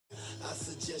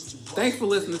Thanks for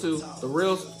listening to the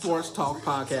Real Sports Talk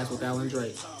podcast with Alan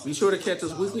Drake. Be sure to catch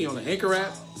us weekly on the Anchor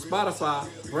app, Spotify,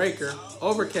 Breaker,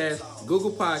 Overcast,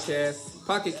 Google Podcasts,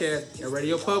 Pocket Cast, and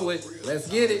Radio Public. Let's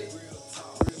get it.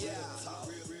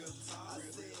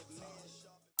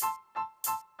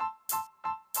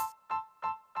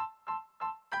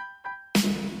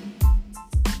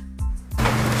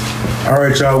 All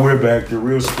right, y'all, we're back. The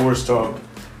Real Sports Talk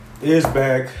is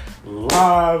back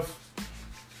live.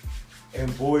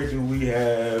 And boy, do we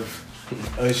have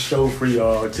a show for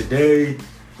y'all today.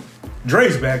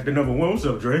 Dre's back, the number one. What's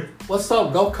up, Dre? What's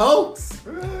up? Go Colts!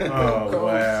 Oh,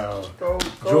 wow. Go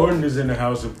Jordan is in the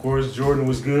house, of course. Jordan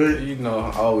was good. You know,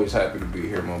 always happy to be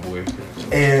here, my boy.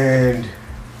 And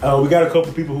we got a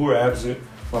couple people who are absent.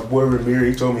 My boy Ramir,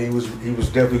 he told me he was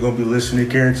definitely going to be listening.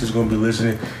 Carrington's going to be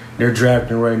listening. They're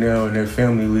drafting right now in their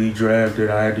family league draft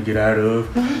that I had to get out of.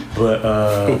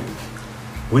 But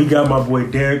we got my boy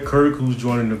Derek Kirk, who's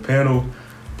joining the panel.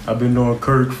 I've been knowing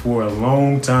Kirk for a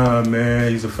long time, man.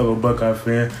 He's a fellow Buckeye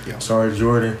fan. Yeah. Sorry,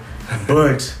 Jordan.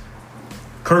 But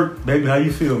Kirk, baby, how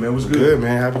you feel, man? What's good? Good,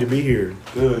 man. Happy to be here.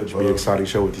 Good, Should be bro. an exciting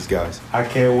show with these guys. I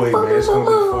can't wait, man. It's gonna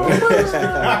be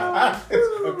fun.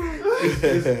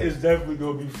 it's definitely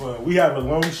gonna be fun. We have a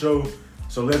long show,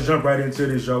 so let's jump right into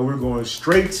this, y'all. We're going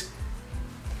straight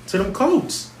to them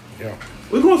Colts. Yeah.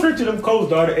 We're going straight to them Colts,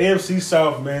 dog. The AFC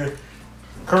South, man.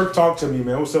 Kirk, talk to me,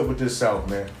 man. What's up with this South,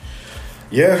 man?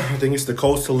 Yeah, I think it's the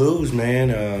Colts to lose,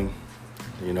 man.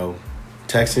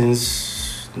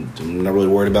 Texans, I'm not really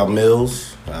worried about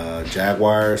Mills.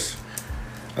 Jaguars,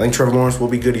 I think Trevor Lawrence will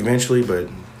be good eventually, but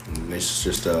they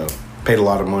just paid a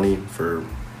lot of money for,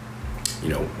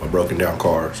 a broken down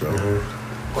car. So,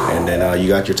 And then you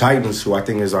got your Titans, who I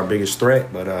think is our biggest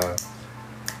threat, but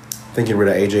thinking rid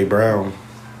of A.J. Brown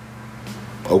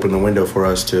opened the window for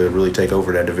us to really take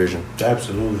over that division.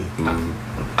 Absolutely.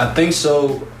 I think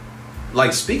so.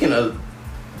 Like, speaking of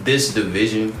this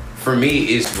division, for me,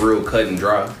 it's real cut and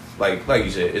dry. Like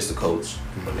you said, it's the Colts.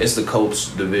 It's the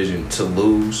Colts division to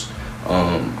lose.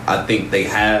 I think they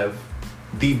have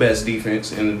the best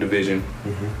defense in the division,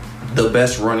 the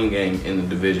best running game in the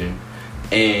division,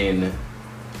 and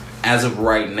as of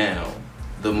right now,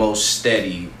 the most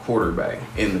steady quarterback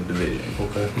in the division.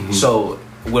 Okay. So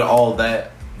with all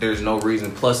that, there's no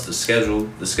reason. Plus the schedule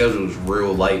is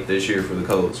real light this year for the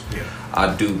Colts. Yeah.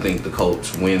 I do think the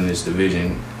Colts win this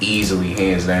division easily,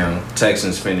 hands down.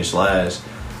 Texans finish last.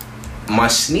 My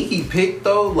sneaky pick,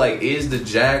 though, is the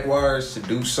Jaguars to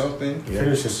do something.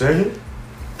 Finish in second?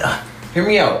 Hear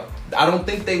me out. I don't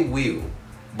think they will,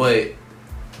 but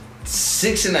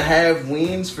 6.5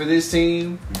 wins for this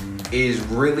team is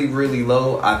really, really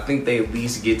low. I think they at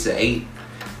least get to 8,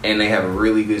 and they have a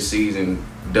really good season.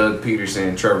 Doug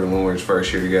Peterson, Trevor Lawrence,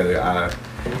 first year together.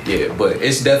 But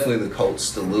it's definitely the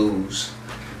Colts to lose,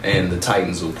 and the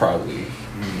Titans will probably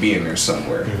be in there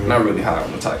somewhere. Not really high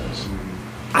on the Titans.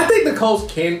 I think the Colts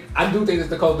I do think it's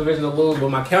the Colts division to lose, but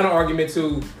my counter argument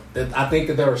to that I think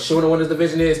that they're sure to win this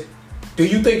division is, do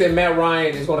you think that Matt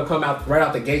Ryan is going to come out right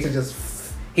out the gates and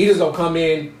he's just going to come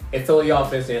in and fill the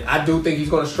offense in? I do think he's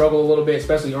going to struggle a little bit,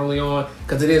 especially early on,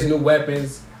 because it is new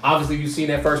weapons. Obviously, you've seen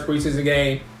that first preseason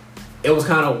game. It was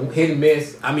kind of hit and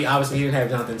miss. I mean, obviously, he didn't have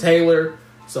Jonathan Taylor,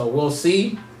 so we'll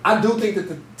see. I do think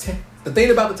that the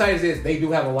thing about the Titans is they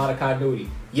do have a lot of continuity.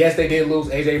 Yes, they did lose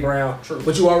A.J. Brown,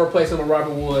 but you are replacing him with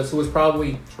Robert Woods, who is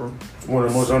probably one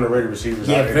of the most underrated receivers.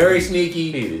 Yeah, very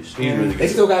sneaky. He is. He's really good. They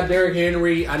still got Derrick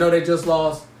Henry. I know they just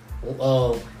lost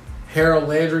Harold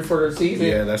Landry for their season.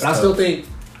 Yeah, that's but tough.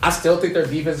 I still think their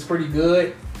defense is pretty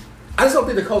good. I just don't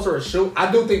think the Colts are a shoe. I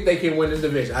do think they can win this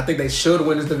division. I think they should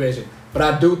win this division. But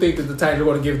I do think that the Titans are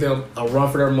going to give them a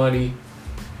run for their money.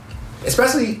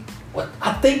 Especially,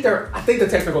 I think the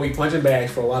Texans are going to be punching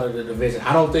bags for a lot of the division.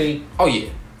 I don't think. Oh yeah.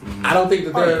 I don't think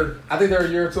that they're. I think they're a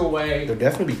year or two away. They'll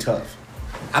definitely be tough.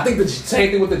 I think the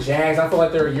same thing with the Jags. I feel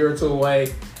like they're a year or two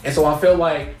away, and so I feel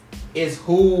like it's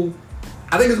who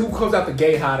comes out the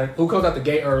gate hotter, who comes out the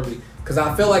gate early. Because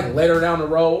I feel like later down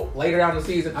the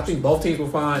season, I think both teams will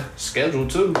find Schedule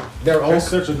too. their own. That's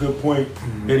such a good point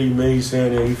that he made,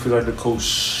 saying that he feels like the Colts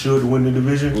should win the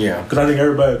division. Yeah. Because I think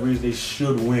everybody agrees they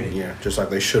should win it. Yeah, just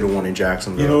like they should have won in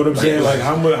Jacksonville. You know what I'm saying? Like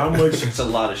how much It's a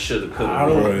lot of shoulda, coulda. I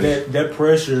don't Right. that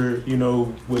pressure,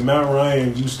 with Matt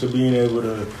Ryan used to being able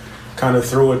to kind of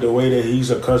throw it the way that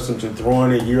he's accustomed to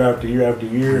throwing it year after year after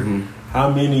year. How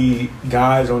many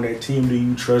guys on that team do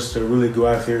you trust to really go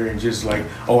out there and just like,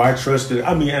 oh, I trust it?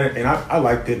 I mean, and I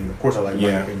like Pittman. Of course I like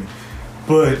Mike Pittman.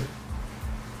 But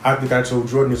I think I told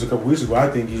Jordan this a couple weeks ago, I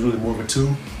think he's really more of a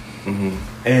 2.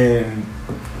 And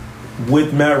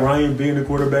with Matt Ryan being the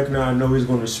quarterback now, I know he's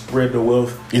going to spread the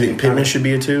wealth. You think Pittman should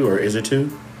be a 2 or is it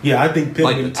 2? Yeah, I think Pittman.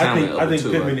 Like the talent I think of a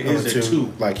two, Pittman like, is a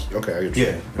 2. Like, okay, I get you.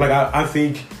 Yeah, like I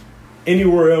think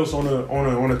anywhere else on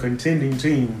a contending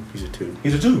team, He's a 2.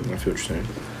 he's a 2. I feel what you're saying.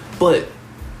 But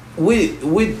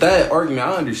with that argument,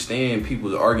 I understand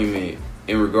people's argument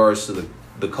in regards to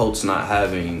the Colts not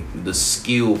having the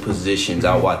skill positions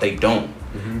out wide. They don't.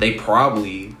 They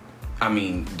probably, I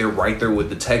mean, they're right there with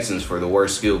the Texans for the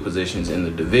worst skill positions in the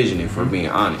division, if we're being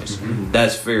honest.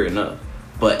 That's fair enough.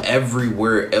 But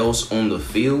everywhere else on the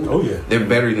field, they're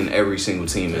better than every single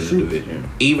team in the division.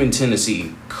 Even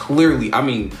Tennessee, clearly, I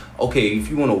mean, okay, if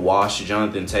you want to wash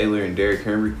Jonathan Taylor and Derrick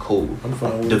Henry, cool. I'm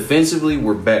fine with Defensively,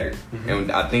 we're better.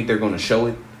 And I think they're going to show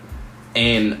it.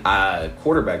 And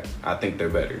quarterback, I think they're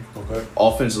better. Okay.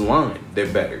 Offensive line,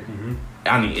 they're better.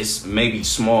 I mean, it's maybe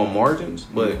small margins,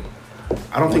 but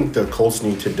I don't think the Colts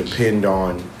need to depend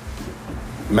on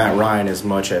Matt Ryan as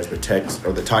much as the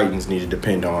Titans need to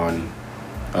depend on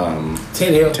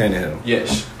Tannehill.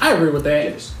 yes. I agree with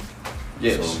that.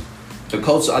 Yes. So- The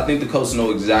Colts, I think the Colts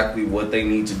know exactly what they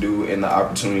need to do and the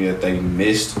opportunity that they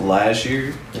missed last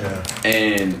year. Yeah.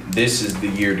 And this is the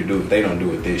year to do it. If they don't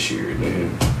do it this year,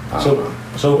 then I don't know.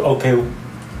 So okay,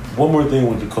 one more thing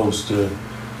with the Colts.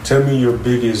 Tell me your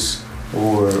biggest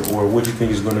or what you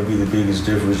think is going to be the biggest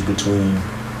difference between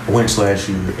Wentz last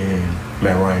year and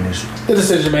Matt Ryan this year. The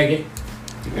decision making.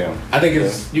 Yeah. I think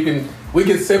it's we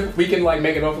can like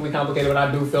make it overly complicated, but I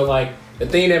do feel like the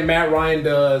thing that Matt Ryan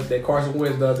does that Carson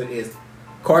Wentz doesn't is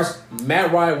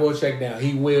Matt Ryan will check down.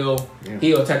 He'll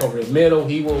attack over the middle.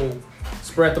 He will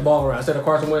spread the ball around. Instead of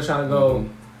Carson Wentz trying to go,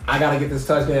 I gotta get this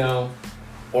touchdown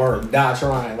or die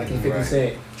trying like he's 50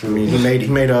 Cent. I mean, he made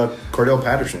Cordell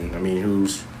Patterson. I mean,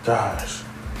 who's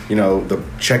the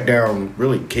check down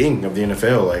really king of the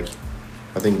NFL. Like,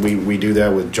 I think we do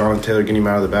that with Jonathan Taylor, getting him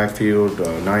out of the backfield,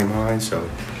 Nyheim Hines. So,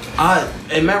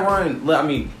 and Matt Ryan, I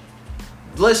mean,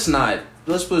 let's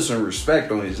put some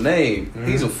respect on his name.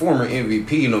 He's a former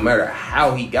MVP. No matter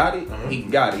how he got it, he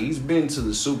got it. He's been to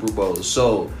the Super Bowl.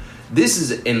 So this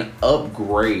is an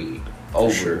upgrade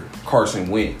over Carson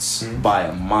Wentz by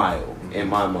a mile in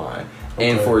my mind.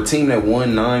 And for a team that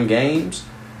won 9 games,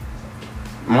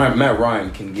 Matt Ryan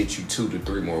can get you 2 to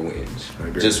 3 more wins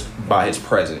just by his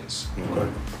presence. Okay.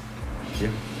 Yeah.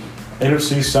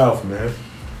 NFC South, man.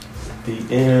 The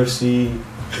NFC.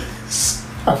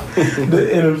 The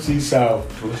NFC South.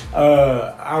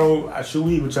 Should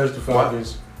we even touch the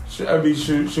Falcons? Should we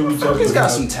touch the Falcons? He's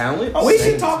got some talent. We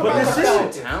should talk about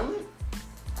About the talent.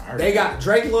 They got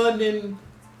Drake London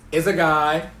is a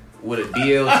guy. With a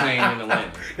DL chain in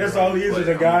Atlanta. That's all he is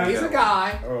a guy? He's a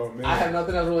guy. Oh, man. I have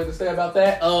nothing else really to say about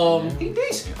that. He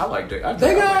decent. I like Drake.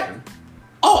 They got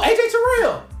AJ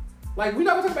Terrell. Like, we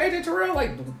not gonna talk about AJ Terrell,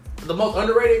 like the most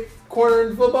underrated corner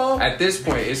in football. At this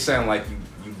point, it sounds like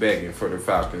you begging for the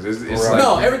Falcons. It's Right. like,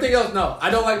 No, everything else. No, I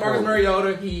don't like Marcus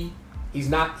Mariota. He has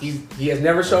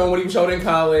never shown what he showed in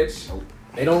college.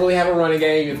 They don't really have a running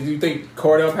game. If you think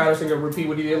Cordell Patterson can repeat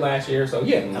what he did last year, so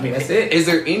yeah, I mean that's it. Is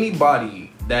there anybody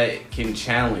that can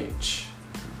challenge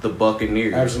the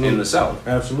Buccaneers in the South?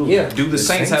 Absolutely. Yeah. Do the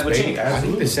Saints have a chance? I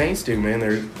think the Saints do, man.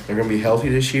 They're going to be healthy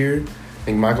this year. I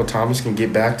think Michael Thomas can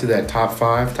get back to that top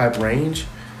 5 type range.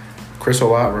 Chris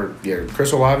Olave,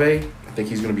 I think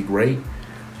he's going to be great.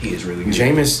 He is really good.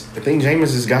 Jameis, I think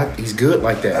he's good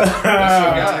like that.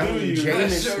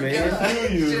 Jameis, man.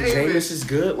 Jameis is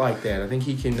good like that. I think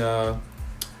he can,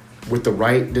 with the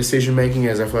right decision making,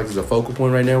 as I feel like is a focal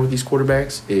point right now with these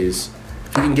quarterbacks, is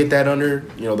if you can get that under,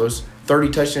 those 30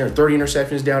 touchdowns, 30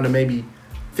 interceptions down to maybe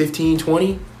 15,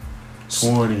 20.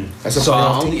 20. That's a So I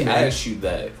playoff only team, man. asked you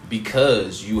that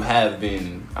because you have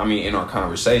been, in our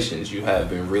conversations, you have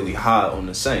been really high on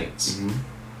the Saints.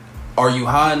 Are you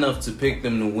high enough to pick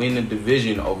them to win the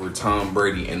division over Tom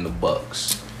Brady and the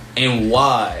Bucks? And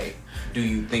why do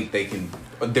you think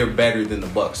they're better than the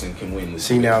Bucks and can win the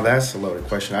See, now that's a loaded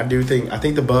question. I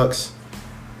think the Bucks.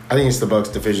 I think it's the Bucks'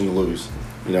 division to lose.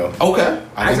 Okay.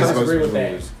 I think it's the disagree Bucks' with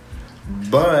that. division to lose.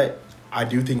 But I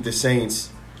do think the Saints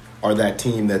are that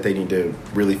team that they need to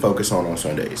really focus on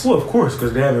Sundays. Well, of course,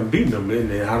 because they haven't beaten them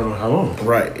in I don't know how long.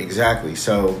 Right, exactly.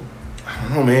 So, I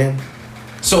don't know, man.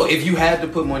 So if you had to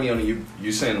put money on it,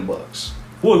 you're saying the Bucks.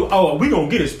 Well, we gonna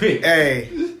get his pick. Hey,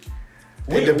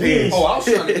 it depends. Oh, I was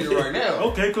trying to get it right now.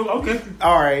 Okay, cool. Okay.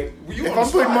 All right. You If on I'm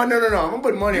the putting spot. money, no, I'm gonna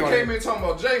put money You on came it. in talking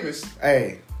about Jameis.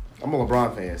 Hey, I'm a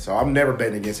LeBron fan, so I'm never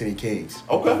betting against any Kings.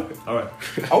 Okay. All right.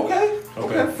 Okay.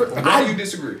 Why do you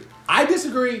disagree? I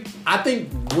disagree. I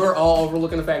think we're all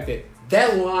overlooking the fact that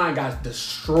that line got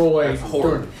destroyed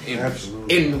Horrible.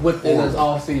 Absolutely. in this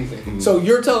off season. So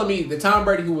you're telling me that Tom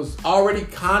Brady, who was already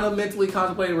kind of mentally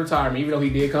contemplating retirement, even though he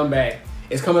did come back,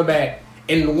 is coming back.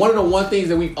 And one of the things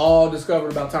that we've all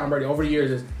discovered about Tom Brady over the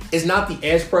years is it's not the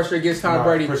edge pressure against Tom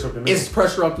Brady, it's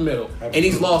pressure up the middle. Absolutely. And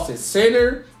he's lost his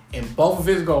center and both of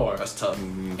his guards. That's tough.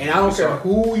 And I don't care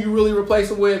who you really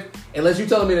replace him with, unless you're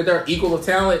telling me that they're equal of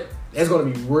talent, that's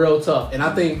going to be real tough. And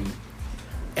I think,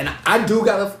 and I do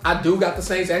got the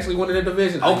Saints actually winning the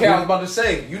division. Okay, I was about to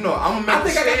say, I'm gonna make a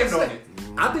stand on it.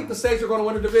 I think the Saints are going to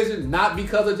win the division, not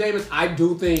because of Jameis. I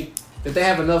do think that they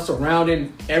have enough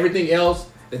surrounding everything else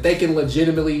that they can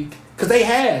legitimately, because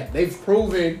they've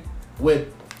proven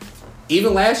with,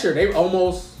 even last year, they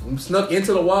almost snuck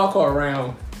into the wild card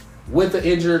round with the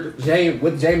injured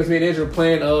with Jameis being injured,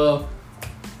 playing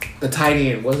the tight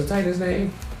end. What's the tight end's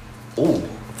name? Ooh.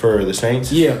 For the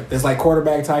Saints? Yeah, it's like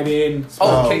quarterback, tight end.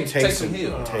 Taysom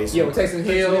Hill. Yeah, with Taysom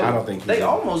Hill. I don't think they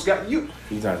almost got you.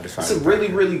 He's not decided. It's a really,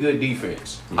 really good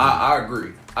defense. Mm-hmm. I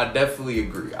agree. I definitely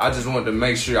agree. I just wanted to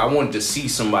make sure. I wanted to see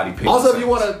somebody pick. Also, if you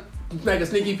want to make a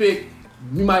sneaky pick,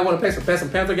 you might want to bet some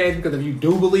Panther games, because if you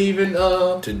do believe in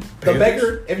the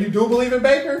Baker, if you do believe in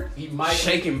Baker, he might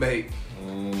shake and bake.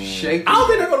 Shake. I don't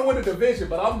think they're going to win the division,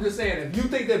 but I'm just saying, if you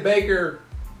think that Baker,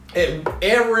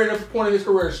 ever in a point of his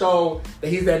career, showed that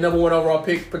he's that number 1 overall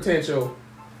pick potential,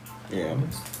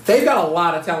 they've got a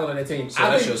lot of talent on their team. So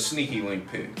that's your sneaky link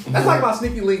pick. That's like my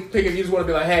sneaky link pick if you just want to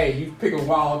be like, hey, you pick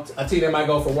a team that might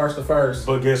go from worst to first.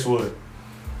 But guess what?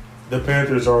 The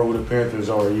Panthers are what the Panthers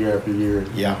are year after year.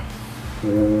 Yeah.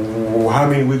 How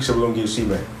many weeks are we going to get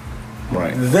C-Mac?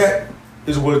 Right. That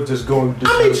is what is going to...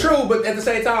 I mean, true, but at the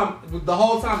same time, the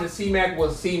whole time that C-Mac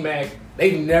was C-Mac,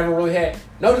 they never really had...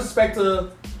 No disrespect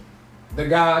to the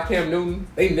guy, Cam Newton,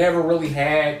 they never really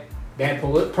had that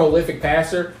prolific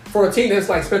passer. For a team that's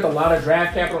like spent a lot of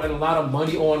draft capital and a lot of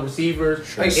money on receivers,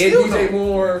 Sure. like DJ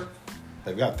Moore...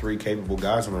 They've got 3 capable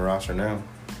guys on the roster now.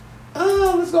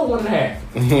 Let's go 1.5.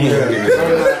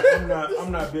 Yeah,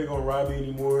 I'm not big on Robbie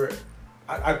anymore.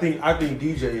 I think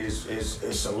DJ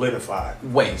is solidified.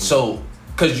 Wait, so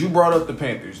because you brought up the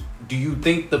Panthers, do you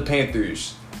think the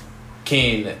Panthers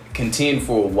can contend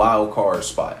for a wild card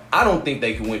spot? I don't think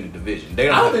they can win the division. I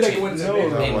don't think they can win the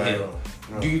division.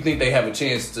 No. Do you think they have a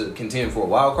chance to contend for a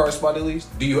wild card spot at least?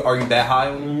 Are you that high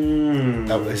on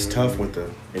them? It's tough with the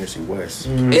NFC West.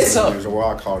 It's tough. There's a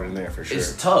wild card in there for sure.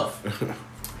 It's tough.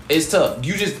 It's tough.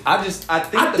 I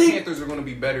think the Panthers are going to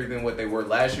be better than what they were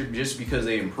last year, just because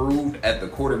they improved at the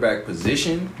quarterback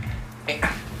position,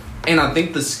 and I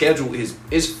think the schedule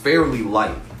is fairly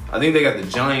light. I think they got the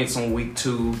Giants on week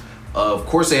 2. Of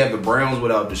course, they have the Browns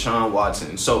without Deshaun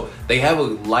Watson, so they have a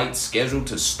light schedule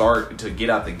to get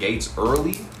out the gates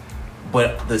early.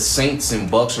 But the Saints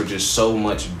and Bucks are just so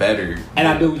much better. And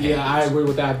I agree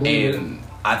with that. And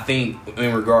I think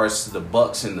in regards to the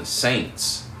Bucks and the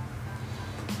Saints,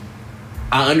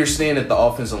 I understand that the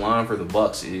offensive line for the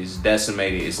Bucks is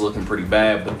decimated. It's looking pretty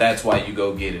bad, but that's why you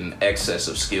go get an excess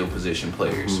of skill position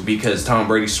players, because Tom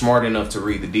Brady's smart enough to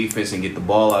read the defense and get the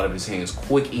ball out of his hands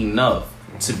quick enough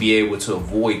to be able to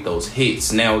avoid those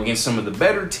hits. Now, against some of the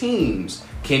better teams,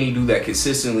 can he do that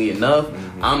consistently enough?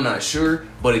 I'm not sure,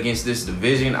 but against this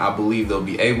division, I believe they'll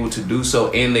be able to do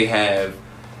so, and they have,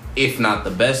 if not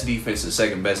the best defense, the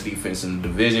second best defense in the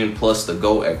division, plus the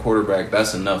GOAT at quarterback.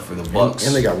 That's enough for the Bucks.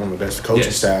 And they got one of the best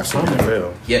coaching staffs in the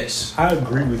NFL. Yes. I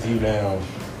agree with you now.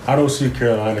 I don't see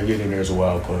Carolina getting there as a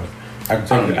wild card. I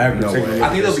think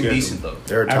they'll be decent, though.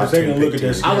 They're I was taking a look at that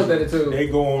I schedule. looked at it, too. They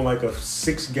go on like a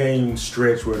 6-game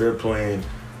stretch where they're playing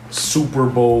Super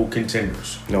Bowl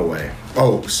contenders. No way.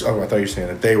 Oh, I thought you were saying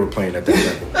that they were playing at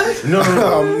that level. No.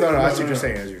 I see what you're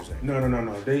saying.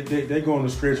 No. They go on the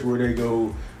stretch where they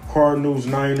go Cardinals,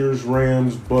 Niners,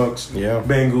 Rams, Bucks,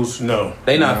 Bengals. No.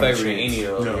 They not favoring any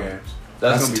of those No. games.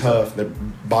 That's gonna be tough. Their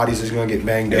bodies is gonna get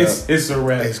banged up. It's a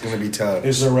wrap. It's gonna be tough.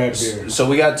 It's a wrap there. So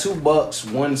we got 2 Bucks,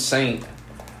 1 Saint.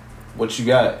 What you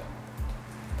got?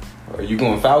 Are you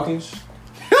going Falcons?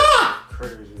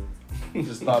 Crazy.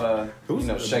 Just thought,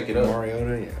 shake it up.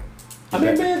 Mariota, yeah. I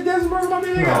mean, man, Desmond, my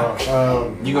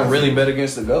man. You gonna really bet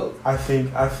against the GOAT? I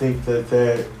think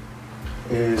that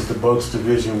is the Bucks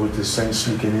division with the Saints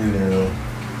sneaking in there though.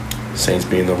 Saints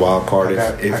being the wild card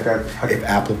if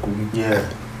applicable. Yeah.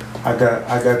 I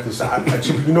got this.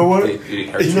 You know what?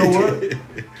 You know what?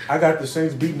 I got the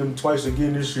Saints beating them twice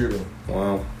again this year though.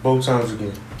 Wow. Both times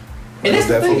again. And that's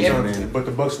the thing. But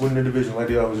the Bucks win the division like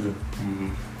they always do.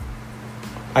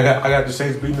 I got the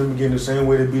Saints beating them again the same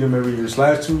way they beat them every year. This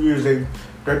last 2 years they're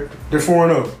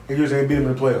 4-0. They just ain't beat them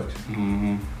in the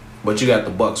playoffs. But you got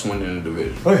the Bucks winning the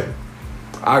division. Oh yeah.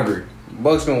 I agree.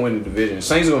 Bucks gonna win the division.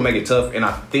 Saints are gonna make it tough, and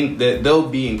I think that they'll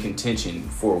be in contention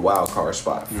for a wild card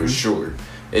spot for sure.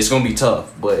 It's gonna be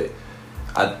tough, but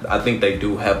I think they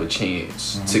do have a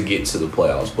chance to get to the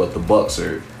playoffs. But the Bucks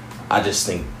are, I just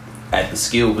think, at the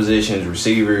skill positions,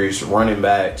 receivers, running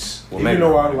backs. Even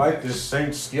though I like the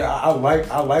Saints, I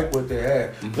like what they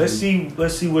have. Let's see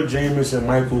what Jameis and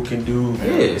Michael can do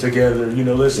together.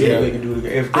 Let's see what they can do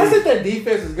together. I think that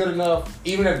defense is good enough.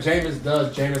 Even if Jameis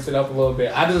does Jameis it up a little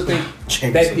bit, I just think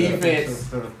that defense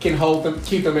can hold them,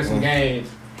 keep them in some games.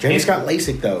 Jameis got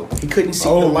LASIK though. He couldn't see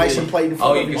the license plate in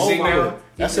front of him. You can see now.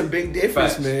 That's a big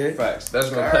difference, man. Facts. That's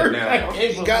gonna cut down.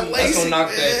 He got LASIK. That's gonna knock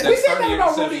that. We said that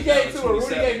about Rudy Gay too.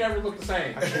 Rudy Gay never looked the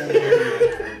same.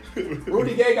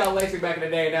 Rudy Gay got LASIK back in the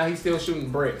day. And now he's still shooting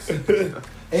bricks.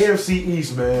 AFC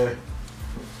East, man.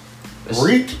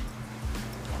 Reek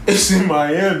is in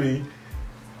Miami.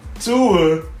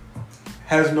 Tua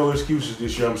has no excuses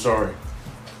this year. I'm sorry.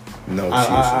 No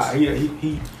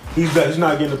excuses. He's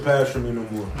not getting a pass from me no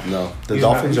more. No, the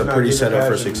Dolphins are pretty set up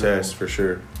for success for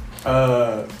sure.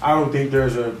 I don't think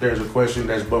there's a question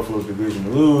that's Buffalo's division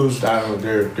to lose.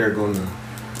 They're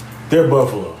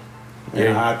Buffalo.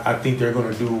 Yeah, I think they're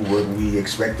gonna do what we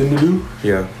expect them to do.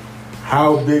 Yeah.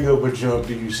 How big of a jump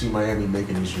do you see Miami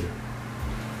making this year?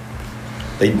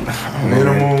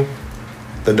 Minimum.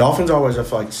 The Dolphins always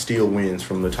have steal wins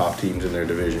from the top teams in their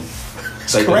division.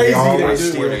 It's crazy they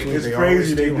do. It's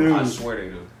crazy they do. I swear they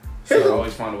do. So they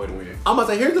always find a way to win. I'm gonna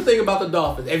say, here's the thing about the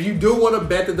Dolphins. If you do want to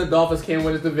bet that the Dolphins can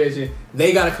win this division,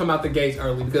 they got to come out the gates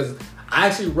early, because I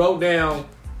actually wrote down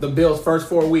the Bills' first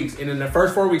 4 weeks, and in the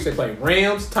first 4 weeks they play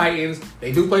Rams, Titans,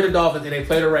 they do play the Dolphins, and they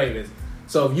play the Ravens.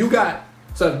 So if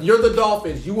you're the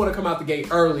Dolphins, you want to come out the gate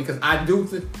early, because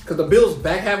because the Bills'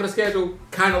 back half of the schedule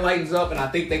kind of lightens up, and I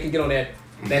think they can get on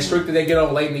that streak that they get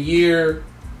on late in the year,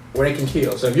 where they can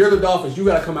kill. So if you're the Dolphins, you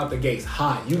got to come out the gates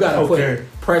hot. You got to put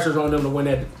pressures on them to win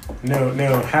that.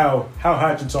 Now, how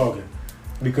hot you talking?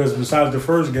 Because besides the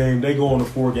first game, they go on a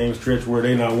 4-game stretch where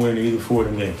they not winning either 4 of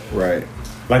them games. Right.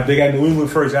 Like they got New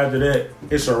England first. After that,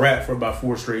 it's a wrap for about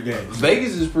 4 straight games.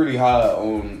 Vegas is pretty high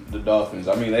on the Dolphins.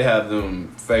 I mean, they have them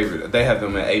favored. They have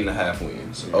them at 8.5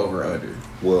 wins over under.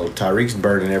 Well, Tyreek's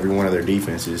burning every one of their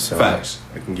defenses. So Facts.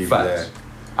 I can give you that.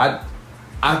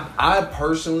 I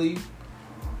personally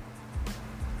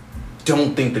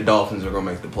don't think the Dolphins are going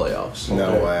to make the playoffs.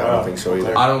 No, I don't think so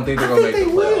either. I don't think they're going to make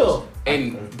the playoffs. Will.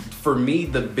 And for me,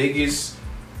 the biggest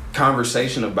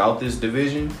conversation about this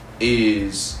division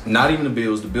is not even the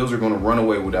Bills. The Bills are going to run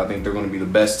away with it. I think they're going to be the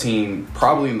best team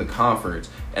probably in the conference.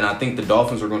 And I think the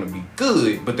Dolphins are going to be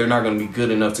good, but they're not going to be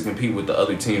good enough to compete with the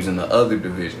other teams in the other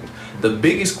divisions. The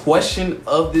biggest question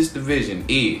of this division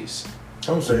is,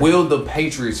 will the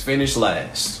Patriots finish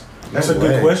last? That's a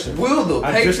good question. Will the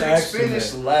Patriots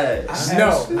finish last?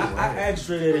 No. I asked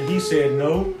Ray that and he said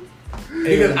no.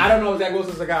 Because I don't know if Zach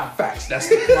Wilson's a guy. Facts. That's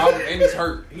the problem. And he's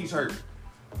hurt. He's hurt.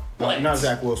 But not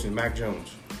Zach Wilson, Mac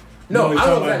Jones. No, I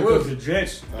don't know Zach Wilson. The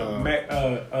Jets,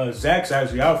 Zach's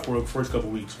actually out for the first couple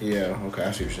weeks. Yeah, okay,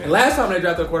 I see what you're saying. And last time they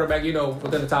drafted a quarterback,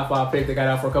 within the top 5 pick, they got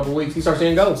out for a couple weeks. He starts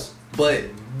seeing ghosts. But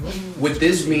with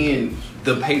this being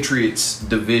the Patriots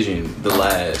division, the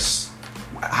last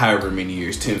however many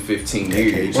years, 10, 15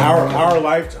 years. Our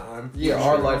lifetime. Yeah,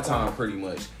 our lifetime pretty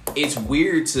much. It's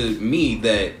weird to me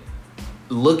that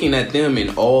looking at them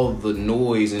and all the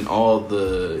noise and all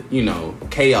the,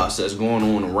 chaos that's going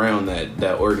on around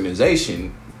that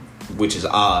organization, which is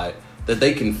odd, that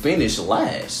they can finish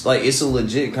last. Like, it's a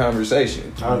legit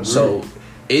conversation. So,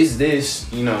 is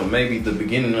this, maybe the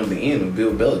beginning of the end of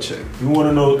Bill Belichick? You want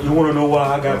to know why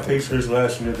I got Patriots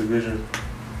last in the division?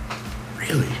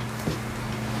 Really?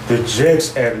 The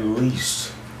Jets at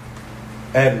least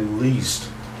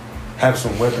have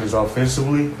some weapons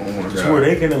offensively, to where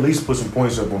they can at least put some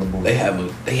points up on the board. They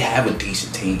have a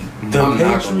decent team.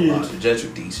 The Jets are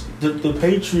decent. The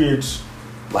Patriots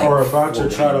are about to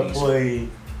try to play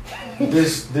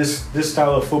this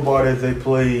style of football that they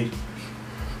played.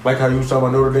 Like how you was talking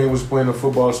about Notre Dame was playing a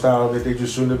football style that they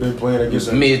just shouldn't have been playing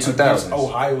against mid-2000s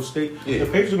Ohio State. Yeah. The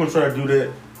Patriots are going to try to do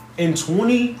that in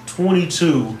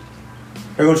 2022.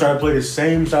 They're going to try to play the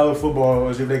same style of football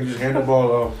as if they can just hand the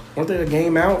ball off. Weren't they a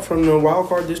game out from the wild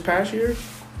card this past year?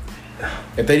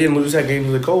 If they didn't lose that game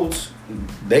to the Colts,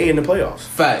 they in the playoffs.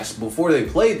 Facts. Before they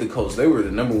played the Colts, they were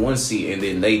the number 1 seed, and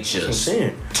then they just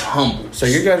tumbled. So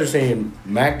you guys are saying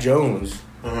Mac Jones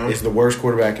is the worst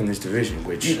quarterback in this division,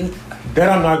 which... That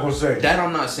I'm not going to say. That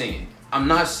I'm not saying. I'm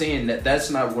not saying that. That's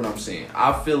not what I'm saying.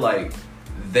 I feel like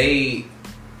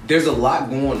there's a lot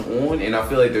going on, and I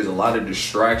feel like there's a lot of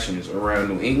distractions around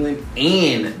New England,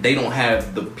 and they don't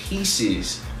have the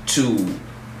pieces to,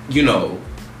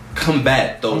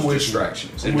 combat those I'm with you.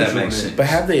 distractions, I'm if with that you makes on that. sense. But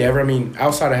have they ever? I mean,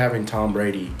 outside of having Tom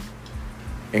Brady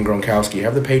and Gronkowski,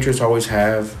 have the Patriots always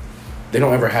have? They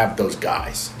don't ever have those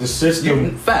guys. The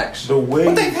system, Facts. the way.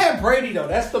 But they've had Brady though.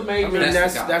 That's the main. I mean,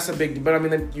 That's the guy. that's a big. But I mean,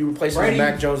 then you replaced him with Brady-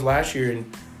 Mac Jones last year,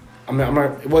 and I mean, I'm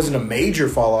not. It wasn't a major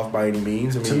fall off by any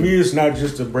means. I mean, to me, it's not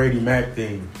just a Brady Mac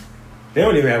thing. They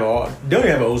don't even have an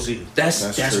OC.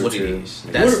 That's true, what it too. is.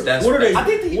 Yeah. That's what are they? I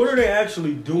think What are they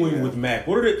actually doing with Mac?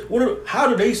 How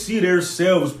do they see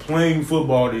themselves playing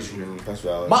football this year? that's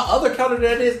valid. My other counter to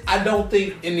that is I don't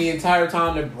think in the entire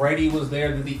time that Brady was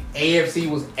there that the AFC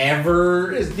was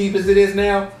ever as deep as it is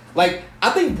now. Like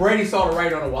I think Brady saw the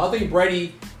writing on the wall. I think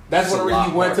Brady. That's It's one of a the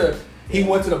reasons lot he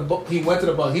went to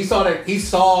the Bucs. He saw that. He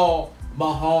saw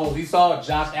Mahomes. He saw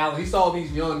Josh Allen. He saw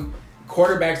these young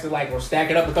quarterbacks that like were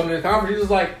stacking up and coming to the conference. He was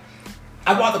like,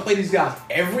 I want to play these guys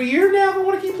every year now if I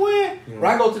want to keep playing. Or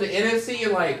I go to the NFC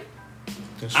and like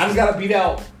I just gotta beat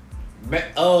out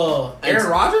Aaron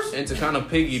Rodgers. And to kind of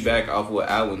piggyback off what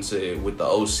Alan said with the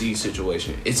OC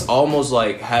situation, it's almost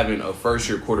like having a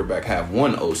first-year quarterback have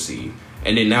one OC,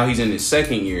 and then now he's in his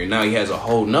second year, and now he has a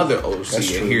whole nother OC, That's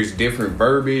true. and here's different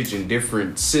verbiage and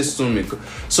different system, and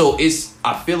so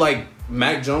I feel like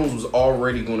Mac Jones was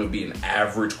already going to be an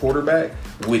average quarterback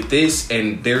with this,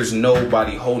 and there's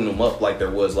nobody holding him up like there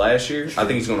was last year. I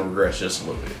think he's going to regress just a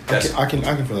little bit. I can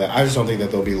feel that. I just don't think that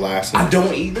they'll be last. I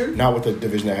don't either. Not with the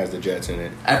division that has the Jets in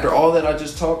it. After all that I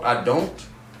just talked, I don't.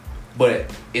 But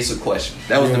it's a question.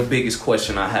 That was the biggest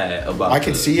question I had about. I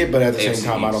can see it, but at the same AFC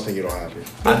time, I don't East. think it'll happen.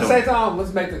 But at the same time,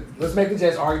 let's make the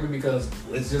Jets argument because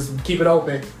let's just keep it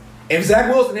open. If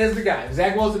Zach Wilson is the guy, if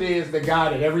Zach Wilson is the guy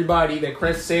that everybody, that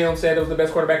Chris Sam said was the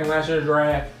best quarterback in last year's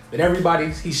draft,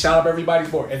 that he shot up everybody's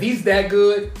board. If he's that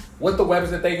good with the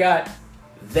weapons that they got,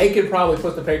 they could probably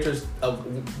put the Patriots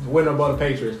win above the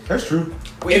Patriots. That's true.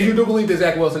 If you do believe that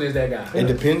Zach Wilson is that guy. It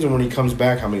depends on when he comes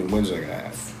back how many wins they're gonna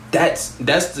have. That's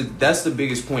the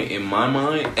biggest point in my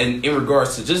mind, and in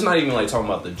regards to just not even like talking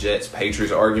about the Jets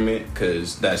Patriots argument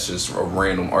because that's just a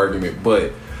random argument,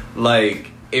 but like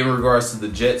in regards to the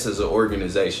Jets as an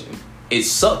organization, it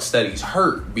sucks that he's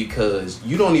hurt because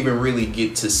you don't even really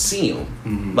get to see him.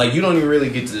 Mm-hmm. Like you don't even really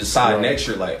get to decide next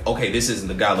year. Like, okay, this isn't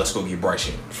the guy. Let's go get Bryce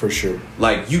Young. For sure.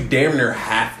 Like you damn near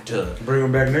have to Bring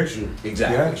him back next year.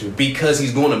 exactly because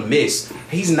he's going to miss.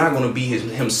 He's not going to be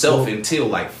himself until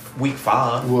like week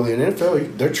 5. Well, in the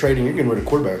NFL, they're trading. You're getting rid of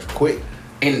quarterbacks quick.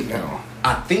 And No.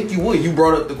 I think you would. You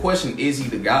brought up the question, is he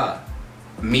the guy?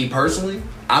 Me personally,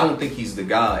 I don't think he's the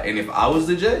guy. And if I was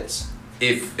the Jets,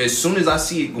 if as soon as I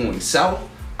see it going south,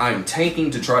 I'm tanking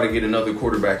to try to get another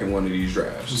quarterback in one of these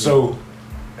drafts. So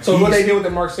So what they did with the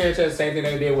Mark Sanchez, same thing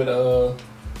they did with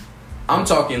I'm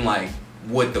talking like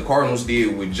what the Cardinals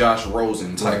did with Josh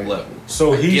Rosen type Right. level.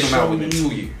 So Like, he's get him out shown within you.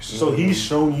 2 years. So he's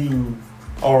shown you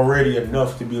already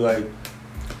enough to be like,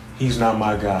 he's not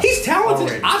my guy. he's talented.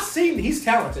 Already. I've seen he's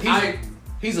talented.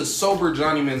 He's a sober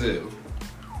Johnny Manziel.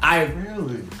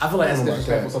 Really? I feel like that's I don't know about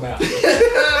disrespectful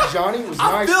somehow. Johnny was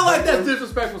I nice. feel like but that's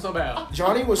disrespectful somehow.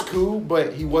 Johnny was cool,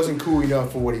 but he wasn't cool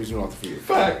enough for what he was doing off the field.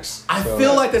 Facts. I So-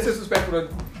 feel like that's disrespectful to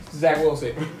Zach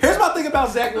Wilson. Here's my thing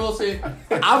about Zach Wilson.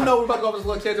 I know we're about to go over this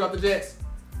little change about the Jets.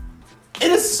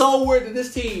 It is so weird that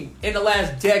this team in the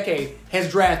last decade has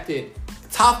drafted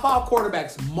top 5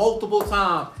 quarterbacks multiple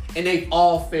times and they've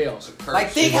all failed. Like,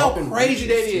 think how crazy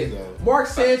that is. Mark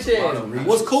Sanchez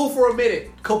was cool for a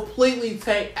minute, completely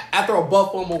after a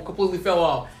butt fumble, completely fell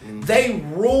off. They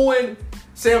ruined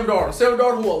Sam Darnold. Sam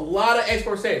Darnold, who a lot of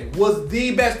experts said was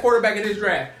the best quarterback in this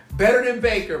draft. Better than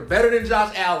Baker, better than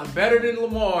Josh Allen, better than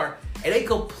Lamar. And they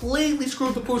completely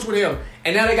screwed the pooch with him.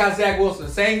 And now they got Zach Wilson,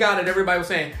 the same guy that everybody was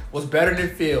saying was better than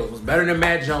Fields, was better than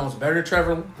Matt Jones, better than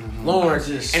Trevor Lawrence.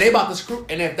 And they about to screw.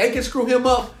 And if they can screw him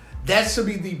up, that should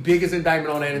be the biggest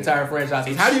indictment on that entire franchise.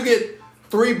 'Cause how do you get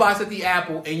 3 bites at the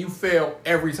apple and you fail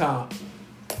every time?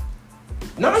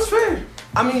 No, that's fair.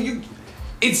 I mean,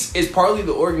 it's partly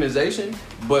the organization,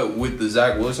 but with the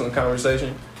Zach Wilson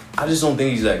conversation, I just don't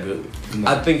think he's that good.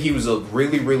 No. I think he was a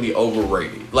really, really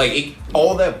overrated. Like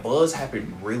all that buzz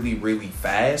happened really, really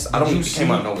fast. I don't think it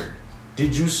came out of nowhere.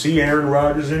 Did you see Aaron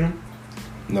Rodgers in him?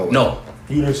 No.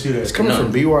 You didn't see that. It's coming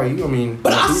from BYU. I mean,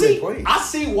 But who they play. I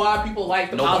see why people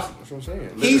like the Nobody. That's what I'm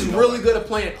saying. He's really good at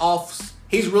playing off.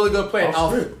 He's really good at playing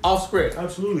off script.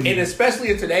 Absolutely. And especially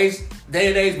in today's day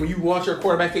and age where you want your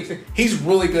quarterback fixing, he's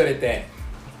really good at that.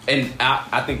 And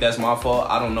I think that's my fault.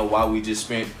 I don't know why we just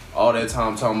spent all that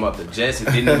time talking about the Jets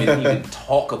and didn't even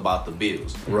talk about the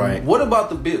Bills. Right. What about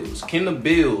the Bills? Can the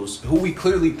Bills, who we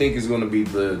clearly think is going to be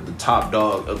the top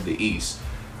dog of the East,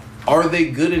 are they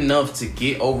good enough to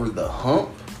get over the hump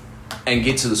and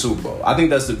get to the Super Bowl? I think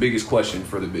that's the biggest question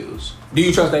for the Bills. Do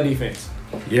you trust that defense?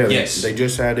 Yeah, Yes. they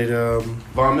just added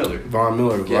Von Miller. Von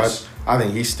Miller. Yes. I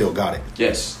think he's still got it.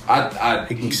 Yes, I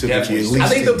He can still definitely get you at see least I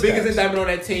think the six biggest guys. indictment on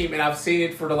that team, and I've seen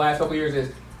it for the last couple of years,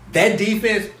 is that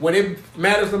defense, when it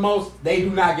matters the most, they do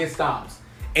not get stops.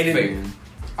 And Fake. it,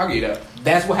 I'll give you that.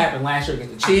 that's what happened last year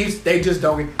against the Chiefs. They just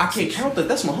don't get. I can't count that.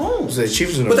 That's Mahomes. The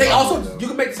Chiefs in But they problem, also, though. you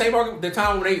can make the same argument the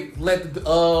time when they let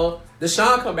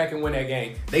Deshaun come back and win that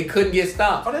game. They couldn't get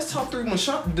stopped. Oh, that's top 3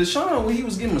 Deshaun when he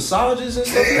was getting massages and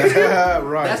stuff.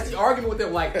 right. That's the argument with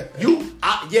them. Like,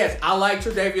 yes, I like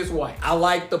Tre'Davious White. I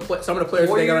like some of the players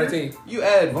that they got on the team. You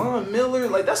add Von Miller,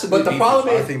 like that's a But good the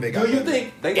problem I is, think they got do you better.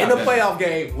 think They in got the better. playoff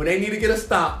game, when they need to get a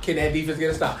stop, can that defense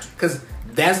get a stop? Because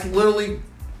that's literally,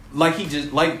 like he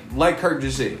just like Kirk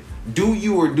just said. Do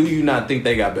you or do you not think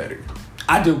they got better?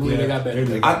 I do believe Yeah, they got better.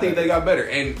 they do. I think they got better.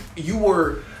 And you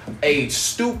were a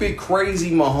stupid,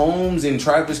 crazy Mahomes and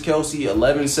Travis Kelce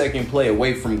 11-second play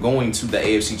away from going to the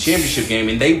AFC Championship game,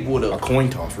 and they would a have. coin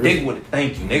toss. Really. They would.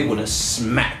 Thank you. They would have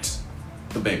smacked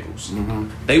the Bengals.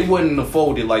 They wouldn't have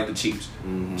folded like the Chiefs.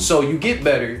 So you get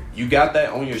better. You got that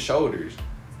on your shoulders.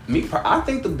 I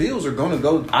think the Bills are gonna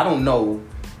go. I don't know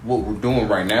what we're doing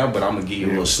right now, but I'm gonna give you a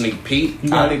little sneak peek.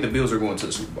 Yeah. I think the Bills are going to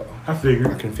the Super Bowl. I I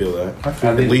figured. can feel that. I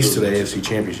figured. At least to the AFC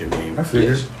Championship game. I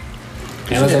figured. Yes.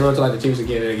 Unless they run to like the Chiefs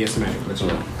again, they get smacked. But you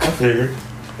know. I figured.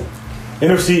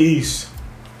 NFC East.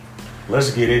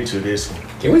 Let's get into this one.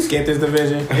 Can we skip this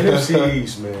division? NFC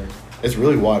East, man. It's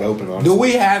really wide open. Honestly. Do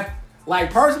we have,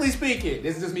 like, personally speaking,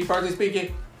 this is just me personally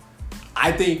speaking,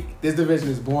 I think this division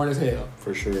is boring as hell.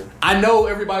 For sure. I know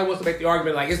everybody wants to make the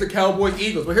argument like it's the Cowboys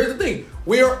Eagles, but here's the thing: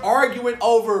 we're arguing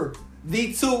over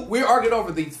the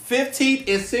 15th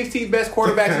and 16th best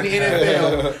quarterbacks in the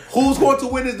NFL. Who's going to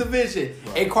win this division?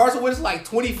 And Carson Wentz is like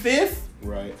 25th.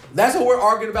 Right. That's what we're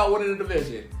arguing about winning the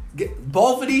division.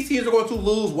 Both of these teams are going to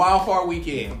lose wild card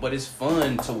weekend. But it's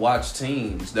fun to watch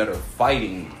teams that are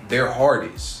fighting their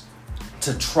hardest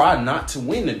to try not to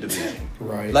win the division.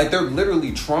 Right. Like they're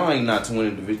literally trying not to win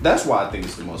the division. That's why I think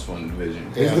it's the most fun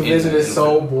division. This division is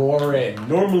so boring.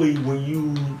 Normally,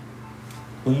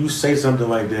 when you say something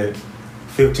like that,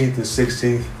 15th and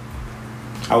 16th,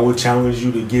 I would challenge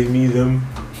you to give me them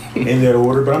in that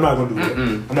order, but I'm not going to do that.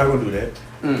 I'm not going to do that.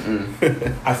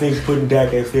 I think putting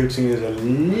Dak at 15 is a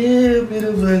little bit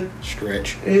of a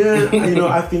Stretch. yeah.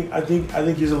 I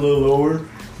think he's a little lower,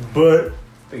 but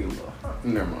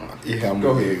Never mind. Yeah, I'm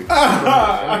Go with ahead. you. Go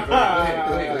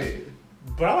ahead.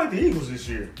 but I like the Eagles this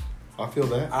year. I feel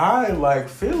that. I like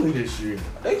Philly this year.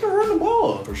 They can run the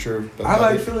ball. For sure. I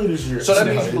like Philly this year. So that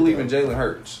Yeah, means I you did believe that. in Jalen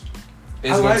Hurts.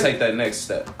 Is I going like- to take that next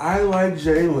step. I like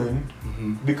Jalen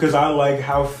because I like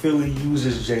how Philly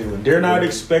uses Jalen. They're not Right.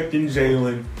 expecting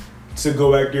Jalen to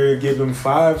go back there and give them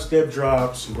 5-step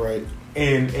drops Right.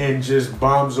 and just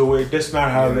bombs away. That's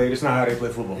not how they play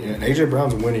football. Yeah, and AJ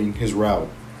Brown's winning his route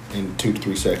in 2 to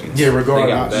 3 seconds. Yeah, They regardless.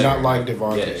 got Not, better. not like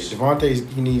Devontae. Yes. Devontae's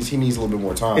he needs a little bit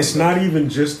more time. It's not even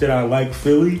just that I like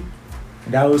Philly.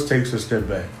 Dallas takes a step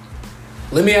back.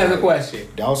 Let me ask a question.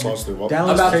 Dallas lost their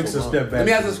Dallas About- takes a step back. Let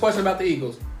me ask this question about the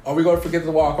Eagles. Are we going to forget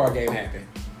the wild card game happened?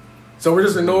 So we're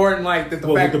just ignoring like the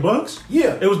What, fact with the Bucks?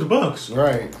 Yeah. It was the Bucks.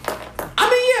 Right. I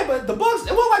mean, yeah, but the Bucks.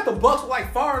 It wasn't like the Bucks were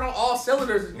like firing on all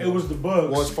cylinders. It was the Bucks.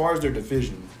 Well, as far as their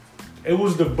division, It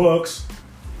was the Bucks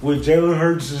with Jalen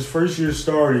Hurts' first year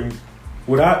starting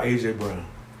without AJ Brown.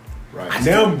 right.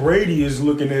 Now Brady is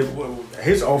looking at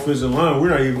his offensive line. We're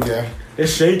not even. Yeah.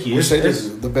 It's shaky. We It's, say this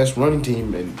it's- is the best running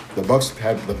team, and the Bucks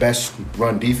have the best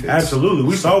run defense. absolutely.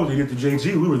 We saw what they did to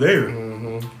JG. We were there.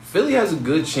 Philly has a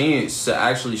good chance to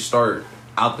actually start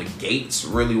out the gates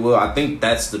really well. I think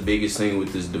that's the biggest thing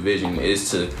with this division is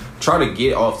to try to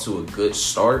get off to a good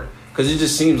start because it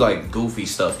just seems like goofy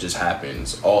stuff just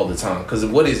happens all the time. Because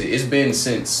what is it? It's been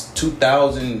since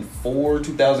 2004,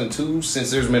 2002 since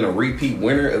there's been a repeat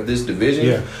winner of this division.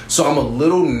 Yeah. So I'm a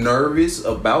little nervous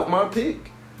about my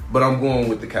pick, but I'm going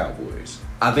with the Cowboys.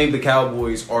 I think the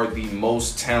Cowboys are the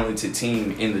most talented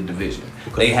team in the division.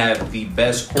 They have the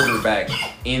best quarterback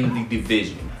in the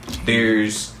division.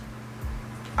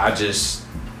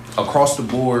 Across the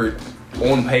board,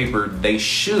 on paper, they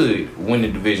should win the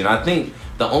division. I think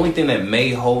the only thing that may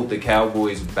hold the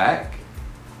Cowboys back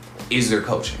is their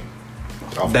coaching.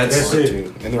 That's it.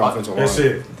 too, and their offensive line. That's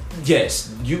it.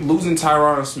 Yes, you losing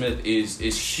Tyron Smith is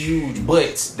huge,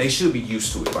 but they should be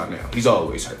used to it by now. He's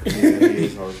always hurt. Yeah, he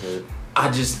is hard hurt.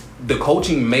 The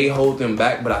coaching may hold them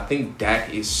back, but I think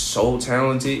Dak is so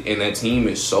talented and that team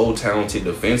is so talented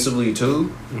defensively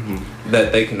too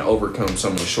that they can overcome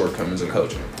some of the shortcomings of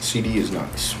coaching. CD is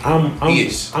nice. He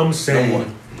is. I'm saying, No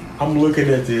one. I'm looking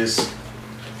at this,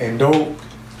 and don't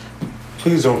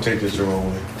Please don't take this the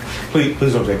wrong way.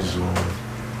 Please don't take this the wrong way.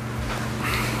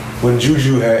 When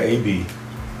Juju had AB,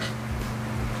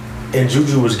 and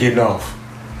Juju was getting off,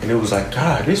 and it was like,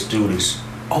 God, this dude is.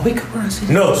 Oh, we could run.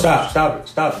 No, stop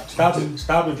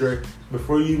it, Drake.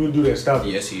 Before you even do that, stop it.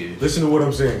 Yes, he is. Listen to what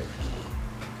I'm saying.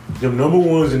 The number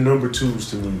ones and number twos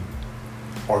to me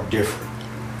are different.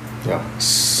 Yeah.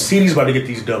 CD's about to get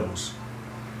these doubles.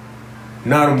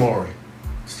 Not Amari.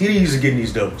 CD's is getting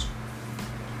these doubles.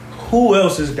 Who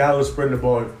else is Dallas spreading the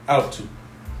ball out to?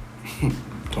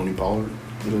 Tony Pollard.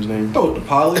 What's his name? Oh, the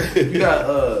Pollard. You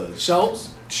got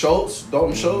Schultz.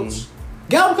 Dalton Schultz.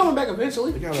 Gallup coming back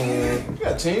eventually. You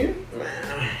got 10.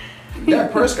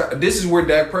 Dak Prescott. This is where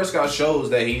Dak Prescott shows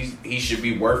that he should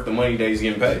be worth the money that he's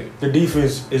getting paid. The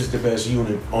defense is the best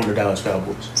unit on the Dallas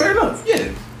Cowboys. Fair enough.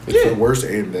 Yeah. It's the worst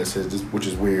and best, which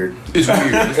is weird. It's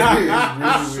weird. It's weird.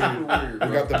 It's really weird. We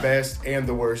got the best and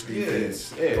the worst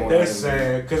defense. Yeah. going That's on.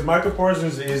 sad because Michael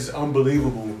Parsons is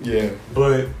unbelievable. Yeah.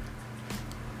 But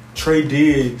Trey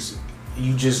Diggs,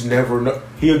 you just never know.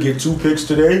 He'll get 2 picks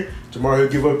today. Tomorrow he'll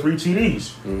give up 3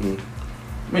 TDs.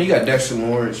 Man, you got Dexter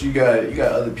Lawrence. You got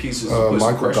other pieces. to put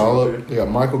some Michael pressure on Gallup. They got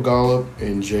Michael Gallup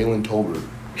and Jalen Tolbert.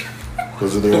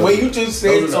 Those are their. The way you just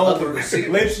said Those are it's the other over.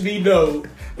 receivers. Lets me know.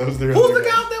 Those are their Who's other the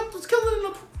guys. guy that was killing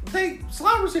in the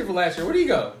slot receiver last year? Where did he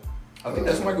go? I think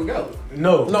that's Michael Gallup.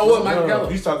 No. What, Michael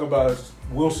Gallup? He's talking about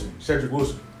Wilson, Cedric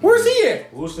Wilson. Where's he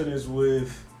at? Wilson is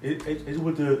with it's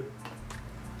with the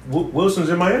Wilson's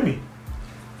in Miami.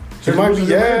 It might be, Wilson's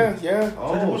in Miami. yeah.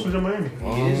 Cedric Wilson's in Miami.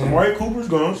 He is. Amari Cooper's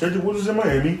gone. Cedric Wilson's in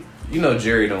Miami. You know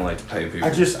Jerry don't like to pay people.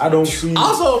 I don't see.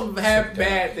 Also, have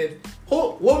bad that.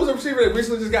 What was the receiver that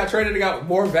recently just got traded and got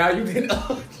more value than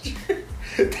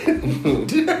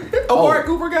Amari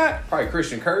Cooper got? Probably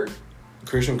Christian Kirk.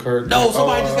 Christian Kirk. No,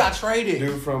 somebody just got traded.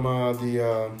 Dude from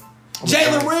Jalen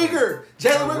Rieger.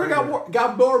 Jalen Rieger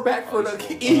got more back for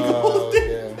the Eagles.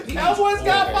 yeah. The Cowboys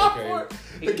got Okay, more.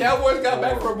 The Cowboys got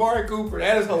back for Amari Cooper.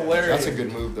 That is hilarious. That's a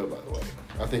good move, though, by the way.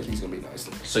 I think he's going to be nice.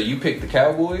 So you picked the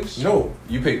Cowboys? No.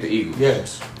 You picked the Eagles?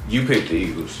 Yes. You picked the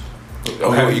Eagles. I'm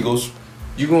going Eagles.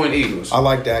 You going Eagles? I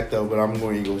like Dak, though, but I'm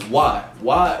going Eagles. Why?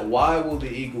 Why will the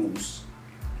Eagles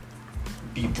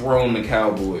dethrone the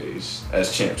Cowboys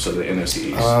as champs of the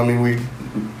NFC East? I mean, we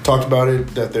talked about it,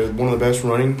 that they're one of the best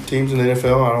running teams in the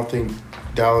NFL. I don't think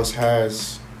Dallas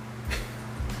has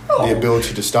the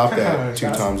ability to stop that 2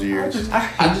 times a year. I'm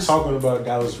just talking about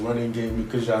Dallas running game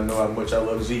because y'all know how much I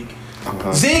love Zeke.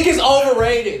 Zeke is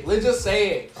overrated. Let's just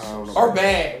say it. I don't know. Or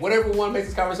bad. Whatever one makes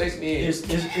this conversation is.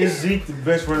 Is Zeke the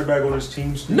best running back on his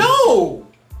team? Still? No.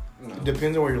 It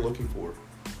depends on what you're looking for.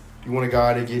 You want a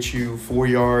guy to get you 4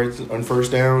 yards on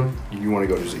first down, you want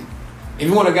to go to Zeke. If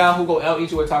you want a guy who go out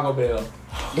eat you at Taco Bell.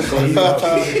 So he's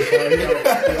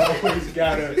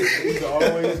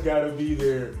always gotta be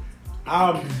there.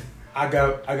 I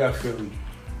got Philly.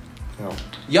 No.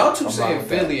 Y'all two I'm saying not with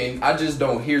Philly, and I just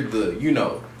don't hear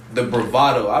the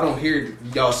bravado. I don't hear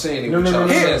y'all saying it. No, with no, y'all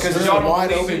no, chest. because Y'all it's don't wide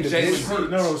believe open in division. Jalen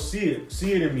Hurts. No,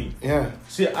 see it in me. Yeah.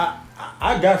 See,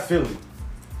 I got Philly.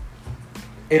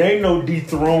 It ain't no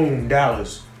dethrone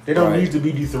Dallas. They don't Right. need to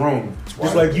be dethroned. It's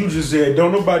Just wide like you just said,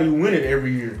 don't nobody win it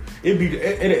every year.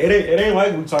 It ain't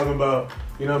like we talking about.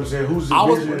 You know what I'm saying? Who's the I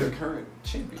was We're division? the current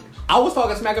champions. I was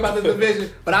talking smack about this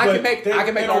division, but I But can make they an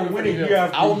don't argument win for it year Philly.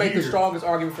 after I will make the year. strongest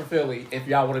argument for Philly if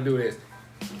y'all want to do this.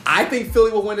 I think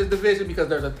Philly will win this division because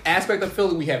there's an aspect of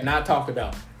Philly we have not talked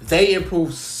about. They improve.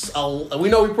 We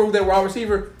know we proved that wide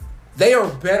receiver. They are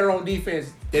better on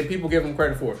defense than people give them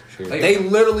credit for. Sure. They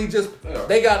literally just are.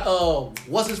 they got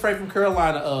what's his friend from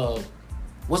Carolina?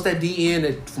 What's that DN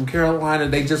that from Carolina?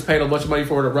 They just paid a bunch of money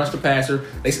for to rush the passer.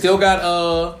 They still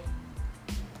got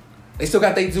they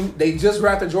just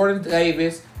drafted Jordan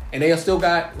Davis, and they still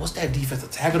got what's that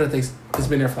defensive tackle that's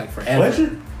been there for like forever.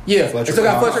 Fletcher? Yeah, Fletcher they still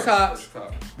got Cox. Fletcher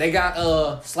Cox. They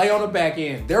got Slay on the back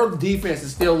end. Their defense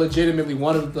is still legitimately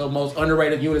one of the most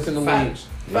underrated units in the league.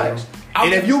 Facts.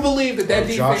 And if you believe that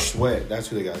Josh defense, Sweat, that's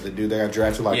who they got. The dude that got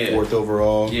drafted like Yeah. 4th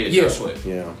overall. Yeah, Yeah. Josh Sweat.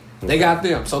 Yeah. they got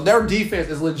them. So their defense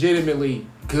is legitimately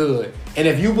good. And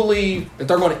if you believe that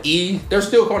they're going to ease, they're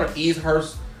still going to ease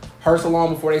Hurst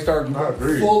along before they start I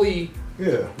agree. fully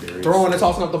Yeah. throwing and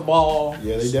tossing up the ball.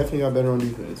 Yeah, they definitely got better on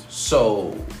defense.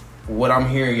 So, what I'm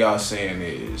hearing y'all saying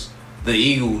is the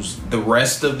Eagles, the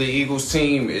rest of the Eagles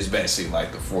team is basically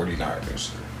like the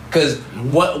 49ers. Because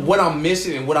what I'm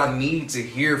missing and what I need to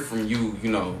hear from you,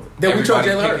 That we trust everybody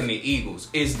Jalen picking Hurts. the Eagles,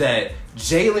 is that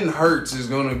Jalen Hurts is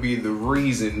going to be the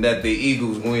reason that the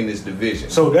Eagles win this division.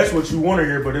 So that's what you want to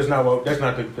hear, but that's not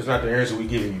the answer we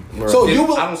giving you. So I you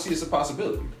don't see it's a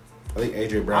possibility. I think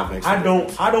AJ Brown makes I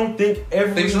don't think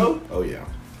every. Think so? Oh, yeah.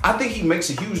 I think he makes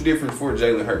a huge difference for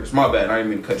Jalen Hurts. My bad, I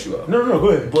didn't mean to cut you off. No, go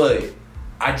ahead. But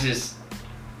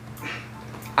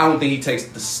I don't think he takes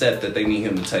the step that they need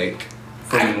him to take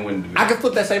for him to win the division. I can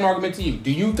flip that same argument to you.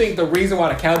 Do you think the reason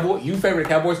why you favor the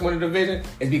Cowboys to win the division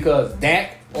is because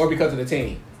Dak or because of the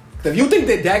team? If you think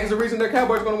that Dak is the reason the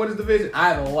Cowboys are going to win this division, I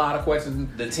have a lot of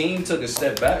questions. The team took a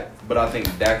step back, but I think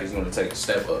Dak is going to take a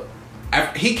step up.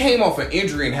 He came off an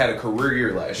injury and had a career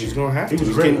year last year. He's going to have to. He was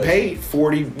He's great getting last paid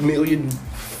 $40 million.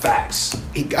 Facts.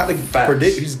 He got to Facts.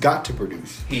 predict. He's got to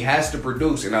produce. He has to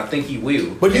produce, and I think he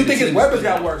will. But you And think the his team weapons is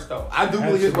got good. worse, though. I do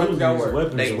believe his weapons got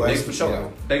worse. They for sure. Yeah.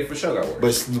 They for sure got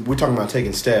worse. But we're talking about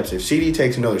taking steps. If CD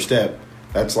takes another step,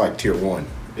 that's like tier 1.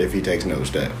 If he takes another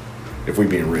step, if we're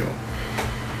being real.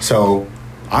 So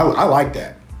I like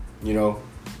that, you know.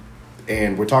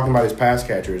 And we're talking about his pass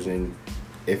catchers, and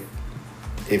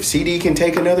if CD can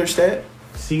take another step,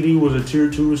 CD was a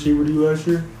tier 2 receiver to you last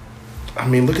year. I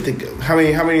mean, look at how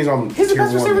many is on He's the tier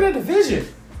best 1? receiver in that division.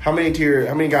 How many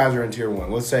guys are in tier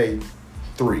 1? Let's say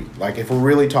 3. Like if we're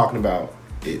really talking about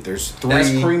it, there's 3 That's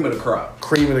cream of the crop.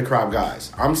 cream of the crop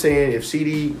guys. I'm saying if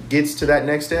CD gets to that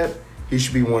next step, he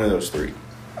should be one of those 3.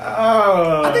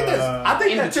 I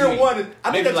think in that tier between. 1.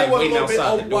 I think Maybe that tier 1 is a waiting little bit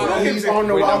outside the door. overwhelmed. He's on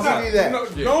the Wait, I'll no, give you that.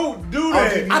 Don't do I'll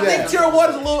that. give you I think that. tier 1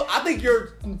 is a little. I think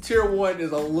your tier 1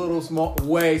 is a little small,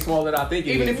 way smaller than I think.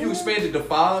 Even if you expanded to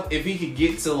 5, if he could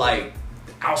get to like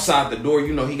outside the door,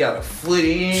 you know, he got a foot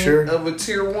in Sure. of a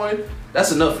tier 1.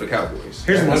 That's enough for the Cowboys.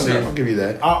 Here's my That's thing. enough. I'll give you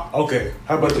that. Okay,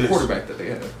 how about With the this? quarterback that they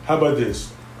have. How about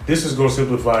this? This is going to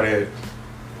simplify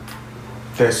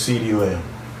that CD Lamb.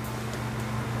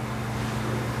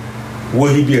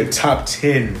 Will he be a top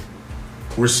 10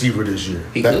 receiver this year?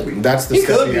 He could be. That's the He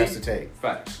step could he be. has to take.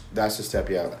 Facts. That's the step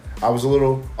he has. I was a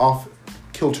little off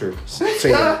kilter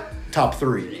saying top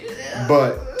 3.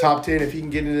 But top 10, if he can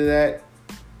get into that,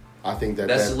 I think That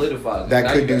that solidifies it. that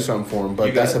Now could you do got- something for him. you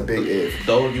But that's got a big if.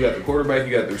 Though you got the quarterback,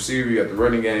 you got the receiver, you got the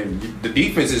running game. The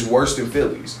defense is worse than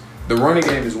Philly's. The running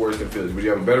game is worse than Philly's, but you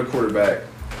have a better quarterback.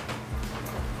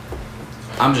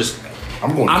 I'm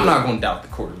not going to doubt the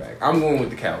quarterback. I'm going with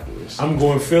the Cowboys. I'm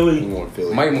going Philly. I'm going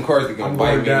Philly. Mike McCarthy I'm going to going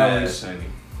bite me in the Dallas. ass, honey.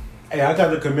 Hey, I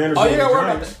got the Commanders Oh, over you the gotta worry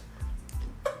about Giants.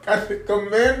 Got the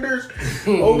Commanders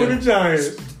over the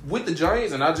Giants. With the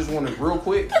Giants, and I just want to real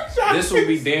quick, this will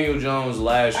be Daniel Jones'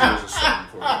 last year as a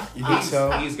starting quarterback. You think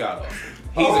so? He's got off.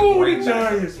 He's Oh, a great the backup.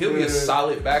 Giants, He'll be a man.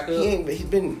 solid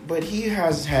backup. But he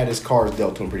has had his cards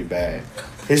dealt to him pretty bad.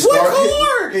 His What star,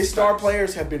 cards? his star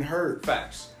players have been hurt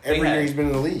Facts. every They year have. he's been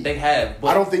in the league. They have. But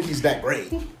I don't think he's that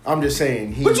great. I'm just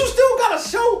saying he. But you still gotta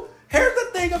show. Here's the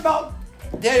thing about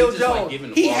Daniel He just like Jones. giving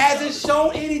the He ball hasn't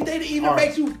out. shown anything to even All right.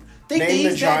 make you think that name the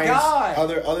he's that Giants. guy.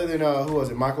 Other than who was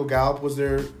it? Michael Gallup was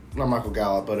there. Not Michael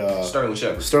Gallup, but Sterling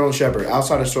Shepard. Sterling Shepard.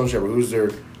 Outside of Sterling Shepard, who's their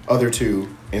other 2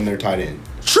 in their tight end?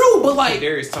 True, but like,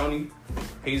 Darius Tony.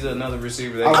 He's another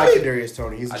receiver. That I like mean, Kadarius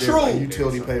Toney. He's True. a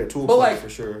utility player, tool but player like, for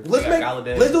sure. let's got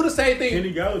Galladay. let's do the same thing.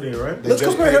 Kenny Galladay, right? They Let's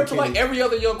just compare paid him to like Kenny. every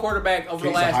other young quarterback over the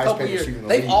He's the last highest couple paid years. receiver in the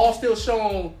They've league. all still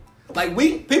shown like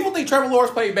people think Trevor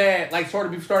Lawrence played bad like sort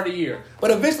of before the year, but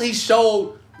eventually he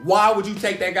showed why would you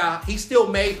take that guy? He still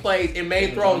made plays and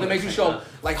made throws that makes you show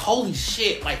like holy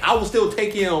shit, like I will still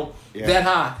take him that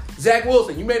high. Zach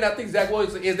Wilson, you may not think Zach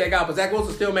Wilson is that guy, but Zach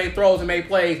Wilson still made throws and made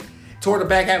plays toward the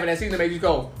back half of that season that made you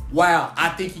go, wow, I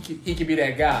think he can be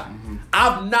that guy.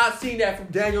 I've not seen that from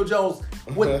Daniel Jones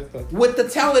with the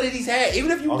talent that he's had.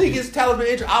 Even if you think his talent been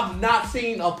injured, I've not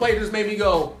seen a player that's made me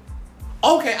go,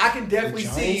 okay, I can The definitely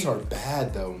Giants see. are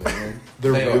bad though, man.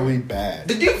 They're They are. really bad.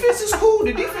 The defense is cool.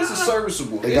 The defense is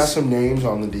serviceable. They got some names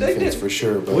on the defense did. for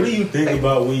sure. But What do you think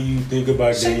about when you think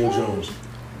about Daniel Jones?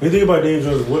 When you think about Daniel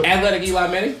Jones, what? Athletic Eli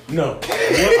Manning. No. What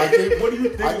do you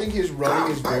think? I think his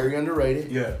running is very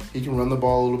underrated. Yeah. He can run the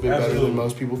ball a little bit better Absolutely. than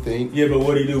most people think. Yeah, but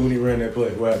what did he do when he ran that play?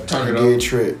 What happened? Turn He it did up.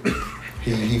 trip.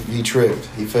 He tripped.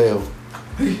 He failed.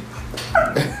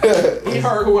 He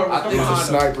heard whoever I come think There's a behind him.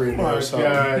 sniper in Oh my there. So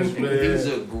gosh, He's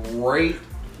man. a great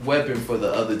weapon for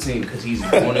the other team because he's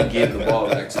going to give the ball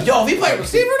back to Yo, if he played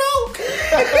receiver though,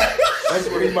 that's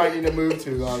where he might need to move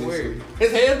to. Honestly,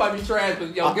 his head might be trash,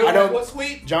 but yo, I give him don't- what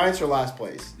sweet. Giants are last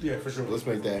place. Yeah, for sure. Let's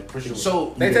make that for sure.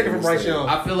 So They take it from Bryce Young.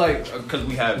 I feel like because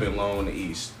we have been low in the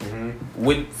East,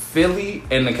 with Philly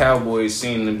and the Cowboys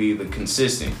seem to be the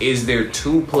consistent. Is there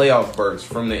 2 playoff berths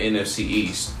from the NFC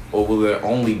East, or will there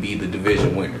only be the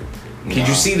division winner? Could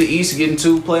you see the East getting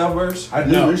 2 playoff berths? I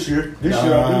do No. this year. This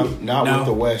year I do. Not No. with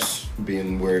the West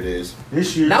being where it is.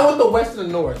 This year. Not with the West and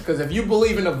the North, because if you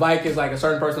believe in the Vikings, like a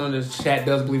certain person on this chat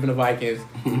does believe in the Vikings,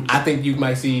 I think you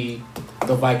might see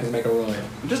the Vikings make a run?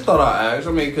 Just thought I'd ask.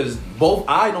 I mean, because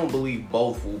I don't believe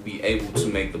both will be able to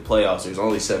make the playoffs. There's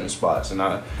only 7 spots, and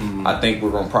I think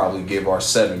we're gonna probably give our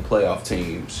 7 playoff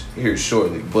teams here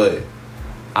shortly. But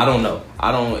I don't know.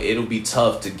 It'll be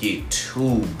tough to get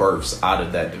 2 berths out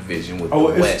of that division with the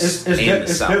West and the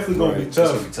it's South. definitely gonna be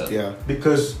tough. It's gonna be tough. Yeah.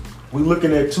 Because we're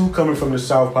looking at 2 coming from the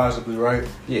South, possibly, right?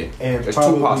 Yeah. And There's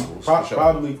probably, 2 possibles. For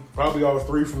sure. probably all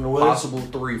 3 from the West. Possible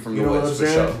 3 from You the know what West I'm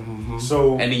for saying? sure. Mm-hmm.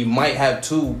 So And then you might have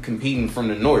 2 competing from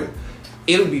the North.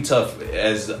 It'll be tough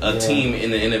as a team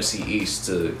in the NFC East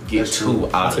to get That's 2 true.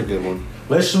 out That's a of good one.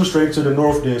 let's shoot straight to the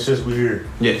North then, since we're here.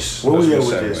 Yes. Where we at Let's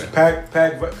with go this? segue.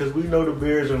 Pack, because we know the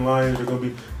Bears and Lions are gonna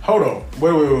be. Hold on,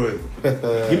 wait.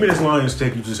 Give me this Lions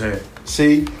take you just had.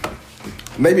 See,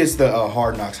 maybe it's the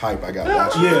Hard Knocks hype I got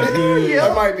watching. Yeah.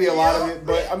 That might be a lot of it,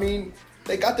 but I mean,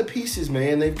 they got the pieces,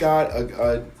 man. They've got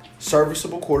a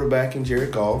serviceable quarterback in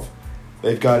Jared Goff.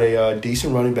 They've got a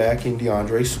decent running back in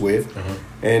DeAndre Swift,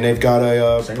 and they've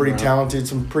got some pretty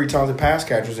talented pass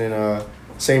catchers in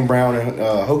St. Brown and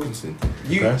Hawkinson.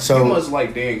 You must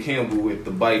like Dan Campbell with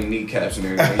the biting kneecaps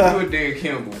and everything. You a Dan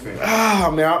Campbell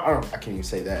fan? Man, I can't even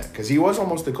say that because he was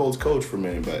almost the Colts coach for a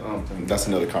minute, but that's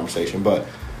another conversation. But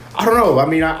I don't know. I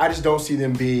mean, I just don't see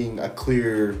them being a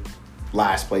clear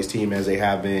last place team as they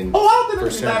have been. Oh, I don't think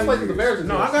for they're the last several place with the years. Bears.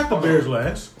 No, I got the Bears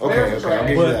last. Okay, I'll give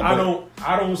you But that.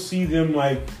 I don't see them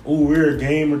like, we're a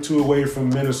game or 2 away from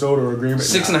Minnesota or Green Bay.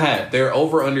 6.5. They're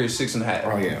over under 6.5.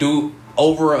 Oh, yeah. Do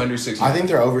over or under 6.5. I think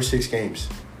they're over 6 games.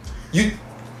 you.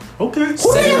 Okay.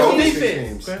 Who they They're have on over 6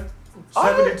 defense? games. Okay.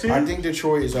 7 and 10. I think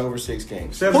Detroit is over 6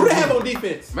 games. 7 Who and they 10. have on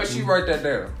defense? Make sure you write that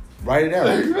down. Write it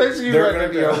down. Make sure you They're write going to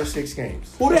that be down. over 6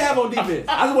 games. Who they have on defense?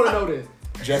 I just want to know this.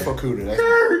 Jeff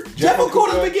Okuda. Jeff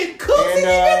Okuda's been getting cooked in the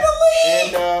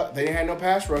league. And they had no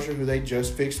pass rusher who they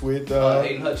just fixed with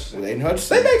Aiden Hutchinson. With Aiden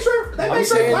Hutchinson. They make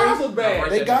Trey Flowers look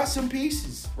bad. They got some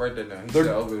pieces. Write that down.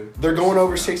 They're going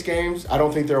over 6 games. I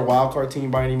don't think they're a wild card team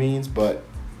by any means, but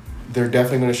they're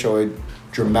definitely going to show a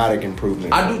dramatic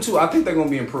improvement. I do too. I think they're gonna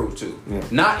be improved too. Yeah.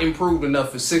 Not improved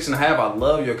enough for 6.5. I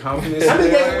love your confidence. How many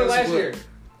in games their were ass, last but, year?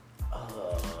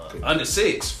 Under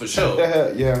 6 for sure.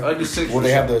 Yeah. Under 6. Well, for they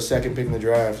sure. have the second pick in the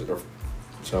draft.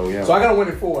 So, yeah. So I got to win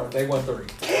in 4. They won 3.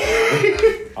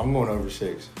 I'm going over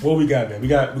 6. What we got, man? We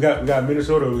got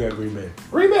Minnesota or we got Green Bay?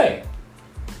 Green Bay.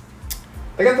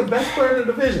 They got the best player in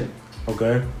the division.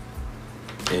 Okay.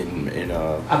 I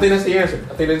think that's the answer.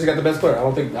 I think they just got the best player. I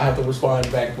don't think I have to respond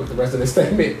back with the rest of this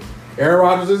statement. Aaron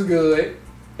Rodgers is good.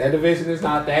 That division is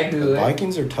not that good.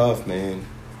 Vikings are tough, man.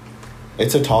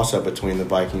 It's a toss-up between the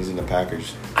Vikings and the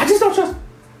Packers. I just don't trust.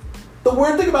 The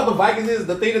weird thing about the Vikings is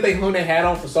the thing that they hung their hat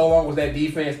on for so long was that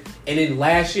defense. And then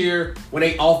last year, when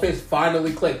they offense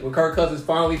finally clicked, when Kirk Cousins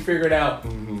finally figured out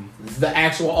the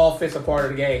actual offensive part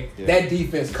of the game, that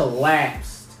defense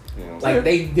collapsed. Yeah. Like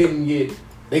they didn't get,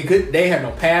 they had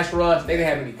no pass rush, they didn't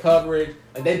have any coverage.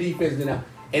 Like that defense didn't have.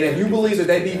 And if you believe that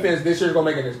defense this year is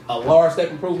gonna make a large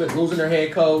step improvement, losing their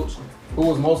head coach, who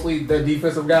was mostly the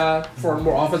defensive guy for a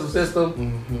more offensive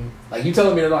system, like you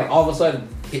telling me that like all of a sudden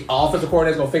offensive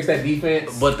coordinator's gonna fix that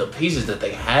defense? But the pieces that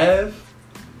they have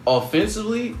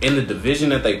offensively in the division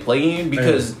that they play in,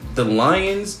 because the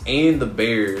Lions and the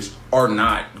Bears are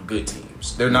not good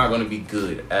teams. They're not going to be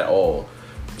good at all.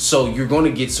 So you're going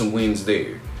to get some wins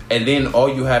there. And then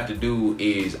all you have to do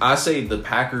is, I say the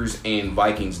Packers and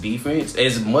Vikings defense,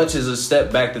 as much as a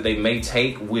step back that they may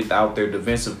take without their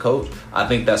defensive coach, I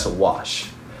think that's a wash.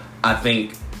 I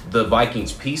think the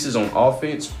Vikings pieces on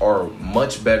offense are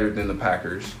much better than the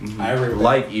Packers. I agree with that.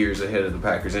 Light years ahead of the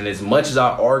Packers. And as much as I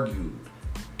argued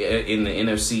in the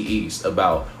NFC East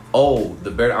about,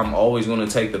 I'm always going to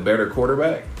take the better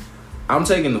quarterback, I'm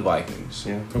taking the Vikings.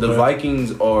 Yeah. The Okay.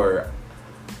 Vikings are,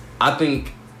 I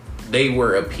think they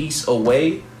were a piece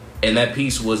away, and that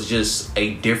piece was just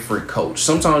a different coach.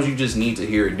 Sometimes you just need to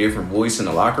hear a different voice in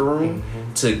the locker room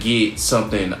to get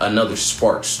another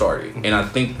spark started. And I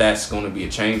think that's going to be a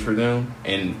change for them,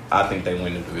 and I think they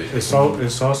win the division.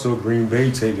 It's also Green Bay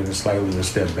taking a slightly a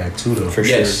step back too, though. For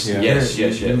Yes, sure. yes.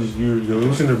 You're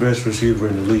losing the best receiver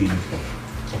in the league,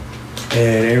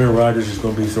 and Aaron Rodgers is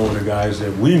going to be throwing the guys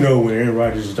that we know when Aaron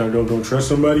Rodgers is done. Don't trust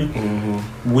somebody.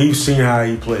 We've seen how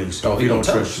he plays. Oh, he he don't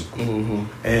don't trust you.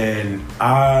 And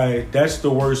that's the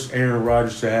worst Aaron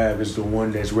Rodgers to have is the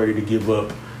one that's ready to give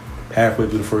up halfway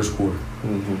through the first quarter.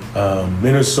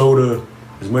 Minnesota,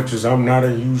 as much as I'm not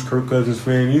a huge Kirk Cousins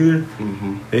fan either,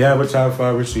 they have a top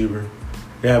 5 receiver.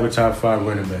 They have a top 5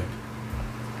 running back.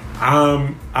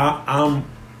 I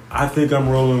think I'm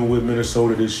rolling with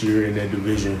Minnesota this year in that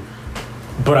division,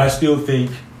 but I still think,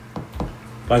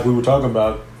 like we were talking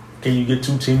about, Can you get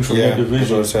two teams from Yeah, that I was division?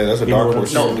 going to say, that's a You know dark what I'm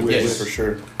horse saying? No, division yes. for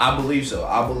sure. I believe so.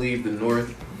 I believe the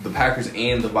North, the Packers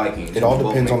and the Vikings. It all will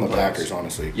both depends make on the playoffs. Packers,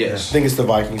 honestly. Yes. I think it's the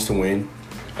Vikings to win.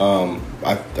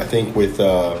 I think with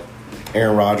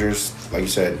Aaron Rodgers, like you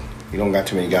said, you don't got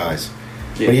too many guys.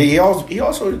 Yeah. But he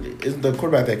also is the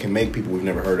quarterback that can make people we've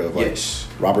never heard of, like Yes.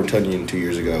 Robert Tunyon 2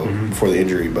 years ago before the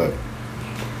injury. But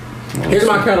Here's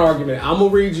my counter argument. I'm gonna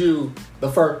read you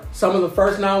some of the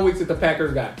first 9 weeks that the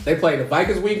Packers got. They played the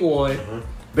Vikings week 1,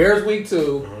 Bears week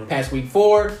 2, Pats week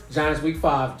 4, Giants week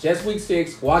 5, Jets week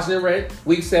 6, Washington Red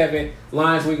week 7,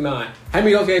 Lions week 9. How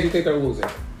many of those games do you think they're losing?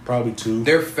 Probably 2.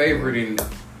 They're favored in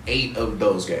 8 of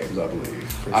those games, I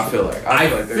believe. I feel like. I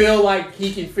they're- feel like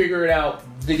he can figure it out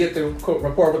to get the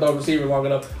rapport with those receivers long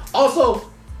enough. Also,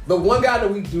 the one guy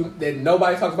that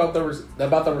nobody talks about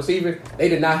the receiving, they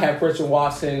did not have Christian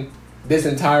Watson this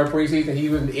entire preseason. He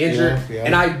was injured, Yeah.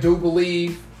 and I do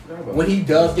believe when he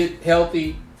does get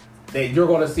healthy, that you're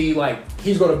going to see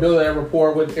he's going to build that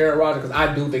rapport with Aaron Rodgers because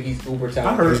I do think he's uber I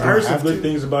talented. heard some have good to.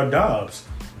 things about Dobbs,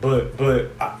 but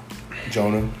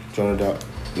Jonah Dobbs.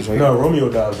 no, Romeo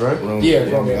Dobbs, right? Yeah,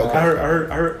 Romeo. I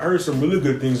heard some really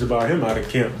good things about him out of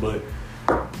camp, but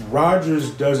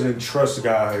Rodgers doesn't trust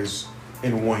guys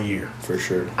in 1 year. For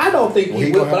sure. I don't think Well, he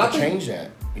he will, gonna but I have to think change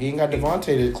that. He ain't got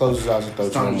Devontae to close his eyes and throw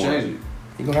It's to time him to more. change it.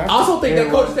 He gonna have I to. also think that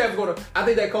Yeah, coaching staff is going to. I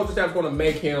think that coaching staff is going to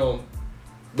make him.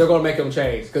 They're going to make him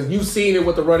change because you've seen it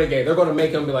with the running game. They're going to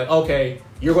make him be like, okay,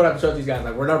 you're going to have to trust these guys.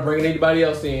 Like we're not bringing anybody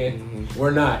else in.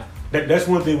 We're not. That's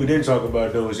one thing we didn't talk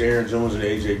about though is Aaron Jones and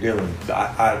AJ Dillon.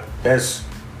 Yeah.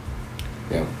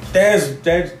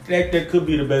 That could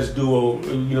be the best duo.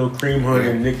 Kareem Hunt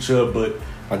and Nick Chubb, but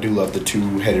I do love the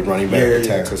two-headed running back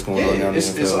attacks that's going on down in the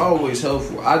NFL. It's always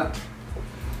helpful.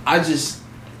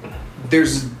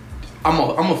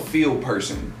 I'm a field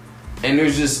person, and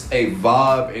there's just a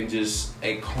vibe and just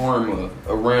a karma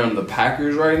around the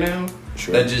Packers right now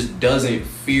Sure. that just doesn't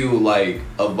feel like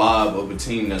a vibe of a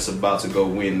team that's about to go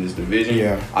win this division.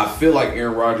 Yeah. I feel like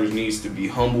Aaron Rodgers needs to be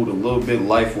humbled a little bit.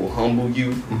 Life will humble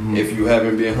you if you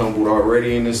haven't been humbled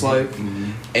already in this life,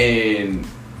 and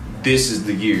this is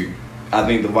the year. I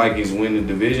think the Vikings win the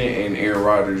division, and Aaron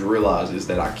Rodgers realizes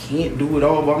that I can't do it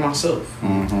all by myself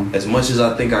as much as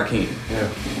I think I can. yeah.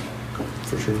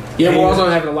 For sure. Yeah, we're also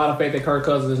having a lot of faith that Kirk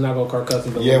Cousins is not going to Kirk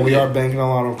Cousins. Yeah, we are banking a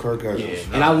lot on Kirk Cousins.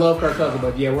 Yeah. And I love Kirk Cousins,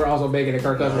 but yeah, we're also banking that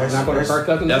Kirk Cousins is not going to Kirk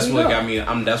Cousins. That's what got got me.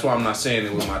 That's why I'm not saying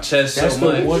it with my chest That's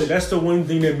so the much. one. That's the one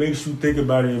thing that makes you think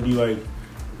about it and be like,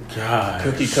 God.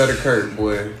 Cookie cutter Kirk,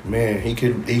 boy. Man, he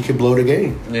could blow the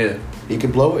game. Yeah, He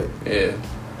could blow it. yeah.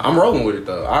 I'm rolling with it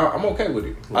though. I'm okay with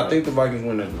it. I Right. think the Vikings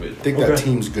win that division. I think that Okay.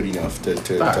 team's good enough to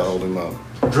Facts. hold him up.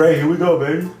 Dre, here we go,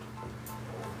 baby.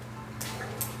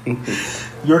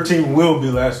 Your team will be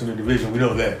last in the division. We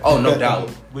know that. Oh, no doubt.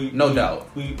 No we- doubt.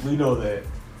 We know that.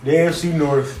 The AFC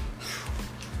North,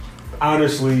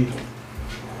 honestly,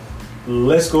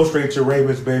 let's go straight to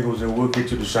Ravens, Bengals, and we'll get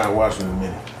to Deshaun Watson in a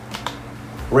minute.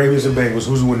 Ravens and Bengals,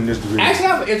 who's winning this division? Actually, I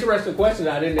have an interesting question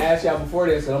that I didn't ask y'all before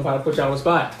this, and I'm trying to put y'all on the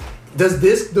spot. Does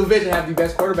this division have the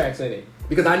best quarterbacks in it?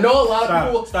 Because I know a lot of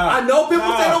people. Stop. I know people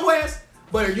Stop. say the West,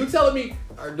 but are you telling me?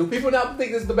 Or do people not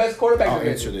think this is the best quarterback I'll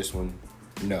division? answer this one.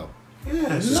 No.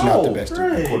 Yes. It's No, not the best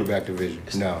right. quarterback division.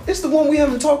 No. It's the one we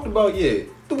haven't talked about yet.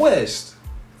 The West.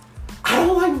 I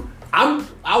don't like.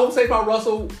 I won't say about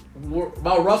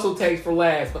Russell takes for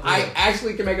last, but I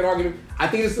actually can make an argument. I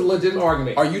think it's a legitimate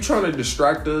argument. Are you trying to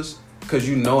distract us because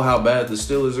you know how bad the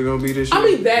Steelers are going to be this year? I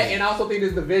mean that, and I also think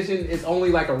this division is only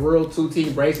like a real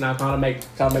 2-team race, and I'm trying to make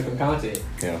them content.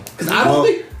 Yeah. Because I don't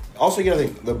think. Also, you gotta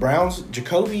think the Browns.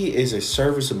 Jacoby is a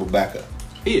serviceable backup.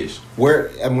 He is.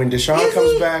 And when Deshaun Is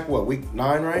comes he? back, what week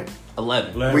 9, right?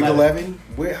 11. Week 11.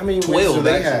 How many 12, wins do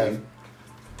they actually. have?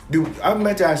 I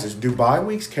meant to ask this: do bye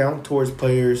weeks count towards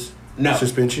players' No.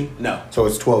 suspension? No. So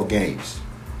it's 12 games.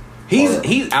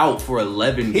 He's out for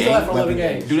 11 He's games. out for 11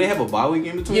 games. Do they have a bye week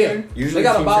in between? Yeah. there? Usually They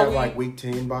got a teams bye have week. like week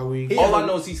 10 bye week. Yeah. All I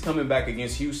know is he's coming back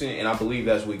against Houston, and I believe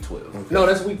that's week 12. No,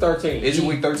 that's week 13. Is it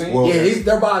week 13? Well, Yeah,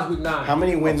 their bye's week 9. How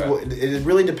many wins? Okay. It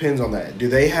really depends on that. Do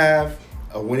they have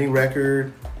a winning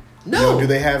record? No. Do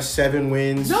they have 7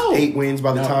 wins? No. 8 wins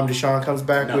by the No. time Deshaun comes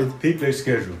back No. with? Peep their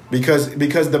schedule. Because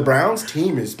the Browns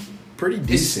team is pretty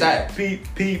decent. It's stacked.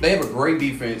 Peep. They have a great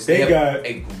defense. They They have got-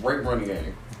 a great running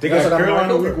game. They That's got what I'm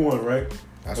Carolina right week 1, right?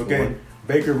 That's okay. one.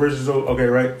 Baker versus okay,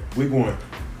 right? Week 1.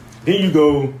 Then you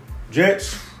go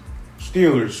Jets,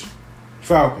 Steelers,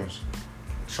 Falcons,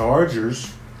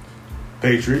 Chargers,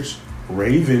 Patriots,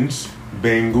 Ravens,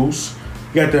 Bengals.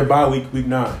 You got that bye week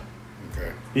 9.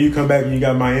 Okay. Then you come back and you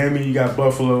got Miami, you got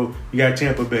Buffalo, you got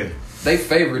Tampa Bay. They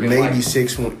favored in maybe like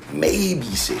 6 wins. Maybe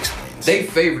 6 wins. they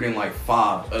favored in like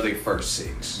 5 of their first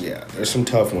 6. Yeah, there's some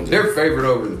tough ones. They're favored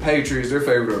over the Patriots. They're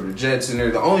favored over the Jets, and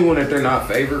they're the only one that they're not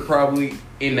favored probably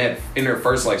in their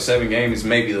first like 7 games is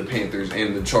maybe the Panthers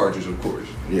and the Chargers, of course.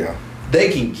 Yeah. They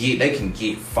can get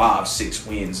 5-6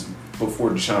 wins before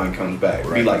Deshaun comes back.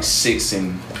 Be like 6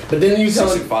 and But then you tell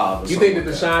 6 him, and 5. you think that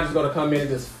Deshaun is going to come in and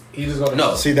he's just going to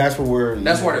No. See, that's why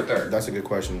That's why they're third. That's a good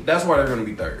question. That's why they're going to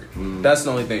be third. That's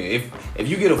the only thing. If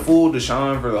you get a full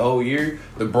Deshaun for the whole year,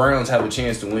 the Browns have a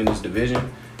chance to win this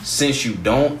division. Since you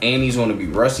don't, and he's going to be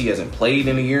rusty, hasn't played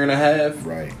in a year and a half,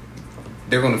 Right.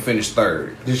 they're going to finish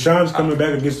third. Deshaun's coming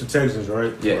back against the Texans,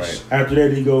 right? Yes. Right. After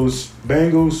that, he goes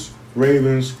Bengals,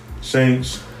 Ravens,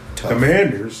 Saints, Tough.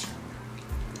 Commanders.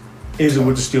 Is it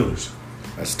with the Steelers?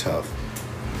 That's tough.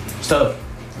 It's tough.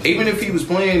 Even if he was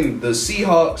playing the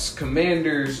Seahawks,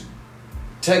 Commanders,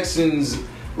 Texans,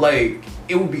 like,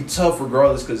 it would be tough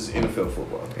regardless because it's NFL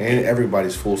football. And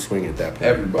everybody's full swing at that point.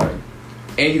 Everybody.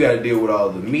 And you got to deal with all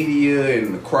the media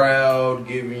and the crowd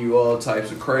giving you all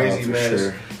types of crazy for mess.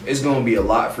 sure. It's going to be a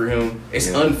lot for him. It's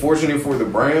Yeah. unfortunate for the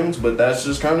Browns, but that's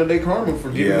just kind of their karma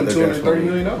for giving him they're $230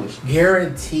 million.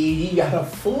 guarantee he got a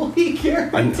fully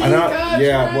guaranteed contract.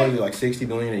 Yeah, what are you, like $60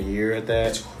 million a year at that?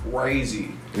 That's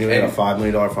crazy. And you had a $5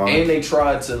 million fine. And they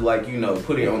tried to, like,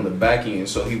 put it on the back end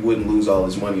so he wouldn't lose all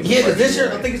his money. in the Yeah, 'cause first this year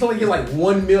year. I think he's only getting like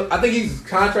 $1 million. I think his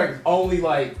contract is only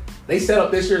like they set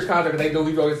up this year's contract. They know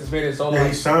he's going to get suspended. So Yeah, like,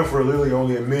 he signed for literally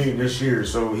only $1 million this year,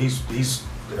 so he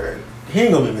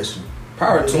ain't gonna be missing.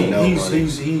 Power to him.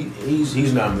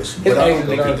 He's not missing. his But I don't agent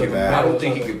think deserves he a can. medal I don't or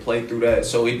think he something. can play through that.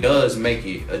 So it does make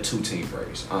it a 2-team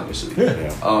race, honestly. Yeah.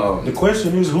 The Um,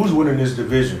 question is, who's winning this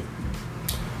division?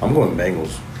 I'm going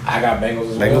Bengals. I got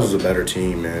Bengals as Bengals well. is a better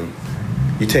team, man.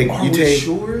 are we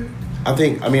sure? I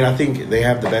think they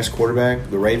have the best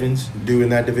quarterback, the Ravens do in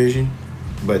that division,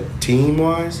 but team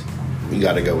wise, you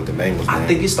got to go with the Bengals. Man. I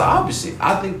think it's the opposite.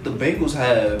 I think the Bengals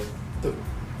have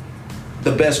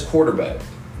the best quarterback.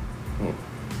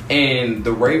 And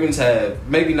the Ravens have,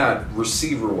 maybe not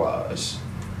receiver wise,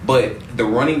 but the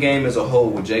running game as a whole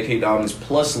with J.K. Dobbins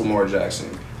plus Lamar Jackson,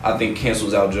 I think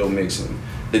cancels out Joe Mixon.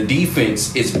 The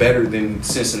defense is better than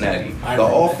Cincinnati. I The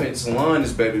agree with offense line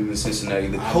is better than Cincinnati.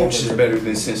 The I coach is definitely better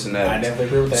than Cincinnati. I definitely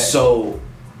agree with that. So,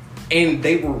 and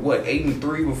they were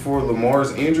 8-3 before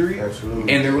Lamar's injury,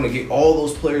 Absolutely. and they're going to get all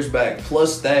those players back.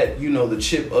 Plus that, the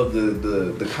chip of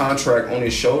the contract on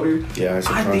his shoulder. Yeah, it's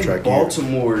a I think contract year.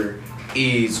 Baltimore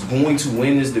is going to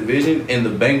win this division, and the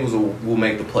Bengals will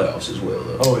make the playoffs as well.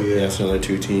 Though. Oh Yeah, yeah, it's another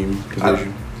 2-team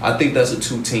division. I think that's a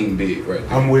 2-team bid right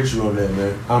there. I'm with you on that,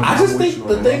 man. I just I'm with think you on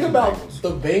the that. thing about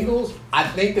the Bengals, I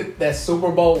think that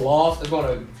Super Bowl loss is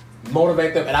going to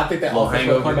motivate them, and I think that Little offense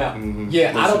will come hangover. out. Mhm. Yeah,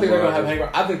 I don't think they're going to have Surprise.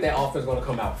 hangover. I think that offense is going to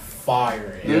come out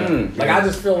firing. Mm. Like I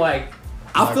just feel like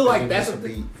that's a a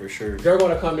beat for sure. they're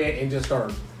going to come in and just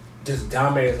start just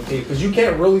dominating the team because you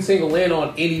can't really single in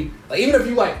on any. Like even if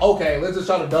you okay, let's just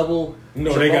try to double.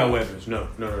 No, they got weapons. No.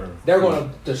 They're going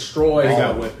to destroy. They all got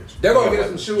of them. weapons. They're going They to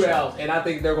got get some weapons, shootouts, and I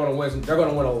think they're going to win. They're going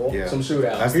to win Yeah. some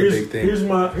shootouts. That's the big thing. Here's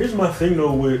my thing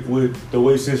though with the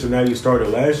way Cincinnati started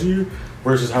last year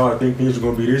versus how I think things are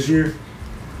going to be this year.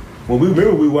 When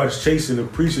we watched Chase in the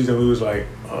preseason, we was like,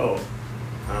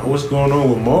 what's going on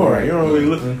with Marr? You don't really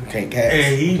look, Can't catch.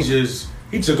 and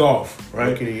he took off, right?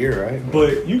 Rookie of the year, right?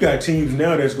 But you got teams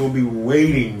now that's going to be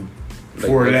waiting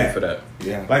for that.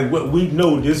 Yeah. Like what we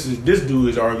know, this dude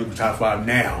is arguably top 5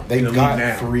 now. They've in the league got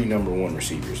now. 3 number 1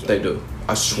 receivers. Though. They do.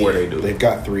 I swear they do. They've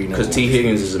got 3 number 1 Because T.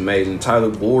 Higgins is amazing. Tyler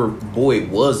Boyd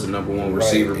was the number 1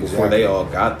 receiver Right, before they exactly. all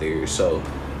got there. So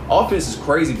offense is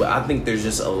crazy, but I think there's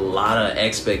just a lot of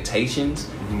expectations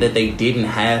that they didn't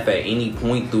have at any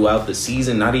point throughout the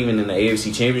season, not even in the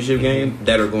AFC Championship game,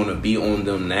 that are going to be on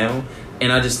them now.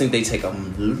 And I just think they take a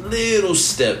little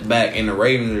step back, and the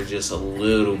Ravens are just a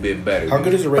little bit better. How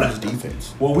good is the Ravens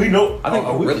defense? Well, we know. I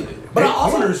think we, really good. But But I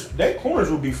also-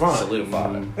 corners will be fine.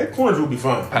 Solidified. Their corners will be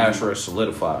fine. Pass rush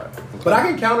solidified. But I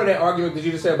can counter that argument that you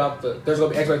just said about there's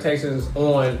going to be expectations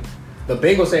on the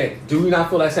Bengals saying, do we not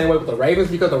feel that same way with the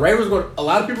Ravens? Because the Ravens, a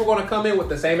lot of people are going to come in with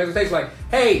the same expectations. Like,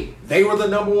 hey, they were the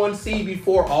number 1 seed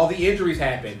before all the injuries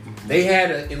happened. They had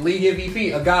a league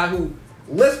MVP, a guy who,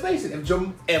 let's face it,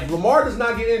 if Lamar does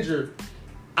not get injured,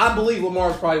 I believe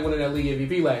Lamar's probably winning that league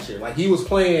MVP last year. Like, he was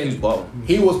playing. He's balling.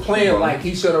 He was playing like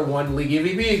he should have won league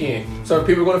MVP again. So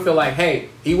people are going to feel like, hey,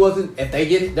 he wasn't.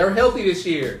 If they're healthy this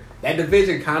year, that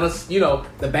division kind of,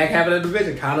 the back half of the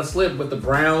division kind of slipped with the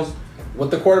Browns, with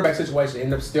the quarterback situation,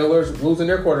 and the Steelers losing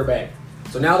their quarterback.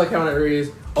 So now the counter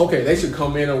is, okay, they should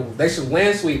come in and they should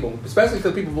land sweep them, especially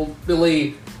because people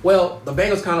believe, well, the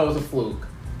Bengals kind of was a fluke.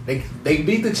 They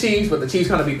beat the Chiefs, but the Chiefs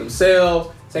kind of beat themselves.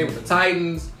 Same with the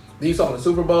Titans. Then you saw in the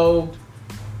Super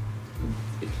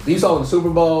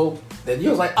Bowl. That you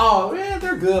was like, oh man,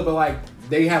 they're good, but like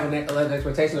they have an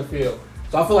expectation to fill.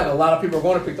 So I feel like a lot of people are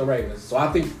going to pick the Ravens. So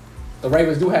I think the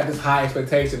Ravens do have this high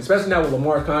expectation, especially now with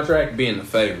Lamar's contract being the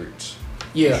favorites.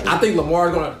 Yeah, sure. I think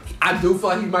Lamar's gonna. I do feel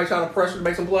like he might try to pressure to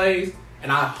make some plays,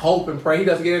 and I hope and pray he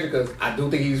doesn't get injured because I do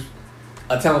think he's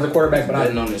a talented quarterback. But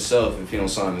betting on himself if he don't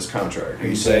sign this contract.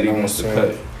 He said he wants to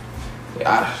cut.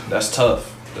 That's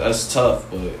tough. That's tough,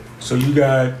 but So you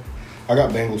got I got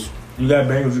Bengals. You got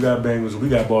Bengals. We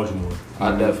got Baltimore.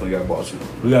 I definitely got Baltimore.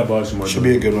 We got Baltimore. Should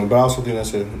be a good one, but I also think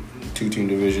that's a 2-team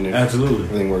division if Absolutely.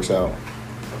 everything works out.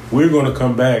 We're going to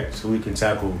come back so we can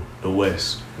tackle the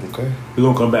West. Okay. We're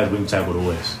going to come back so we can tackle the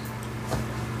West.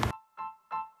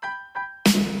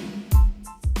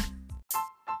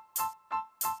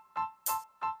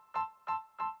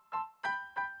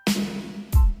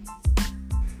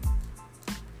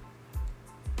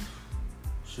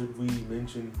 Should we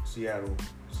mention Seattle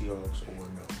Seahawks or no?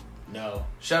 no,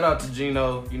 Shout out to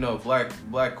Geno,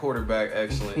 black quarterback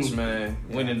excellence, man.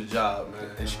 Winning the job, man.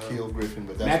 And Shaquille Griffin,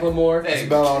 but that's Macklemore. Hey,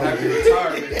 about all happy we-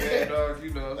 retirement, man,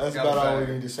 dog. that's got about all back.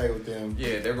 we need to say with them.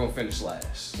 Yeah, they're gonna finish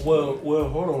last. Well,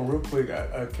 hold on real quick.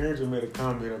 Carrington made a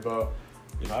comment about,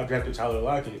 I drafted Tyler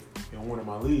Lockett in one of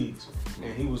my leagues,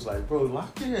 and he was like, bro,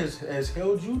 Lockett has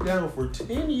held you down for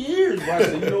 10 years. Bro. I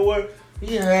said, you know what?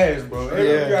 He has, bro.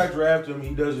 Every guy drafted him,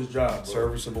 he does his job, bro.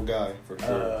 Serviceable guy, for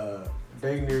sure.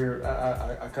 Dang near,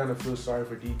 I kind of feel sorry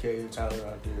for DK and Tyler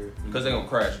out there. Because they're gonna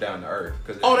crash down to earth.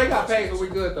 Oh, they got paid, so we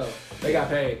good though. They got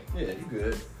paid. Yeah, you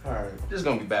good. All right, This is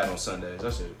gonna be bad on Sundays.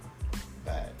 That's it.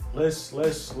 Bad. let's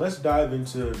dive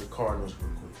into the Cardinals real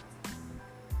quick.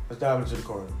 Let's dive into the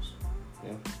Cardinals.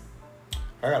 Yeah.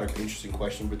 I got an interesting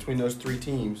question. Between those three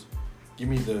teams, give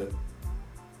me the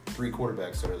three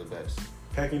quarterbacks that are the best.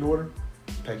 Pecking order.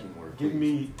 Pecking order. Give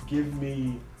me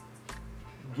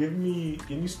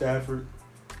Stafford,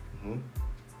 Mm-hmm.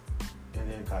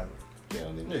 and then Kyler. Yeah,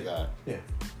 and then you got Yeah.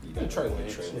 And Trey got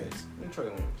Lance. Trey Lance. And Trey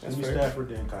Lance. That's Give me fair. Stafford,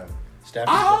 then Kyler.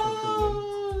 Stafford's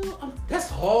definitely proven. That's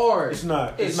hard. It's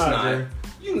not. It's not. Jay.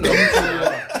 You know.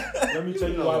 Let me tell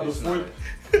you know why it's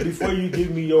before you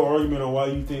give me your argument on why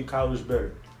you think Kyler's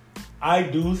better. I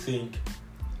do think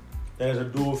that as a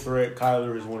dual threat,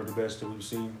 Kyler is one of the best that we've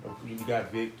seen. You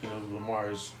got Vic, Lamar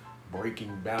is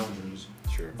breaking boundaries.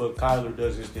 Sure. But Kyler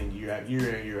does his thing year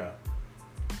in, year out.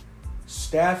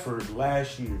 Stafford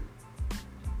last year,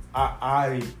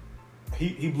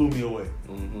 he blew me away.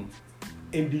 Mm-hmm.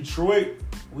 In Detroit,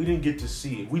 we didn't get to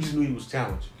see it. We just knew he was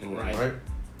talented. Right.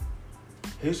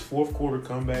 His fourth quarter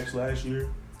comebacks last year,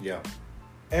 Yeah.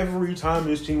 every time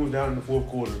his team was down in the fourth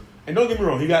quarter, and don't get me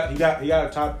wrong, he got a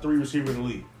top 3 receiver in the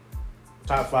league,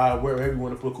 top 5, wherever you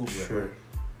want to put Cooper. Sure.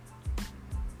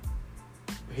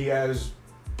 He has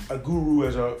a guru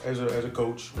as a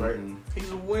coach, right? Mm-hmm.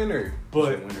 He's a winner.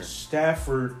 But He's a winner.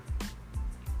 Stafford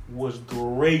was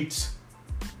great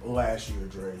last year,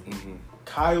 Dre. Mm-hmm.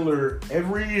 Kyler,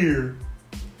 every year,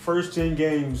 first 10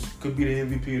 games could be the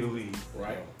MVP of the league.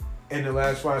 Right. And the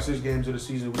last 5-6 games of the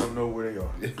season, we don't know where they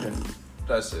are.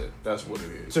 That's it. That's what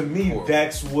it is. To me, Horrible.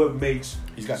 that's what makes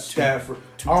He's got Stafford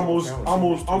two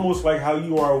almost like how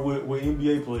you are with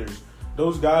NBA players.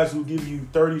 Those guys who give you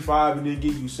 35 and then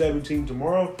give you 17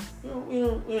 tomorrow,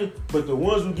 but the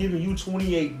ones who giving you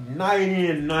 28 night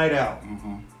in, night out,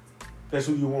 Mm-hmm. that's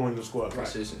who you want on your squad.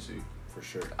 Consistency. For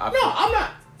sure. No, I'm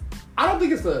not. I don't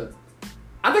think it's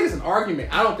I think it's an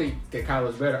argument. I don't think that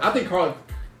Kyler's better. I think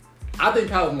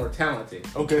Kyler's more talented.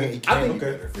 Okay, He can be okay.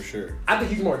 better, for sure. I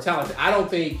think he's more talented. I don't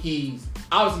think he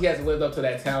hasn't lived up to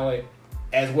that talent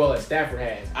as well as Stafford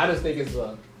has. I just think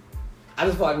I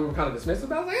just feel like we were kind of dismissive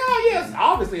about it. Like, oh yes,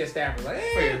 obviously it's Stafford. Like,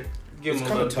 Give It's him a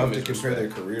kind of little tough to bit of compare their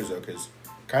respect. careers, though, because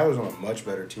Kyler's on a much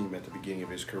better team at the beginning of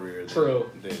his career True.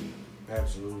 than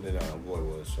Absolutely. Roy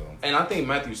was. So And I think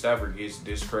Matthew Stafford gets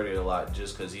discredited a lot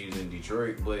just because he was in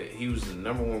Detroit, but he was the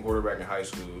number 1 quarterback in high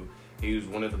school. He was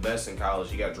one of the best in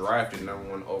college. He got drafted number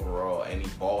 1 overall, and he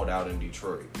balled out in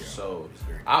Detroit. Yeah, So he's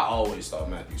very I always thought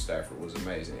Matthew Stafford was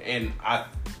amazing. And I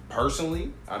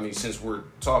personally, since we're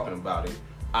talking about it,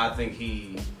 I think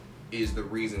he is the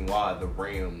reason why the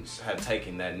Rams have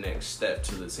taken that next step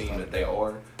to the team that they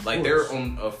are. Like, they're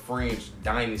on a fringe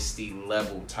dynasty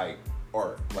level type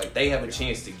arc. Like, they have a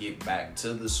chance to get back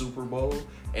to the Super Bowl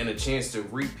and a chance to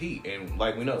repeat. And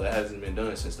like we know, that hasn't been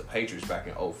done since the Patriots back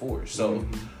in 2004. So,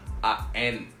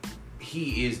 and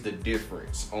he is the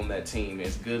difference on that team.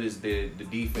 As good as the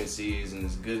defense is and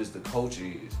as good as the coach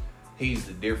is, he's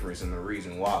the difference and the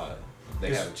reason why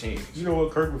they have a chance. You know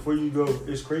what, Kirk? Before you go,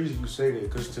 it's crazy you say that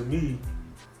because to me,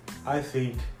 I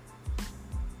think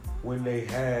when they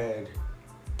had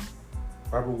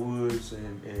Robert Woods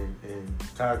and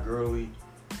Todd Gurley,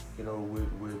 you know,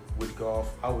 with Goff,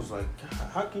 I was like, God,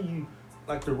 how can you,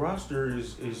 like, the roster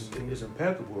is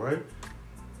impeccable, right?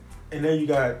 And then you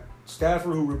got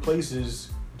Stafford, who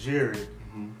replaces Jared.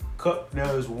 Mm-hmm. Kupp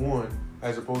now is one,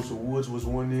 as opposed to Woods was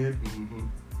one then. Mm-hmm.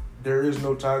 There is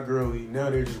no Todd Gurley. Now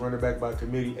they're just running back by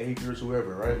committee, Akers,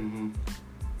 whoever, right? Mm-hmm.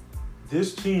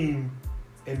 This team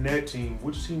and that team,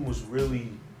 which team was really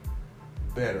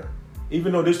better?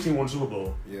 Even though this team won Super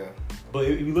Bowl. Yeah. But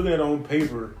if you look at it on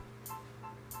paper,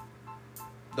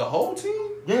 The whole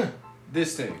team? yeah.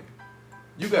 This team.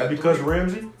 You got Because three,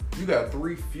 Ramsey, you got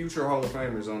 3 future Hall of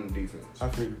Famers on the defense. I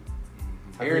figured.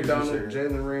 I Aaron figured Donald, you said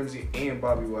that. Jalen Ramsey, and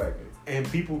Bobby Wagner. And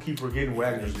people keep forgetting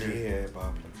Wagner's there. Yeah,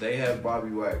 Bobby. They have Bobby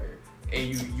Wagner. And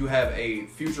you have a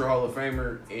future Hall of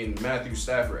Famer in Matthew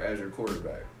Stafford as your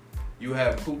quarterback. You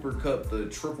have Cooper Kupp, the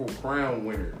Triple Crown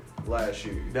winner last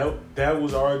year. That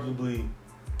was arguably,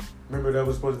 remember that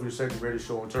was supposed to be the second greatest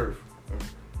show on turf.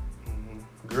 Mm-hmm.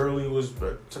 Gurley was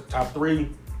top 3.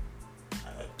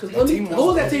 Who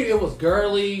was that team? It was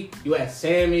Gurley. You had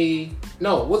Sammy.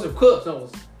 No, was it Cooks? No,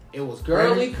 it was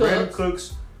Gurley, Brandon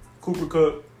Cooks, Cooper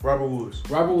Kupp, Robert Woods.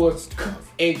 Robert Woods,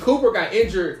 and Cooper got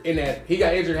injured in that. He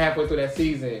got injured halfway through that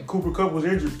season. Cooper Kupp was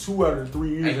injured 2 out of the 3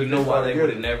 years. And you that know why played they would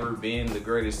have together. never been the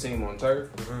greatest team on turf?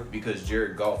 Mhm. Because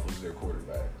Jared Goff was their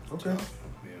quarterback. Okay.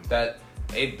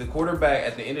 The quarterback,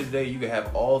 at the end of the day, you can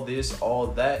have all this, all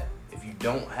that. If you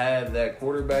don't have that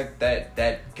quarterback,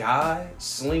 that guy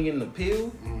slinging the pill,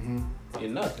 Mm-hmm. you're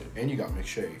nothing. And you got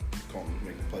McShay calling,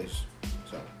 making plays.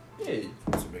 So Yeah,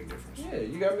 that's a big difference. yeah,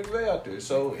 you got McVay out there.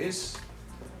 So it's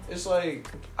like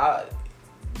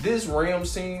this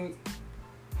Rams team,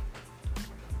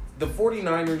 the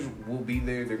 49ers will be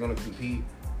there. They're going to compete.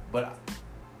 But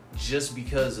just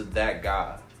because of that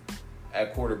guy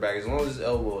at quarterback, as long as his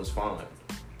elbow is fine,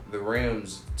 the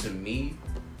Rams, to me,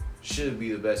 should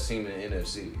be the best team in the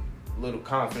NFC. A little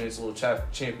confidence, a little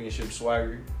championship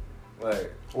swagger.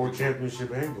 Like, Or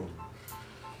championship angle.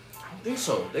 I don't think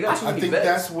so. They got too I many think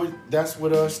vets. that's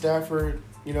what Stafford,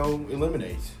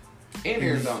 eliminates. And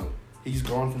Aaron Donald. He's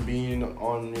gone from being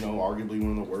on, arguably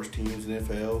one of the worst teams in the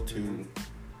NFL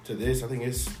to this. I think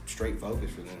it's straight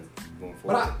focus for them going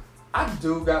forward.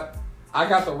 But I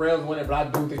got the Rams winning, but I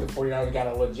do think the 49ers got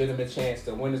a legitimate chance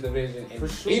to win this division and For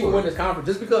sure. even win this conference.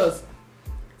 Just because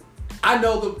I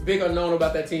know the big unknown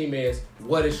about that team is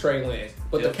what is Trey Lance.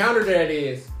 But Yep. the counter to that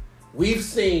is we've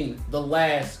seen the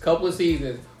last couple of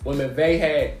seasons when McVay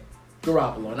had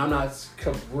Garoppolo, and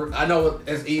I know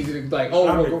it's easy to like,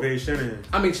 Not McVay, Shanahan.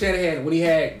 I mean Shanahan when he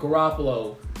had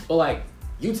Garoppolo, but like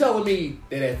you telling me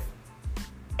that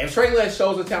if Trey Lance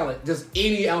shows the talent, just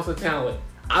any ounce of talent,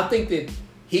 I think that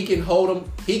he can hold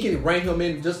him, he can rein him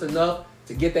in just enough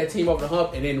to get that team over the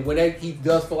hump, and then when he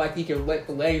does feel like he can let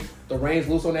the reins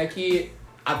loose on that kid,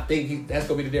 I think that's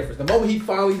gonna be the difference. The moment he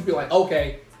finally be like,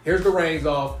 okay, here's the reins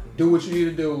off, do what you need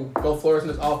to do, go flourish in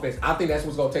this offense, I think that's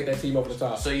what's gonna take that team over the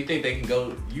top. So you think they can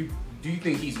go? Do you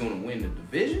think he's going to win the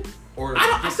division? Or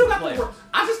I just still the got playoffs?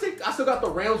 I just think I still got the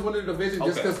Rams winning the division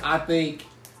just Okay. because I think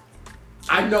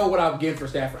I know what I'm getting for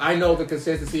Stafford. I know the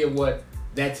consistency of what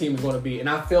that team is going to be, and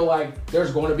I feel like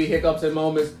there's going to be hiccups and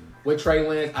moments with Trey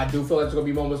Lance. I do feel like there's going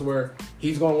to be moments where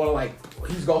he's going to want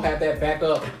to he's going to have that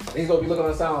backup. And he's going to be looking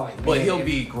on the side like, But man, he'll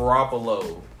be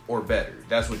Garoppolo or better.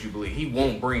 That's what you believe. He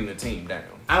won't bring the team down.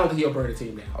 I don't think he'll bring the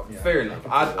team down. Fair enough.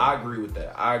 I agree with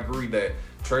that. I agree that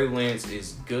Trey Lance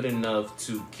is good enough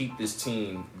to keep this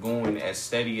team going as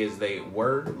steady as they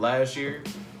were last year.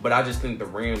 But I just think the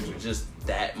Rams are just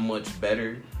that much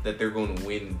better that they're going to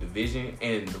win the division.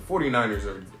 And the 49ers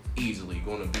are easily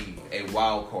going to be a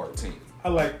wild card team. I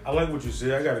like what you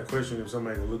said. I got a question if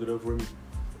somebody can look it up for me.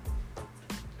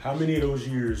 How many of those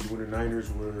years when the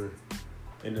Niners were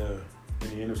in the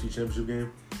NFC Championship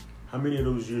game, how many of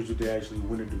those years did they actually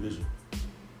win the division?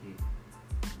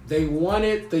 They won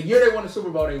it. The year they won the Super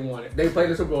Bowl, they won it. They played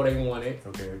the Super Bowl, they won it.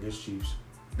 Okay, against Chiefs.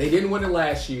 They didn't win it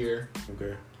last year.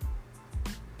 Okay.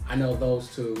 I know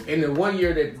those two. And the one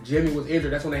year that Jimmy was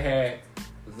injured, that's when they had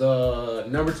the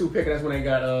number 2 pick. That's when they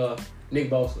got Nick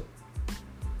Bosa.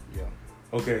 Yeah.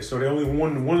 Okay, so they only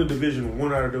won the division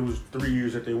 1 out of those 3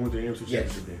 years that they went to the NFC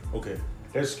Yes. Championship game. Okay,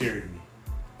 that's scary to me.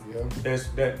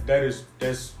 Yeah.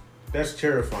 That's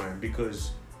terrifying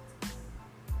because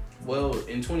Well,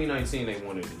 in 2019, they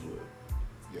won it as well.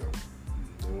 Yeah.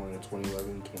 They won in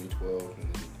 2011, 2012,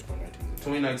 and then 2019.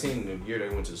 2019, the year they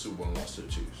went to the Super Bowl and lost to the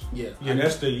Chiefs. Yeah.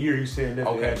 that's the year he's saying that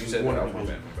Okay, they you actually said won that. the My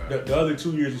division. bad. The other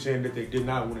 2 years he's saying that they did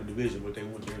not win a division, but they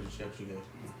went to the NFC Championship game.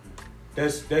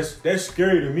 That's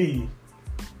scary to me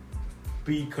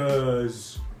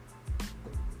because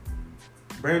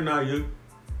Brandon Ayuk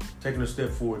taking a step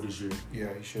forward this year. Yeah,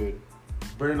 he should.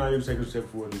 Brandon Ayuk taking a step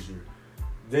forward this year.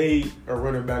 They are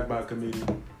running back by committee.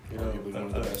 You know, Arguably one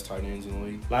of the best tight ends in the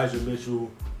league. Elijah Mitchell,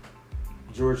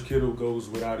 George Kittle goes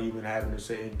without even having to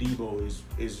say, and Debo is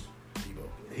Debo.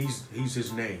 he's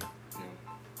his name.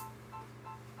 Yeah.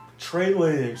 Trey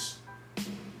Lance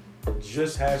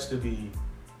just has to be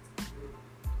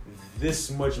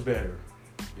this much better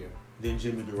Yeah. than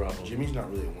Jimmy Garoppolo. Jimmy's not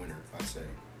really a winner, I'd say.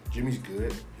 Jimmy's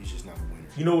good. He's just not a winner.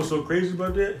 You know what's so crazy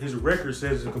about that? His record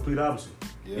says the complete opposite.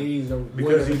 Yeah. He's a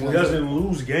Because he winner. doesn't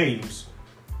lose games.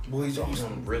 Well, He's on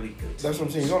some really good. That's what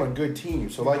I'm saying. He's on a good team.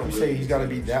 So, like you say, he's got to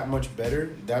be that much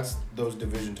better. That's those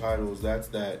division titles. That's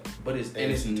that. But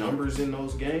his numbers in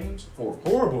those games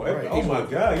horrible. Horrible. Right. Oh my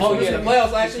God. Oh yeah, the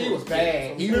playoffs last He's year he was horrible.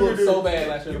 bad. He Remember looked the- so bad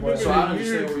last year. in the remember So playoffs. I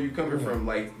understand where you're coming from,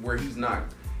 like where he's not.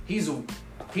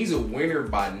 He's a winner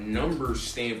by numbers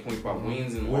standpoint, by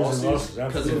wins and Wins and losses, losses,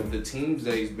 because absolutely. of the teams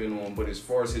that he's been on. But as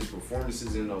far as his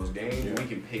performances in those games, Yeah. we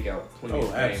can pick out plenty Oh, of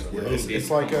games absolutely. where Yeah, he it's didn't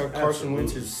like come up. Carson Absolutely.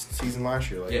 Wentz's season last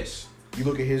year. Like, Yes. you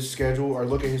look at his schedule or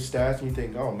look at his stats and you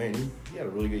think, oh man, he had a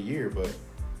really good year, but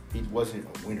he wasn't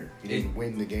a winner. He didn't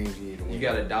win the games he needed to win. You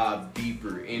got to dive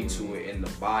deeper into it and the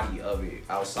body of it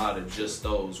outside of just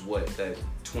those that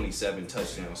 27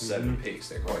 touchdowns, 7 picks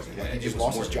that Carson Yeah, had. he It just was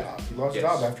lost more his than job. that. He lost his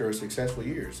Yes. job after a successful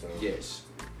year. So Yes,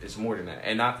 it's more than that.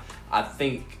 And I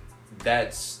think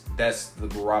that's the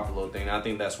Garoppolo thing. I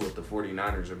think that's what the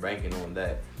 49ers are banking on,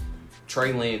 that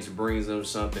Trey Lance brings them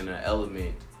something, an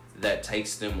element that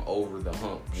takes them over the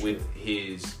hump with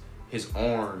his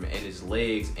arm and his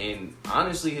legs and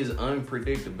honestly his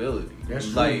unpredictability. That's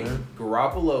true, like man.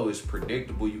 Garoppolo is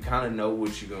predictable. You kind of know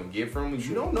what you're gonna get from him.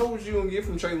 You don't know what you're gonna get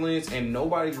from Trey Lance, and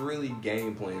nobody's really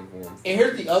game playing for him. And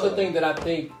here's the other thing that I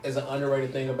think is an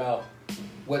underrated thing about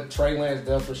what Trey Lance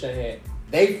does for Shanahan.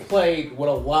 They played with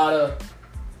a lot of,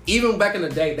 even back in the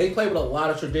day, they played with a lot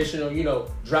of traditional,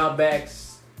 drop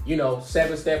backs,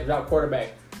 7-step drop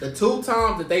quarterback. The 2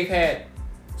 times that they've had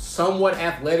somewhat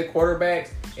athletic quarterbacks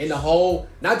in the whole,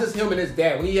 not just him and his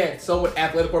dad, when he had somewhat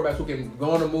athletic quarterbacks who can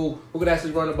go on the move, who could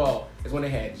actually run the ball, is when they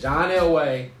had John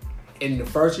Elway in the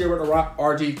first year with the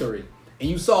RG3. And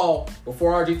you saw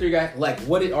before RG3 got,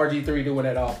 what did RG3 do in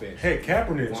that offense? Heck,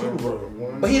 Kaepernick too,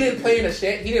 bro. But he didn't play in the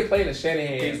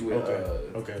Shanahan. He's with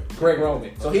Okay. Greg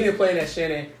Roman. So he didn't play in that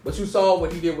Shanahan. But you saw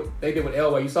what they did with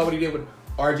Elway. You saw what he did with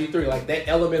RG3. Like that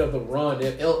element of the run,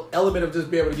 that element of just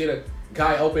being able to get a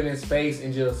guy open in space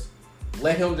and just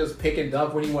let him just pick and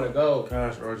dunk where he want to go.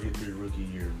 Gosh, RG3 rookie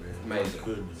year, man. Amazing. My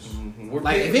goodness.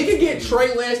 Like if he could get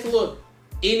Trey Lance to look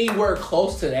anywhere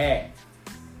close to that,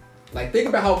 like think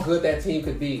about how good that team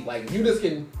could be. Like you just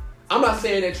can. I'm not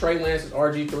saying that Trey Lance is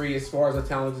RG3 as far as the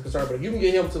talent is concerned, but if you can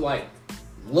get him to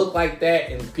look like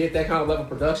that and get that kind of level of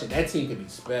production, that team could be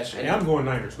special. Hey, I'm going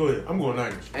Niners. Go ahead. I'm going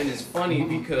Niners. And it's funny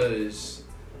because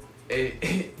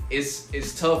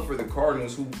it's tough for the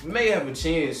Cardinals, who may have a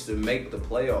chance to make the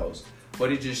playoffs,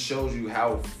 but it just shows you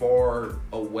how far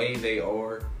away they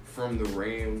are from the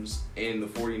Rams and the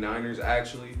 49ers,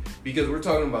 actually, because we're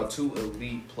talking about 2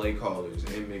 elite play callers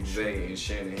in McVay and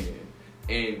Shanahan,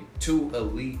 and 2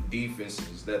 elite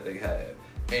defenses that they have,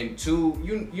 and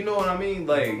 2, you know what I mean?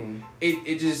 Like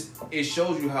it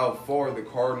shows you how far the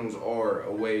Cardinals are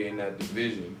away in that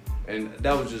division. And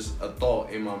that was just a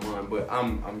thought in my mind, but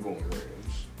I'm going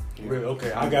Rams. Really?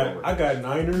 Okay, I got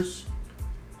Niners.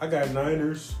 I got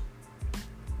Niners.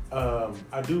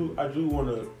 I do want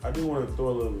to throw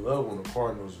a little love on the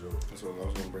Cardinals though. that's what I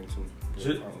was going to bring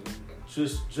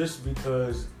to. Just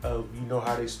because of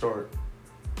how they start,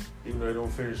 even though they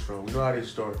don't finish strong. We know how they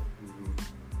start.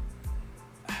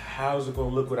 How's it gonna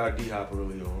look without D-Hop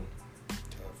early on?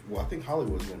 Well, I think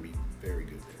Hollywood's going to be very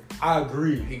good there. I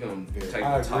agree. He gonna take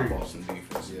I the top agree. off some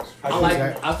defenses. Yes.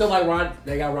 I still like Ron.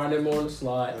 They got Rondé Moore on the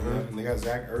slot. And they got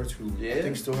Zach Ertz, who Yeah. I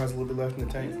think still has a little bit left in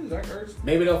the tank. Yeah, Zach Ertz.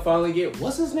 Maybe they'll finally get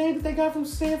what's his name that they got from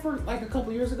Stanford a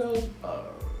couple years ago.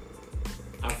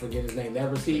 I forget his name. That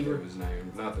receiver. His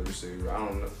name, not the receiver. I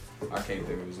don't know. I can't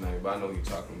think of his name, but I know who you're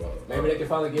talking about. Maybe they can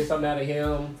finally get something out of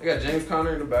him. They got James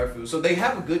Conner in the backfield, so they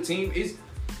have a good team. Is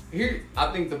here?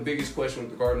 I think the biggest question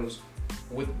with the Cardinals,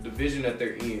 with the division that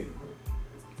they're in,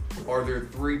 are there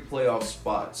 3 playoff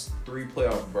spots, 3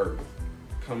 playoff berths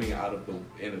coming out of the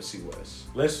NFC West?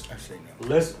 Let's I say no.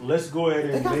 let's go ahead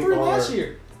They and got make 3 our last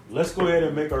year. let's go ahead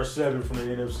and make our 7 from the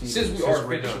NFC. Since we are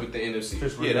we're finished done. with the NFC,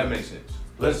 Since we're yeah, that done. makes sense.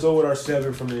 Let's go with our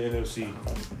 7 from the NFC.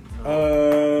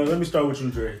 Let me start with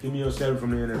you, Dre. Give me your 7 from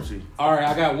the NFC. All right,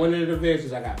 I got one of the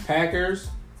divisions. I got Packers,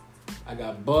 I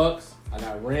got Bucks, I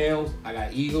got Rams, I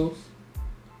got Eagles.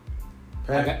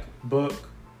 Pack, Buck,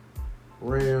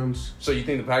 Rams. So you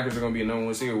think the Packers are going to be a number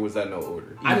one seed, or was that no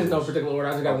order? I just know particular order.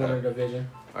 I just got Okay. one in the division.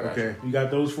 I got Okay, you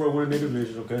got those 4 winning their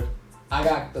division. Okay. I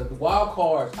got the wild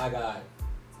cards. I got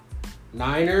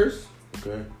Niners.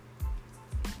 Okay.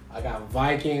 I got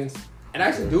Vikings. And I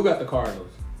actually do got the Cardinals.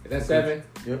 Is that 7?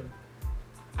 Yep.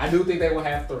 I do think they will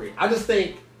have 3. I just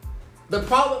think the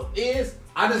problem is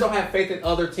I just don't have faith in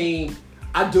other teams.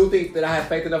 I do think that I have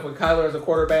faith enough with Kyler as a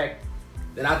quarterback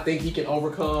that I think he can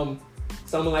overcome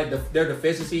something like their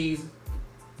deficiencies.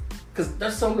 Because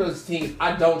there's some of those teams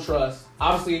I don't trust.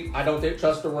 Obviously, I don't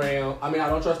trust the Rams. I mean, I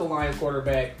don't trust the Lions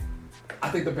quarterback. I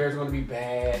think the Bears are going to be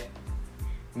bad.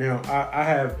 Now, I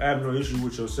have no issue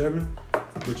with your 7,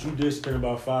 but you did spend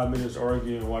about 5 minutes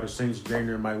arguing why the Saints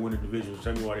January might win the division.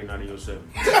 Tell me why they're not in your 7.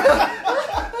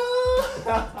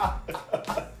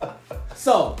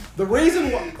 So, the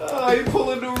reason why... Oh, you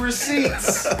pulling the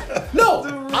receipts. No,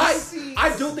 The I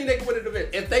receipts. do think they can win the division.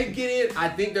 If they get in, I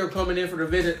think they're coming in for the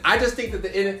division. I just think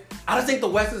that I just think the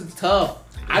West is tough.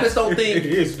 I just don't It think...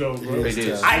 is, though, bro. It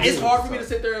is. It's hard for me to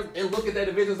sit there and look at that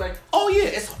division. It's like, oh yeah,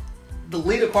 it's the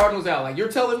lead the Cardinals out. Like you're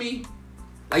telling me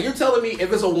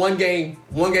if it's a one game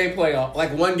playoff,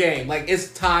 like one game, like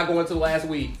it's tie going to the last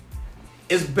week.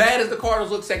 As bad as the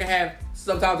Cardinals look sometimes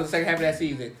in the second half of that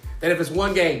season, that if it's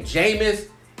one game, Jameis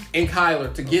and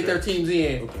Kyler to get their teams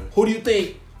in, who do you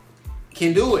think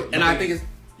can do it? And I think it's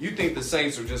You think the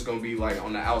Saints are just going to be like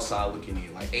on the outside looking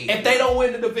in, like 8? if they don't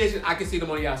win the division, I can see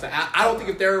them on the outside. I don't think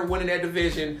if they're winning that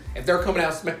division, if they're coming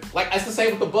out like it's the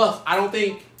same with the Bucks. I don't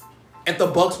think if the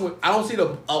Bucks win, I don't see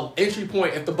the entry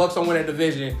point if the Bucks don't win that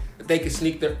division that they can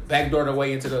sneak their backdoor their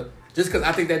way into the just because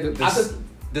I think that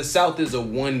the South is a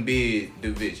one bid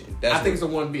division. I think it's a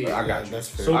 1B. I got you. That's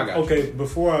fair. So I got you. okay,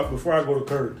 before I go to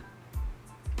Kirk,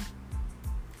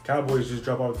 Cowboys just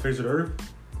drop off the face of the earth.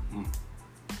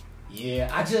 Yeah,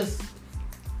 I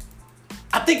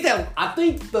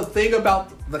think the thing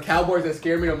about the Cowboys that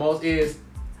scare me the most is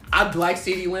I like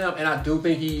CeeDee Lamb and I do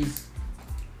think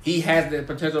he has the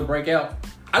potential to break out.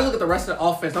 I look at the rest of the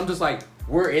offense, I'm just like,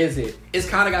 where is it? It's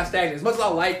kind of got stagnant. As much as I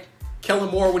like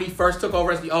Kellen Moore when he first took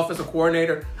over as the offensive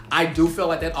coordinator, I do feel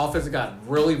like that offense got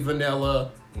really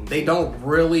vanilla. They haven't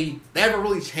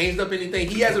really changed up anything.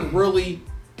 He hasn't really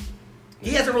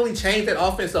changed that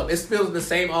offense up. It feels the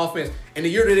same offense. And the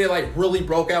year that they really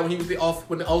broke out when he was the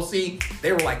OC,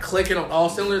 they were like clicking on all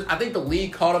cylinders. I think the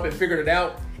league caught up and figured it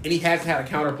out, and he hasn't had a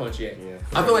counterpunch yet. Yeah,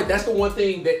 I feel like that's the one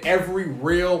thing that every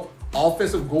real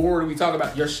offensive guru we talk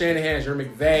about, your Shanahans, your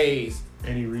McVays,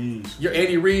 Andy Reeves. your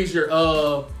Andy Reeves, your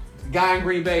guy in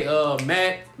Green Bay,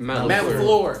 Matt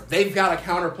LaFleur, they've got a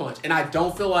counterpunch, and I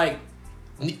don't feel like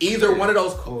either one of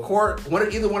those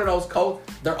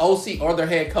their OC or their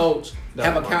head coach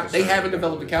they haven't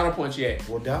developed a counterpunch yet.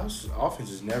 Well, Dallas' offense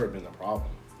has never been the problem.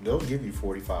 They'll give you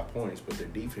 45 points, but their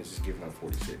defense is giving up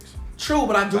 46. True,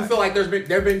 but I do feel like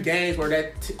there've been games where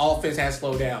that offense has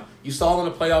slowed down. You saw in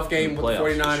the playoff game with the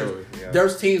 49ers. sure, yeah.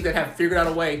 There's teams that have figured out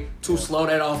a way to slow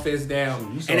that offense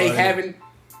down, So and they that. haven't.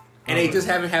 And they just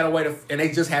haven't had a way to, and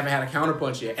they just haven't had a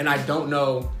counterpunch yet. And I don't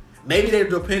know. Maybe they're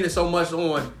dependent so much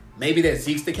on maybe that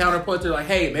Zeke's the counterpunch. They're like,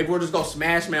 hey, maybe we'll just go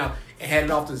smash mouth and hand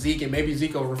it off to Zeke, and maybe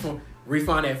Zeke will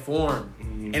refine that form.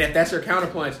 And if that's your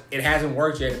counterpunch, it hasn't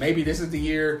worked yet. Maybe this is the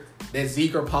year that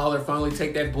Zeke or Pollard finally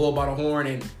take that bull by the horn,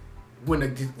 and when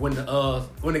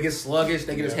it gets sluggish,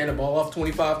 they can just hand the ball off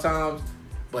 25 times.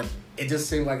 But it just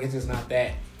seems like it's just not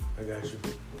that. I got you.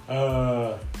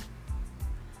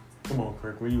 Come on,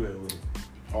 Kirk. Where you at with it?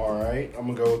 All right, I'm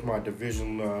gonna go with my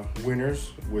division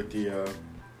winners. With the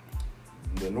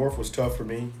North was tough for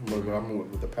me, but I'm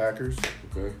going with the Packers.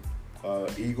 Okay.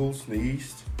 Eagles in the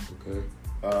East. Okay.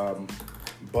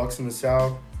 Bucks in the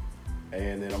South,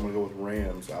 and then I'm gonna go with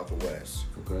Rams out the West.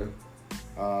 Okay.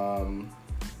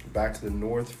 Back to the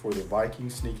North for the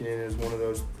Vikings sneaking in as one of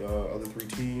those other 3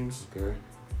 teams. Okay.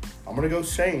 I'm gonna go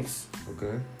Saints,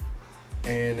 Okay.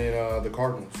 and then the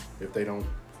Cardinals if they don't.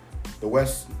 The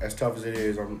West, as tough as it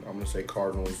is, I'm gonna say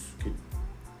Cardinals.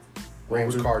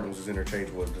 Rams Cardinals is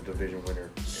interchangeable as the division winner.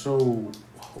 So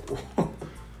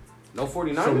No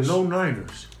 49ers? no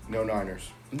Niners. No Niners.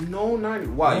 No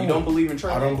 49ers. Why? No. You don't believe in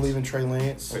Trey I don't Lance? believe in Trey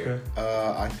Lance. Okay.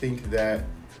 I think that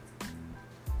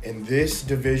in this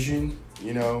division,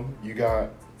 you got,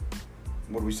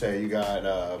 what do we say? You got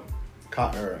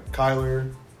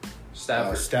Kyler,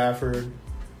 Stafford. Stafford,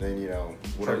 then,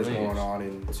 whatever's Trey Lance. going on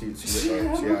in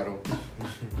Seattle.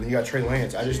 Then you got Trey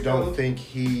Lance. I just don't think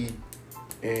he,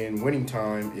 in winning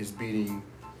time, is beating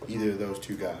either of those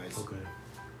 2 guys. Okay.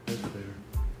 That's fair.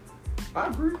 I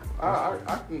agree.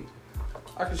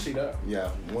 I can see that. Yeah,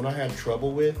 one I had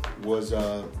trouble with was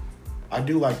I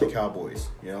do like the Cowboys,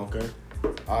 Okay.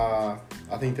 I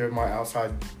think they're my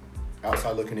outside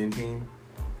looking in team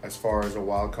as far as a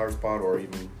wild card spot or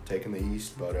even taking the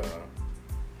East, but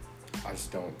I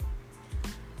just don't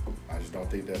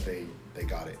think that they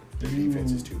got it. Their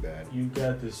defense is too bad. You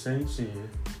got the Saints in.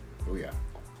 Oh yeah.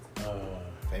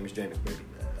 Famous James, baby.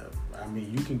 I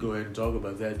mean, you can go ahead and talk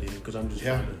about that then, because I'm just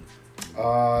trying to.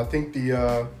 I think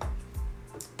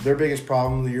their biggest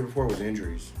problem the year before was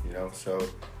injuries. So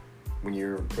when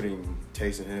you're putting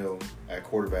Taysom Hill at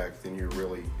quarterback, then you're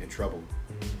really in trouble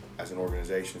as an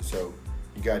organization. So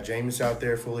you got Jameis out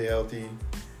there fully healthy.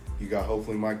 You got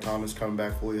hopefully Mike Thomas coming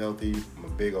back fully healthy. I'm a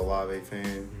big Olave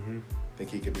fan. I think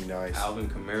he could be nice. Alvin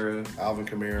Kamara,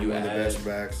 one of the best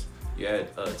backs. You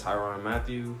had Tyrann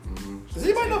Mathieu. Does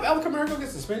anybody know if Alvin Kamara gonna get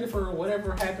suspended for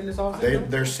whatever happened this offseason?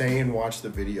 They're saying watch the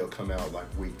video come out like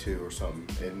week 2 or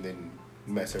something and then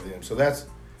mess everything up. So that's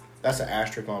an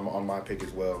asterisk on my pick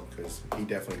as well because he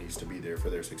definitely needs to be there for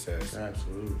their success.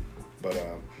 Absolutely. But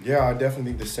yeah, I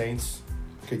definitely think the Saints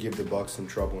could give the Bucs some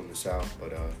trouble in the South.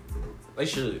 But they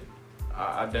should.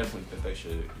 I definitely think they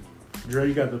should. Dre,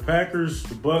 you got the Packers,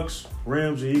 the Bucks,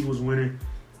 Rams, and Eagles winning,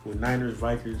 with Niners,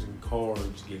 Vikings, and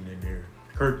Cards getting in there.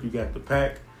 Kirk, you got the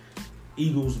Pack,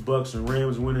 Eagles, Bucks, and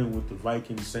Rams winning, with the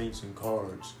Vikings, Saints, and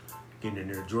Cards getting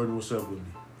in there. Jordan, what's up with me?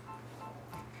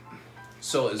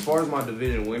 So as far as my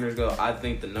division winners go, I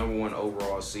think the number 1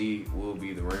 overall seed will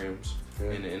be the Rams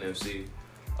in the NFC.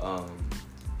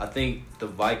 I think the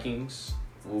Vikings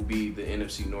will be the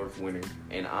NFC North winner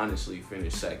and honestly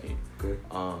finish second. Okay.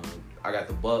 I got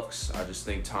the Bucks. I just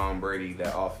think Tom Brady,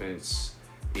 that offense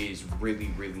is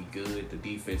really, really good. The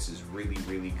defense is really,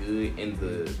 really good. And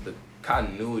the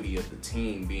continuity of the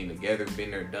team being together,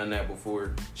 been there, done that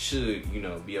before, should,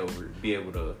 be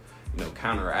able to,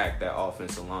 counteract that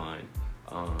offensive line.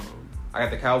 I got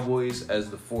the Cowboys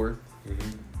as the 4th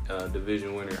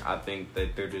division winner. I think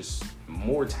that they're just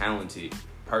more talented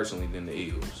personally than the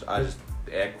Eagles. I just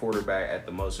at quarterback at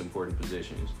the most important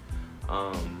positions.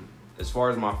 As far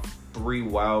as my 3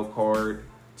 wild card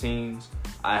teams,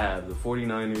 I have the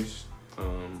 49ers.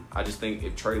 I just think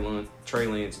if Trey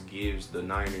Lance gives the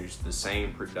Niners the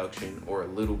same production or a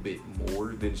little bit more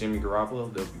than Jimmy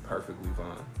Garoppolo, they'll be perfectly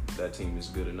fine. That team is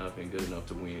good enough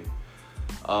to win.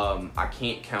 I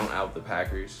can't count out the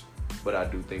Packers, but I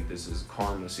do think this is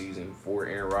karma season for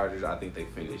Aaron Rodgers. I think they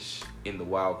finish in the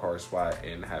wild card spot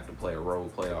and have to play a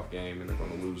road playoff game, and they're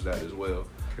going to lose that as well.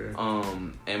 Okay.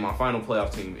 And my final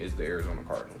playoff team is the Arizona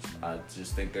Cardinals. I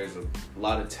just think there's a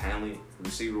lot of talent,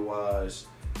 receiver-wise,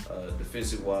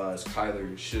 defensive-wise.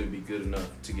 Kyler should be good enough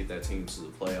to get that team to the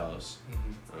playoffs.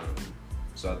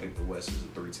 So I think the West is a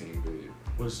 3-team bid.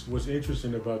 What's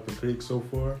interesting about the pick so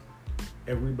far,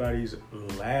 everybody's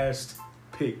last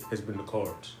pick has been the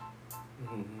Cards.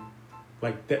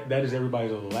 Like that is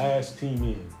everybody's last team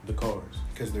in, the Cards.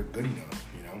 Because they're good enough,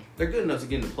 They're good enough to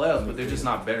get in the playoffs, but they're just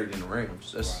not better than the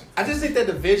Rams. I just think that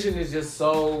division is just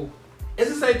so. It's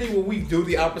the same thing when we do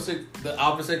the opposite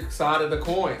side of the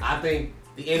coin. I think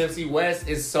the NFC West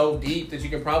is so deep that you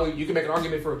can make an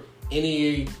argument for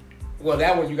any. Well,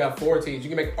 that one you got 4 teams. You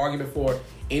can make an argument for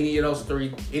any of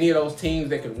those teams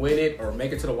that can win it or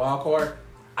make it to the wild card.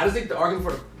 I just think the argument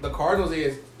for the Cardinals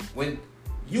is when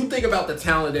you think about the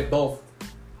talent that both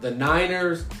the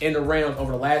Niners and the Rams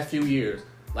over the last few years,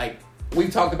 like. We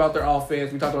talked about their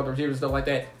offense. We talked about the receivers and stuff like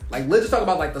that. Like, let's just talk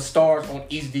about like the stars on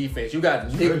each defense. You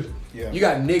got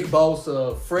Nick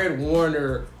Bosa, Fred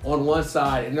Warner on one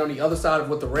side, and then on the other side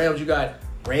with the Rams, you got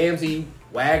Ramsey,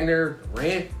 Wagner,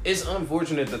 Rand. It's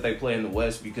unfortunate that they play in the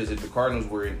West because if the Cardinals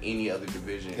were in any other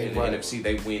division in the NFC,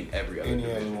 they win every other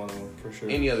division. Any one for sure.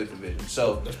 Any other division.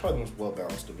 So that's probably the most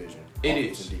well-balanced division. It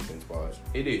is. Defense-wise.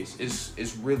 It is.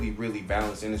 It's really, really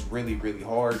balanced, and it's really, really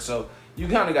hard. So you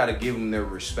kind of got to give them their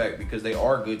respect because they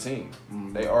are a good team.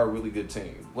 They are a really good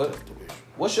team.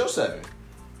 What's your 7?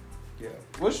 Yeah.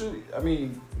 What you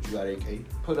got, AK?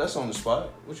 Put us on the spot.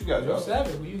 What you got, Your Joe?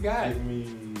 7. Who you got? Give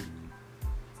me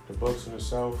the Bucks in the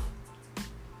South.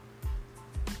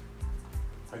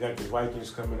 I got the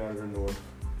Vikings coming out of the North.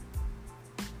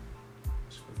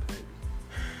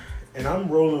 And I'm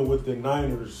rolling with the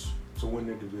Niners to win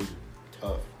the division.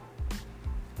 Tough.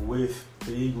 With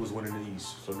the Eagles winning the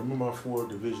East. So them are my 4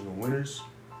 divisional winners.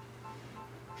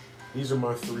 These are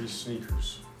my 3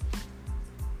 sneakers.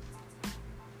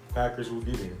 Packers will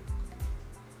get in.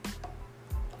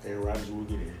 Aaron Rodgers will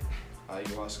get in.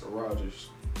 Oscar Rodgers.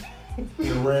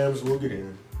 The Rams will get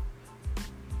in.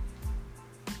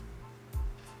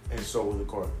 And so will the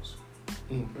Cardinals.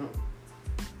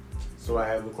 So I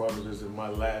have the Cardinals as my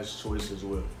last choice as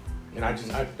well. And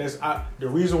the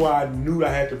reason why I knew I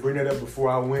had to bring that up before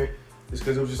I went It's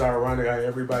because it was just ironic how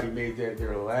everybody made that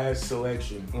their last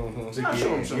selection. To I'll get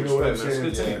show in. him some You know what I'm respect, man.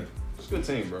 It's a saying? good team. It's a good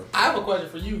team, bro. I have a question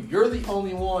for you. You're the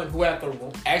only one who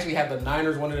actually had the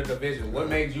Niners winning the division. What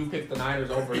made you pick the Niners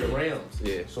over the Rams?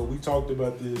 Yeah. So we talked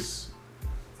about this,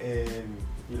 and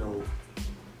you know,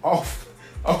 off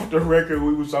the record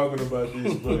we was talking about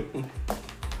this, but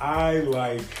I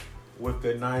like what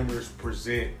the Niners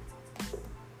present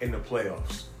in the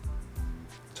playoffs.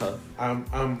 Tough.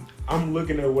 I'm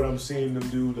looking at what I'm seeing them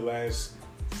do the last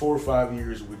 4 or 5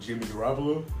 years with Jimmy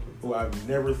Garoppolo, who I've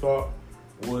never thought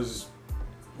was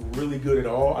really good at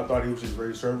all. I thought he was just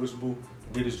very serviceable,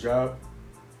 did his job.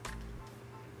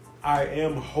 I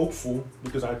am hopeful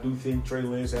because I do think Trey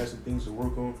Lance has some things to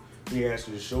work on. He has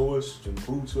to show us, to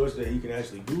prove to us that he can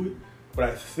actually do it. But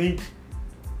I think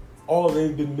all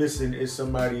they've been missing is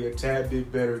somebody a tad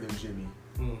bit better than Jimmy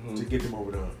to get them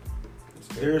over the hump.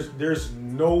 There's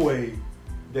no way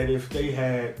that if they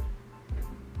had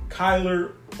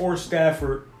Kyler or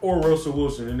Stafford or Russell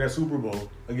Wilson in that Super Bowl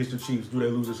against the Chiefs, do they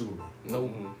lose the Super Bowl?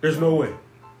 Nope. There's no way.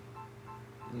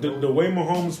 The way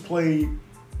Mahomes played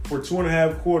for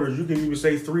 2.5 quarters, you can even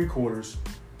say 3 quarters,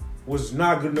 was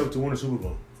not good enough to win a Super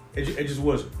Bowl. It just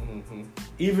wasn't.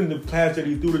 Even the pass that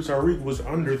he threw to Tyreek was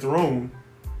underthrown.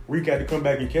 Reek had to come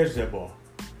back and catch that ball.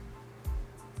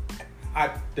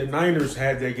 The Niners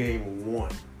had that game won.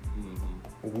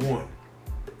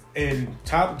 And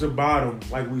top to bottom,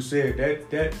 like we said,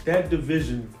 that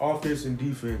division, offense and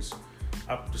defense,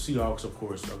 the Seahawks, of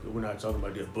course, we're not talking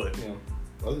about that, but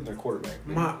Other than quarterback.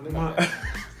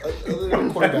 other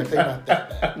than quarterback, they're not that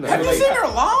bad. No, Have you seen their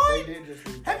They line? did just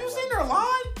lose Have you by seen one. their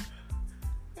line?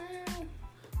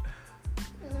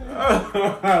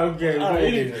 Okay,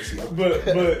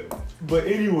 but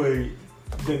anyway,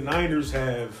 the Niners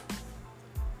have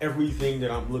everything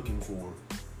that I'm looking for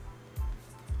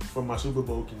from my Super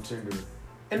Bowl contender,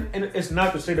 and it's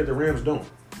not to say that the Rams don't,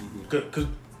 because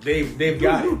they've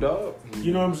got it. dog.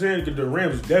 You know what I'm saying? 'Cause the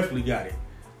Rams definitely got it.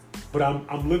 But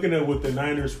I'm looking at what the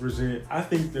Niners present. I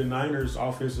think the Niners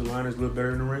offensive line is a little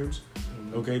better than the Rams.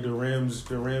 Okay, the Rams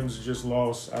just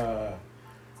lost.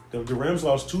 The Rams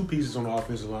lost 2 pieces on the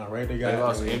offensive line, right? They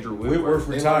lost Andrew Whitworth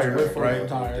They lost retired, Whitworth, right?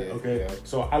 retired. Okay, Yeah.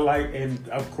 so I like, and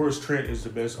of course Trent is the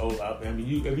best old out. I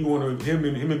mean, if you want to him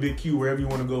and Big Q, wherever you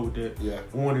want to go with that, Yeah.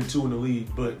 1 and 2 in the league.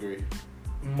 I But agree.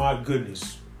 my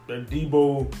goodness, the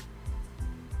Debo,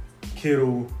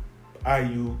 Kittle,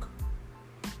 Ayuk,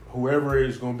 whoever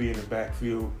is going to be in the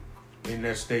backfield in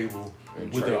that stable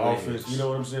And with Trey the Lance. offense, you know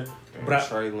what I'm saying? And But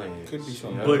Trey Lance. Could be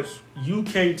some- but you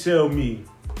can't tell me,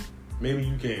 maybe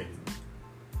you can,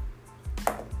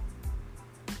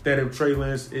 that if Trey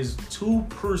Lance is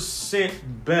 2%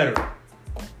 better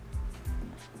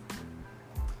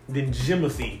than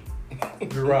Jimothy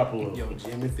Garoppolo. Yo,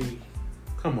 Jimothy.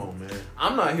 Come on, man.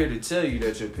 I'm not here to tell you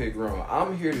that your pick wrong.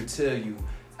 I'm here to tell you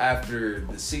after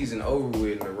the season over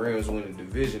with and the Rams win the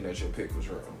division that your pick was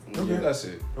wrong. Okay. That's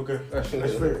it. Okay, that's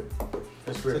fair.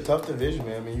 That's It's fair. a tough division,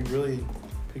 man. I mean, you really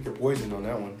pick your poison on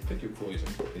that one. Pick your poison.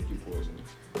 Pick your poison.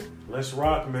 Let's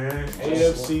rock, man.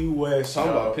 AFC West.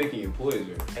 Talking y'all. about picking your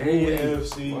poison.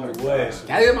 AFC My West.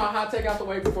 Can I get my hot take out the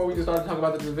way before we just start talking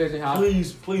about the division? How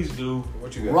Please do.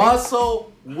 What you got?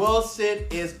 Russell Wilson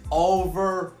is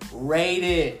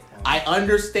overrated. I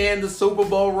understand the Super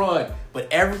Bowl run,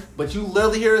 but you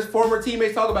literally hear his former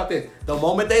teammates talk about this. The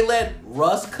moment they let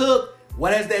Russ cook,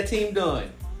 what has that team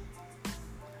done?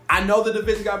 I know the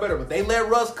division got better, but they let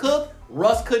Russ cook.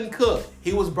 Russ couldn't cook.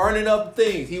 He was burning up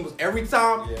things. He was every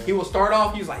time he would start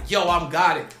off, he was like, "Yo, I'm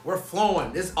got it. We're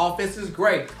flowing. This offense is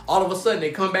great." All of a sudden,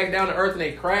 they come back down to earth and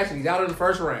they crash, and he's out in the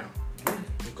first round.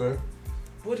 Okay.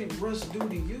 What did Russ do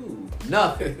to you?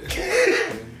 Nothing.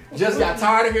 Just got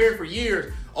tired of hearing for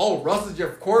years. Oh, Russ is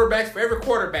your quarterback's favorite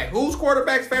quarterback. Whose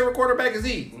quarterback's favorite quarterback is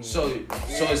he? So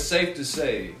it's safe to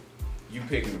say you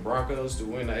picking the Broncos to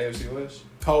win the AFC West?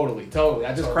 Totally.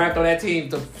 I just crapped on that team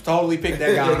to totally pick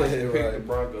that guy. Pick the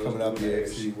Broncos Coming to out win the the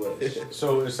AFC West.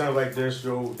 So it sounds like that's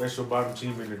your bottom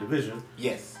team in the division.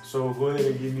 Yes. So go ahead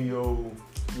and give me your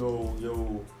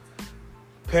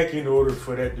pecking order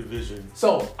for that division.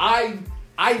 So I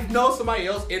know somebody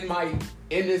else in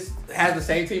this has the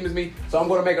same team as me. So I'm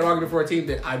going to make an argument for a team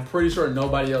that I'm pretty sure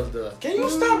nobody else does. Can you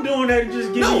stop doing that and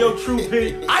just give me your true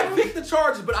pick? I picked the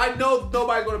Chargers, but I know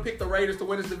nobody's going to pick the Raiders to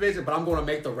win this division. But I'm going to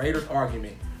make the Raiders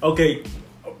argument. Okay,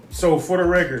 so for the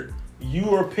record,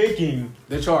 you are picking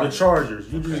The Chargers. The Chargers.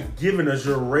 You're just giving us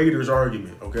your Raiders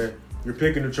argument, okay? You're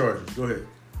picking the Chargers. Go ahead.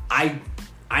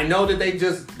 I know that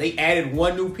they added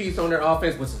one new piece on their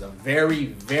offense, which is a very,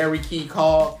 very key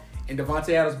call in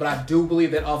Devontae Adams, but I do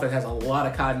believe that offense has a lot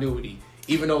of continuity.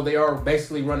 Even though they are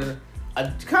basically running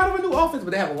kind of a new offense,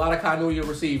 but they have a lot of continuity of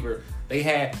receiver. They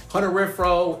had Hunter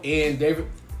Renfrow and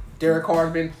Derek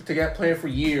Carr's been together playing for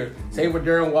years. Same with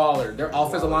Darren Waller. Their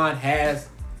offensive line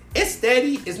it's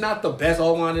steady. It's not the best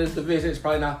O-line in this division. It's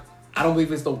probably not. I don't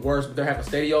believe it's the worst, but they have a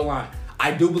steady O-line.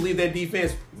 I do believe that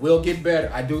defense will get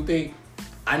better. I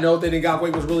know that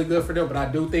Ngakoue was really good for them, but I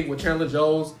do think with Chandler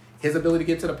Jones, his ability to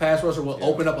get to the pass rusher will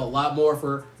open up a lot more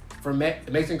for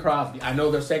Mason Crosby. I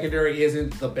know their secondary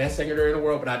isn't the best secondary in the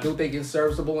world, but I do think it's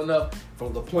serviceable enough for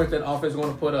the points that offense is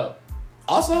going to put up.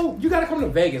 Also, you got to come to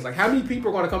Vegas. Like, how many people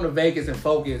are going to come to Vegas and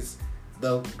focus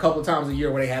the couple times a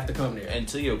year where they have to come there? And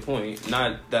to your point,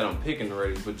 not that I'm picking the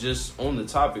Raiders, but just on the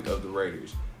topic of the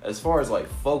Raiders, as far as like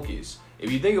focus,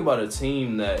 if you think about a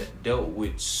team that dealt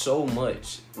with so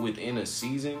much within a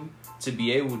season, to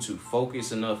be able to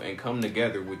focus enough and come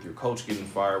together with your coach getting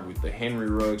fired, with the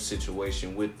Henry Ruggs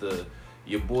situation, with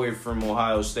your boy from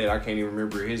Ohio State, I can't even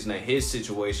remember his name, his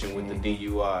situation with the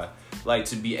DUI, like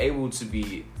to be able to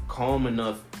be calm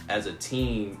enough as a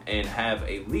team and have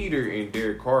a leader in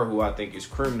Derek Carr, who I think is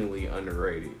criminally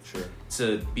underrated. Sure.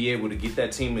 To be able to get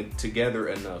that team together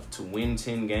enough to win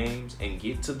 10 games and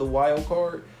get to the wild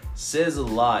card says a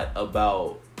lot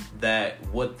about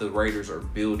what the Raiders are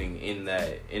building in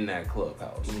that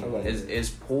clubhouse. It's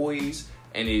poised,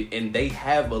 and they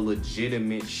have a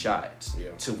legitimate shot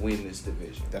to win this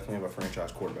division. Definitely have a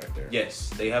franchise quarterback there. Yes,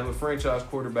 they have a franchise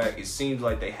quarterback. It seems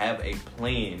like they have a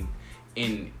plan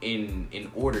in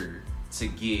order to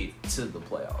get to the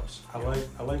playoffs. I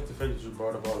like the fact that you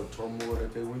brought up all the turmoil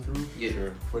that they went through. Yeah.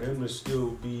 Sure. For them to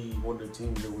still be one of the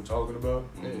teams that we're talking about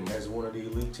as one of the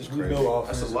elite teams, we crazy. know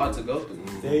That's a lot to go through.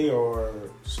 They are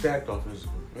stacked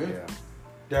offensively. Yeah.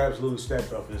 They're absolutely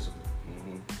stacked offensively.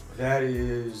 That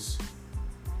is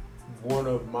one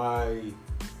of my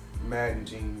Madden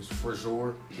teams for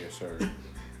sure. Yes, sir.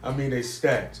 I mean, they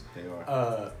stacked. They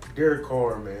are. Derek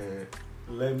Carr, man.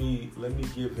 Let me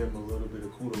give him a little bit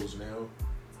of kudos now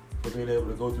for being able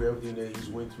to go through everything that he's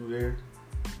went through there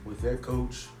with that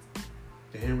coach,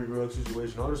 the Henry Ruggs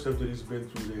situation, all the stuff that he's been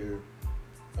through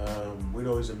there. We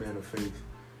know he's a man of faith.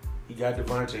 He got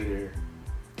Devontae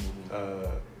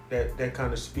there. That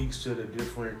kind of speaks to the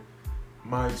different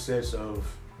mindsets of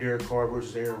Derek Carr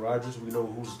versus Aaron Rodgers. We know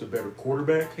who's the better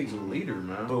quarterback. He's a leader,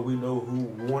 man. But we know who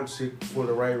wants it for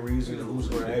the right reason and who's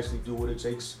going to actually do what it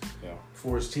takes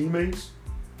for his teammates.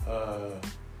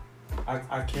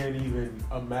 I can't even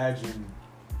imagine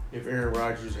if Aaron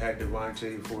Rodgers had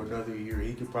Devontae for another year.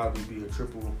 He could probably be a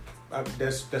triple.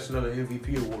 That's another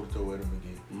MVP award to throw at him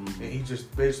again. And he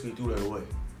just basically threw that away.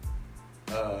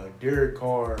 Derek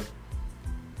Carr,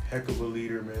 heck of a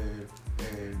leader, man.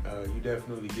 And you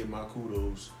definitely get my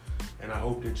kudos. And I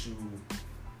hope that you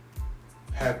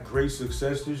have great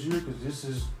success this year,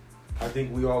 because I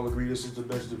think we all agree this is the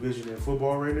best division in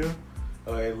football right now.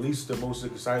 At least the most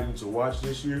exciting to watch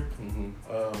this year.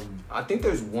 I think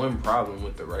there's one problem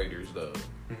with the Raiders, though.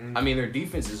 I mean, their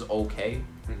defense is okay,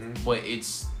 but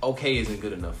it's okay isn't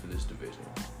good enough for this division.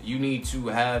 You need to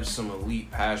have some elite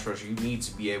pass rush. You need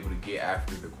to be able to get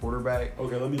after the quarterback.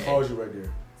 Okay, let me pause you right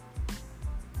there.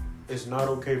 It's not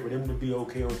okay for them to be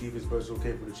okay on defense, but it's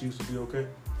okay for the Chiefs to be okay?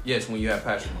 Yes, when you have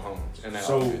Patrick Mahomes and that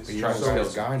So- offense. But you don't got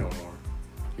this guy no more.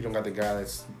 You don't got the guy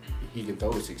he can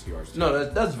throw to 60 yards. No,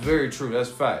 that's very true. That's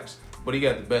facts. But he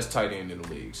got the best tight end in the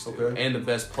league still, Okay. and the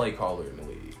best play caller in the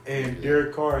league. And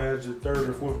Derek Carr has the third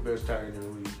or fourth best tight end in the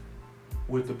league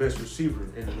with the best receiver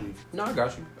in the league. No, I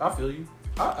got you. I feel you.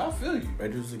 I feel you.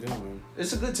 Raiders is a good one.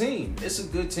 It's a good team. It's a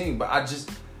good team, but I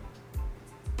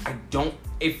don't.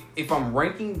 If I'm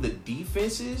ranking the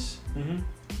defenses,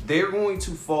 they're going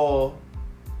to fall.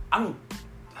 I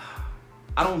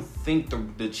don't think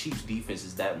the Chiefs' defense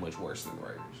is that much worse than the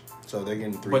Raiders. So they're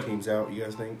getting three teams out, you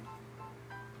guys think?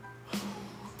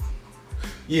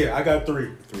 Yeah, I got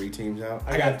 3. 3 teams out?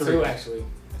 I got 2 actually.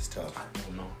 That's tough. I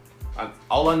don't know.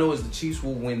 All I know is the Chiefs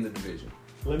will win the division.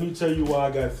 Let me tell you why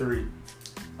I got 3.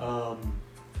 And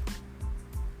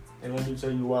let me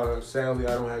tell you why, sadly,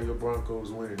 I don't have your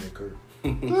Broncos winning it, Kurt.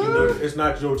 It's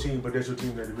not your team, but that's your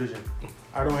team in that division.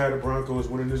 I don't have the Broncos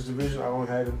winning this division. I don't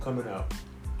have them coming out.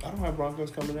 I don't have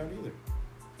Broncos coming out either.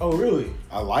 Oh, really?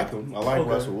 I like them. I like Okay.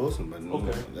 Russell Wilson, but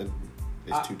Okay.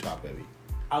 it's too top heavy.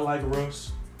 I like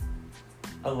Russ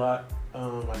a lot. I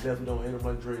definitely don't hate him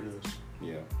like Dre does.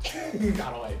 Yeah.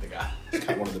 I don't like the guy. He's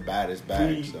got one of the baddest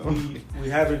bags. We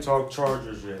haven't talked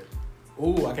Chargers yet.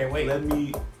 Ooh, I can't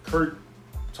wait. Kurt,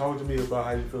 talk to me about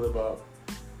how you feel about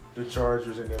the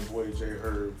Chargers and that boy Jay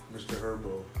Herb, Mr.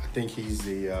 Herbo. I think he's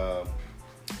the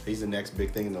next big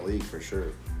thing in the league for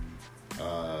sure.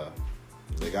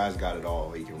 The guy's got it all.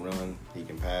 He can run, he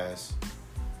can pass,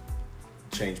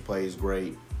 change plays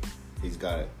great. He's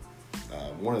got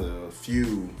one of the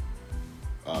few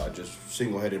just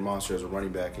single-headed monsters as a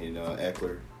running back in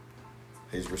Eckler.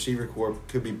 His receiver corps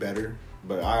could be better,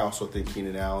 but I also think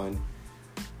Keenan Allen.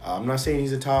 I'm not saying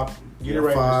he's a top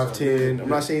 5-10. I'm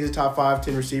not saying he's a top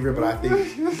 5-10 receiver, but I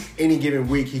think any given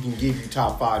week he can give you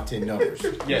top 5-10 numbers.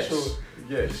 Yes. Sure.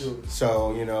 Yes. Sure.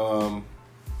 So,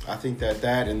 I think that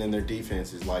and then their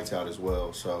defense is lights out as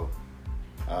well. So,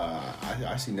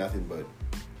 I see nothing but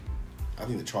I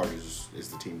think the Chargers is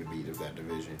the team to beat of that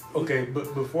division. Okay,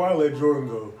 but before I let Jordan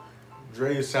go,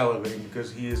 Dre is salivating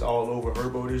because he is all over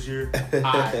Herbo this year.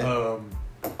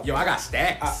 Yo, I got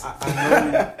stacks.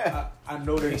 I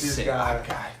know that this guy I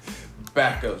got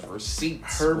backups,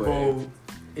 receipts. Herbo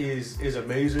is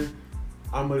amazing.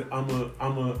 I'm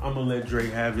gonna let Dre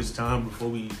have his time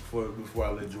before I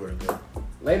let Jordan go.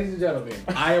 Ladies and gentlemen,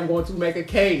 I am going to make a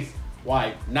case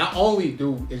why not only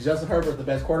is Justin Herbert the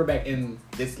best quarterback in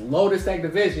this lowest stack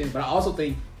division, but I also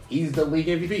think he's the league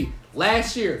MVP.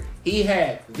 Last year, he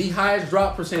had the highest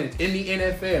drop percentage in the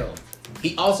NFL.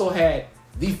 He also had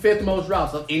the 5th most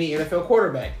drops of any NFL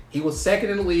quarterback. He was 2nd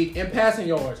in the league in passing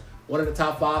yards, one of the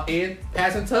top 5 in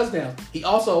passing touchdowns. He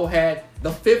also had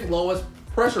the 5th lowest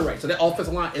pressure rate. So that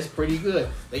offensive line is pretty good.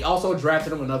 They also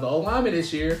drafted him another O-lineman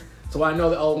this year, so I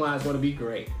know the O-line is going to be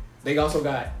great. They also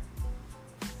got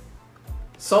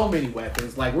so many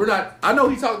weapons. Like, I know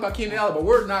he talked about Keenan Allen, but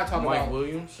we're not talking about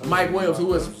Mike Williams, who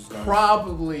was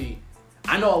probably,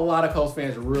 I know a lot of Colts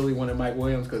fans really wanted Mike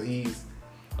Williams because he's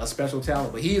a special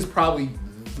talent, but he is probably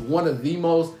one of the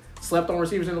most slept on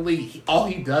receivers in the league. All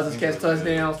he does is catch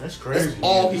touchdowns. That's crazy. That's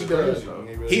all he does.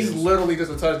 Really He's is. literally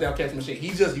just a touchdown catch machine.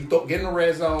 Get in the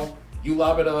red zone, you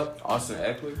lob it up. Austin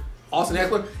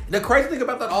Eckler. The crazy thing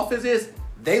about that offense is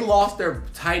they lost their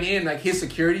tight end, like his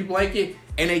security blanket,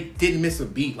 and they didn't miss a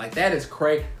beat. Like, that is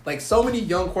crazy. Like, so many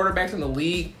young quarterbacks in the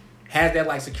league have that,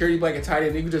 like, security blanket tight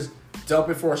end. You can just dump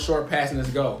it for a short pass and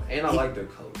just go. And I like their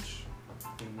coach.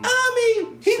 I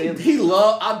mean,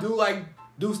 I do like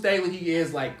Deuce Staley. He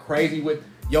is, like, crazy with,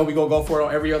 yo, we gonna go for it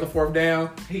on every other 4th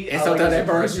down. And sometimes that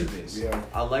burns you. Yeah.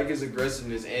 I like his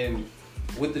aggressiveness, and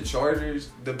with the Chargers,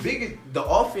 the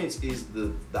offense is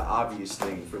the obvious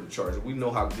thing for the Chargers. We know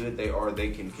how good they are.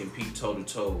 They can compete toe to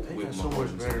toe with so much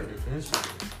Mahomes. better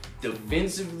defensively.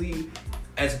 Defensively,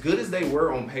 as good as they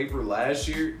were on paper last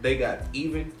year, they got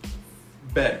even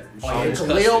better. Oh, yeah, Sean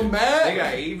Khalil Custom, Mack. They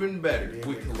got even better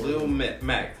with Khalil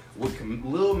Mack. With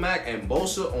Khalil Mack and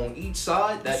Bosa on each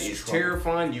side, that is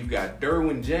terrifying. You got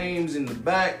Derwin James in the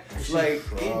back. Like,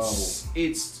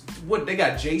 it's what they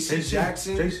got. J.C.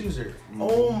 Jackson. JC's here.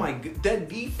 Oh my god, that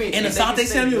defense. And if they Asante can stay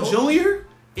Samuel healthy,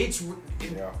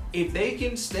 Jr.? If they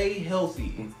can stay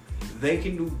healthy, they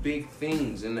can do big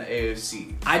things in the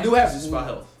AFC. I do have Just by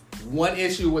health. one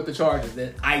issue with the Chargers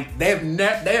that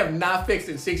they have not fixed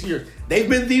in 6 years. They've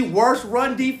been the worst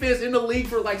run defense in the league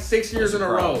for like 6 years in a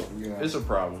row. Yeah. It's a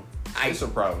problem. It's a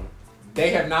problem.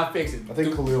 They have not fixed it. I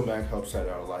think Khalil Mack helps that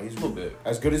out a lot. He's A little bit.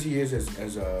 as good as he is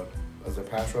as a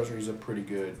pass rusher. He's a pretty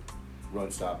good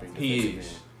run stopping. He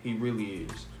is. He really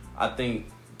is. I think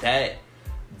that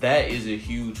is a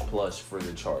huge plus for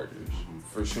the Chargers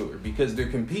for sure, because they're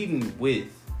competing with,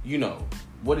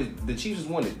 the Chiefs has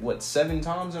won it 7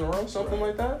 times in a row, something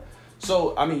like that.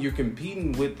 So I mean, you're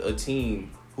competing with a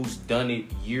team who's done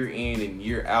it year in and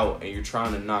year out, and you're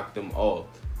trying to knock them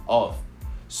off.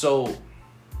 So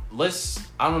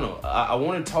I don't know. I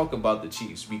want to talk about the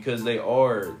Chiefs because they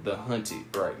are the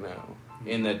hunted right now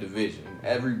in that division.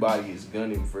 Everybody is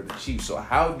gunning for the Chiefs. So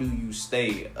how do you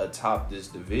stay atop this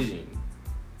division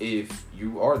if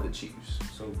you are the Chiefs?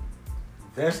 So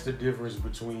that's the difference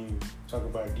between talking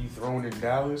about dethroning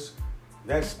Dallas.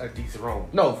 That's a dethrone.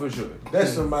 No, for sure.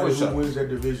 That's somebody For who sure. wins that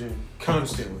division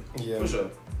constantly. Yeah. For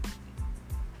sure.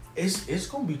 It's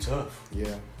gonna be tough.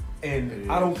 Yeah.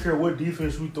 And I don't care what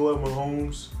defense we throw at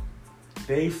Mahomes,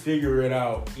 they figure it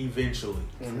out eventually.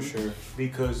 For sure.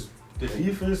 Because the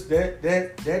defense, that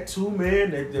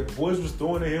 2-man that the boys was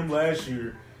throwing at him last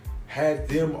year had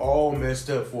them all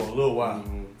messed up for a little while.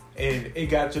 And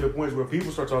it got to the point where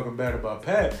people start talking bad about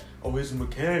Pat. Oh, his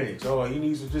mechanics. Oh, he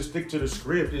needs to just stick to the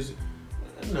script.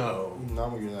 No.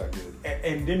 Not when you're that good.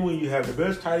 And then when you have the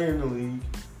best tight end in the league,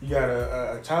 you got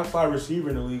a top 5 receiver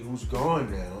in the league who's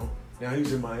gone now. Now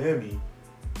he's in Miami.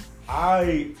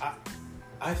 I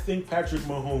think Patrick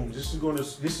Mahomes, this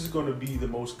is gonna be the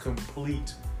most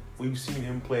complete we've seen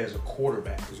him play as a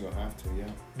quarterback. He's gonna have to, yeah.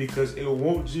 Because it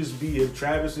won't just be if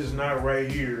Travis is not right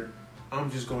here,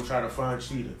 I'm just gonna try to find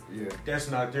Cheetah. Yeah.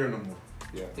 That's not there no more.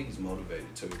 Yeah. I think he's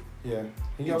motivated too. Yeah.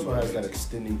 He also has that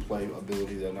extending play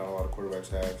ability that not a lot of quarterbacks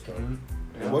have. So.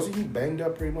 Yeah. And wasn't he banged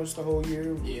up pretty much the whole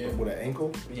year with an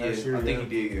ankle? Yeah, Last year, I think he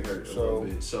did get hurt a little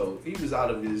bit. So he was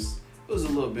out of his. It was a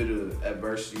little bit of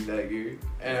adversity that year,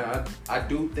 and I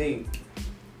do think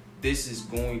this is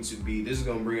going to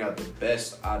bring out the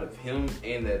best out of him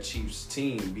and that Chiefs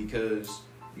team because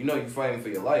you're fighting for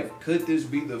your life. Could this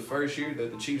be the first year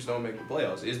that the Chiefs don't make the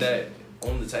playoffs? Is that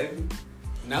on the table?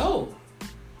 No.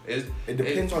 It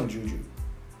depends on Juju.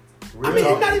 I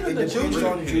mean, not even it the depends Juju.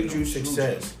 on Juju's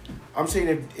success. I'm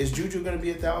saying, is Juju going to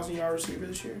be a 1,000-yard receiver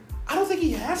this year? I don't think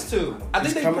he has to. I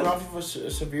think He's coming off of a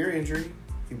severe injury.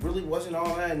 He really wasn't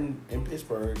all that in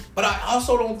Pittsburgh. But I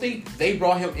also don't think they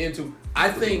brought him into. I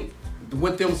think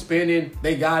with them spending,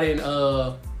 they got in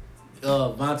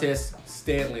Vontez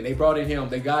Stanley. They brought in him.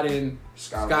 They got in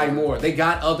Sky Moore. They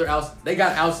got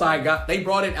outside guys. They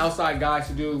brought in outside guys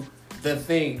to do the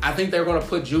thing. I think they're going to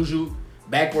put Juju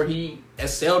back where he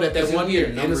excelled at that 1 year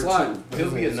in the slot. He'll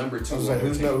be a number 2. I was like,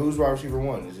 who's wide receiver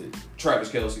 1? Is it Travis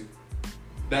Kelce?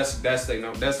 That's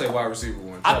their wide receiver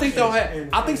 1. I think they'll have.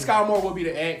 I think Sky Moore will be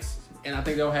the X, and I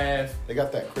think they'll have. They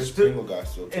got that Chris Pringle guy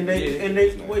still. Too.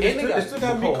 They still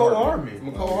got Mecole Hardman.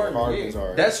 Mecole Hardman.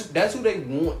 Yeah. That's who they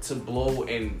want to blow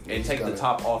and take the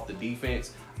top off the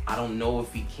defense. I don't know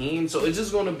if he can. So it's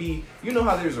just going to be,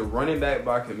 how there's a running back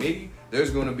by committee.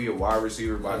 There's going to be a wide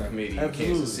receiver by committee in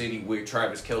Kansas City with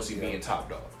Travis Kelce being top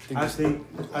dog. I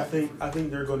think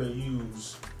they're going to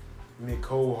use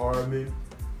Mecole Hardman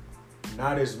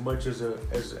not as much as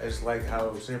like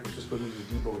how San Francisco uses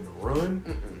Debo in the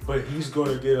run, but he's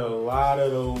going to get a lot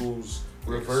of those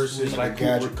reverses like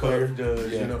Cooper Kupp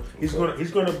does. He's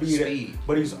going to be that,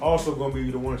 but he's also going to be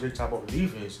the one to take top off the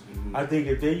defense. I think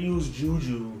if they use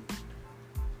Juju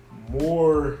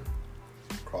more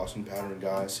crossing pattern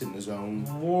guy, sitting his own,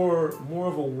 more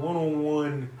of a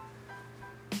one-on-one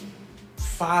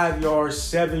 5 yards,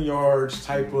 7 yards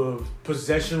type of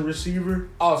possession receiver.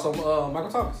 Oh, so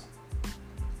Michael Thomas.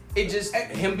 It just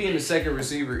him being the second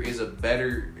receiver is a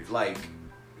better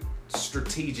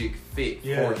strategic fit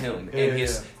for him, and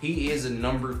he is a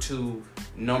number 2,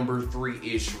 number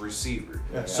 3-ish receiver.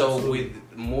 Yeah, so absolutely.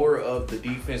 with more of the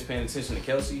defense paying attention to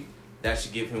Kelce, that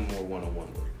should give him more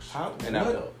one-on-one looks.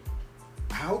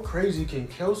 How crazy can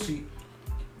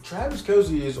Travis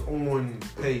Kelce is on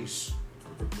pace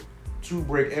to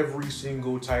break every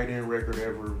single tight end record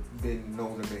ever been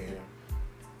known to man.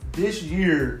 This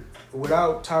year,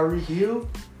 without Tyreek Hill,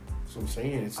 that's what I'm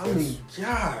saying.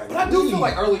 God. But I do feel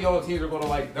like early on teams are going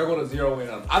to zero in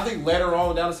on him. I think later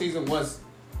on down the season, once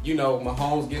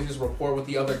Mahomes gives his rapport with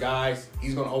the other guys,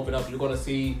 he's going to open up. You're going to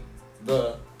see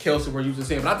the Kelce we're used to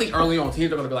seeing. But I think early on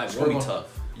teams are going to be like, it's going to be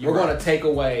tough. We're going to take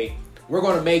away. We're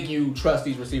going to make you trust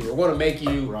these receivers. We're going to make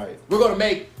you. Right. We're going to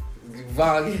make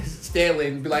Von Stanley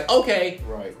and be like, okay,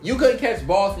 you couldn't catch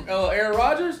balls from Aaron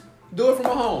Rodgers. Do it from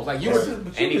Mahomes. Like you were,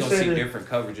 and he's gonna see different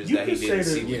coverages that he didn't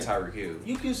see with Tyreek Hill.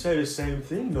 You can say the same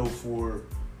thing though for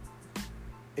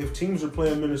if teams are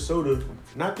playing Minnesota.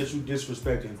 Not that you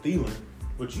disrespecting Thielen,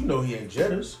 but he ain't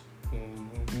Jettas.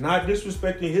 Not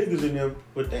disrespecting Higgins and them,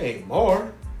 but they ain't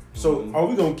Marr. So are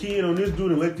we gonna key in on this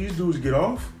dude and let these dudes get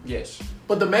off? Yes.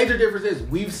 But the major difference is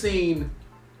we've seen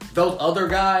those other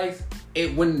guys.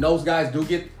 When those guys do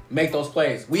make those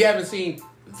plays, we haven't seen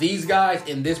these guys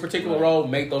in this particular role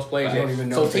make those plays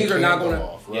yet. So teams are not going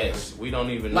to. Yes, we don't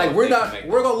even know. Like we're not.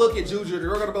 We're going to look at Juju.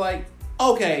 We're going to be like,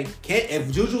 okay,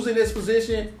 if Juju's in this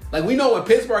position, like we know in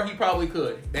Pittsburgh he probably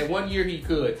could. That 1 year he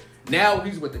could. Now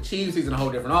he's with the Chiefs. He's in a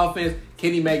whole different offense.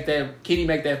 Can he make that? Can he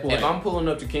make that play? If I'm pulling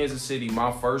up to Kansas City,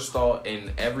 my first thought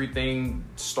and everything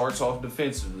starts off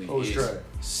defensively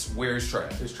is where's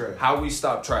Travis? It's Travis. How we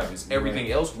stop Travis? Everything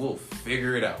else we'll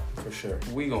figure it out for sure.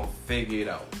 We gonna figure it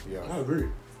out. Yeah, I agree.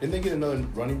 Didn't they get another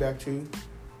running back too?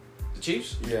 The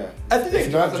Chiefs? Yeah, I think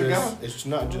it's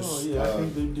not just. I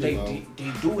think they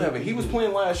do have it. He was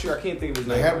playing last year. I can't think of his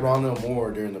name. They had Rondell Moore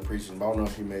during the preseason, but I don't know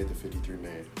if he made the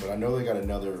 53-man. But I know they got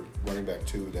another running back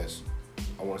too. That's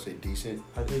I want to say decent.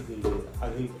 I think they did. I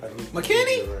think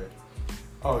McKinney? Right.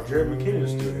 Oh, Jared McKinney is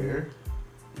still there.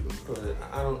 But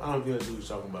I don't think that's who he's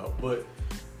talking about. But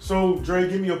so Dre,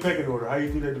 give me your pecking order. How you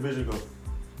think that division go?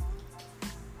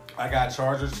 I got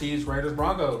Chargers, Chiefs, Raiders,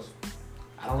 Broncos.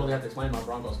 I don't really have to explain my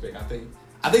Broncos pick. I think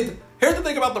here's the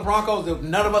thing about the Broncos that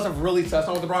none of us have really touched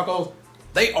on with the Broncos.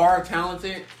 They are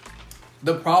talented.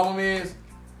 The problem is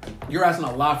you're asking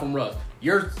a lot from Russ.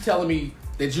 You're telling me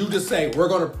that you just say we're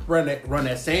going to run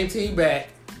that same team back.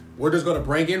 We're just going to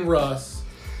bring in Russ,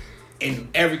 and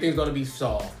everything's going to be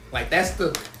solved. Like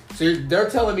so they're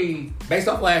telling me based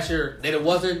off last year that it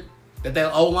wasn't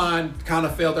that O-line kind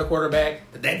of failed their quarterback,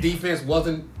 that defense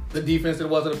wasn't the defense that it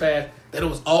was in the past, that it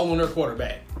was all on their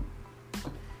quarterback.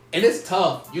 And it's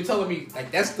tough. You're telling me,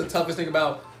 like, that's the toughest thing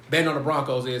about betting on the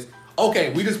Broncos is,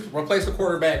 okay, we just replace the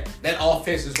quarterback, that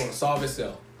offense is going to solve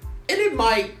itself. And it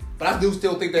might, but I do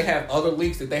still think they have other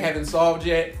leaks that they haven't solved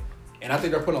yet. And I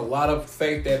think they're putting a lot of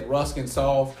faith that Russ can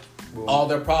solve all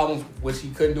their problems, which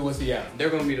he couldn't do in Seattle. They're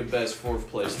going to be the best fourth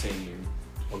place team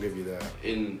I'll give you that.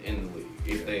 in the league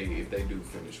if they do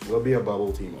finish. They'll be a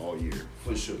bubble team all year.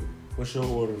 For sure. What's your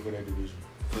order for that division?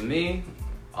 For me,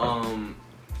 I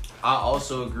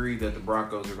also agree that the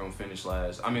Broncos are going to finish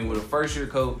last. I mean, with a first-year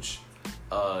coach,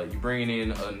 you're bringing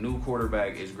in a new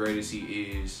quarterback as great as he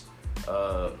is.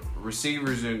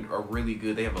 Receivers are really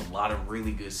good. They have a lot of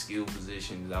really good skill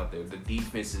positions out there. The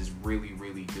defense is really,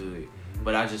 really good.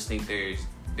 But I just think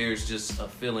there's just a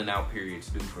filling out period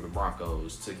to do for the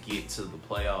Broncos to get to the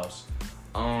playoffs.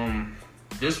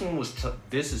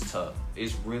 This is tough.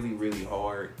 It's really, really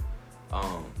hard.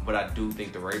 But I do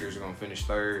think the Raiders are going to finish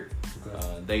third.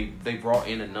 Okay. They brought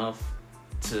in enough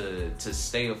to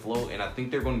stay afloat, and I think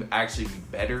they're going to actually be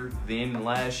better than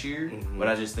last year. Mm-hmm. But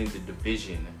I just think the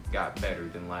division got better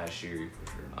than last year.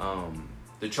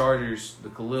 The Chargers, the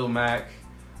Khalil Mack,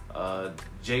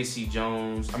 J.C.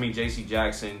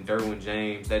 Jackson, Derwin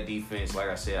James, that defense, like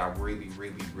I said, I really,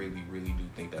 really, really, really do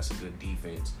think that's a good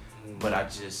defense. Mm-hmm. But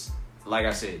like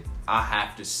I said, I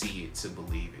have to see it to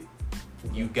believe it.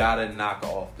 You gotta knock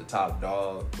off the top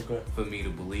dog for me to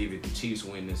believe it. The Chiefs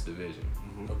win this division.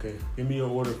 Okay, give me your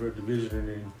order for the division, and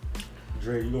then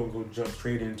Dre, you're gonna go jump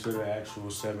straight into the actual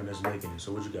 7 that's making it.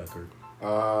 So what you got, Kirk?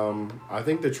 I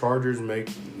think the Chargers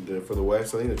for the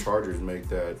West. I think the Chargers make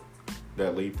that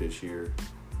leap this year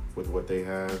with what they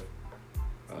have.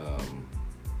 Are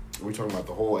we talking about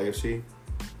the whole AFC?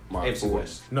 AFC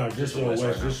West. No, just the West.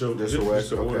 Right just the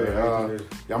West. order. Okay.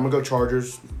 Yeah, I'm gonna go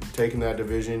Chargers, taking that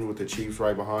division with the Chiefs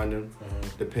right behind them,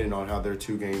 depending on how their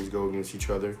 2 games go against each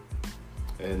other.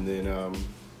 And then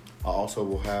I also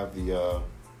will have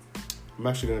I'm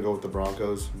actually gonna go with the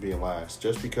Broncos being last,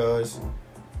 just because,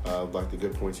 like the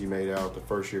good points he made out, the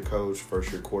first-year coach,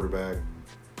 first-year quarterback.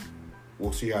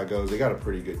 We'll see how it goes. They got a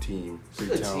pretty good team,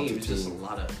 pretty talented It's team. just a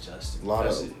lot of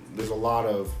adjusting. There's a lot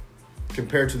of,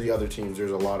 compared to the other teams,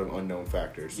 there's a lot of unknown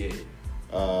factors. Yeah.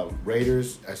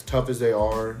 Raiders, as tough as they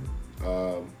are,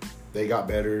 they got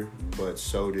better, but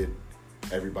so did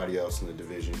everybody else in the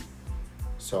division.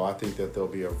 So I think that there'll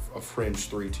be a fringe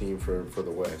 3 team for the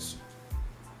West.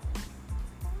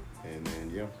 And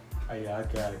then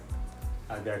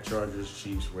I got Chargers,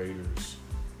 Chiefs, Raiders,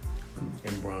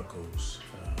 and Broncos.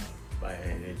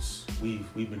 And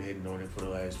we've been hitting on it for the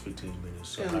last 15 minutes.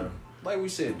 So like we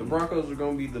said, the Broncos are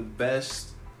going to be the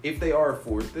best. If they are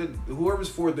fourth, whoever's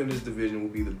fourth in this division will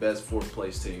be the best fourth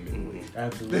place team in the league.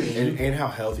 Absolutely. and how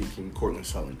healthy can Cortland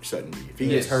Sutton be? If he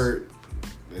gets hurt,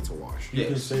 it's a wash. You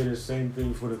can say the same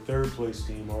thing for the third place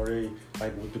team. Are they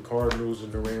like with the Cardinals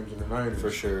and the Rams and the Niners? For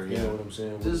sure, yeah. You know what I'm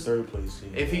saying? With the third place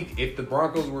team. If the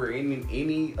Broncos were in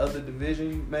any other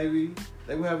division, maybe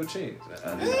they would have a chance.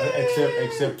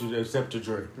 Except to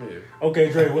Dre. Yeah. Okay,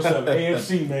 Dre, what's up?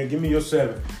 AFC, man, give me your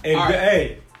 7. And All right.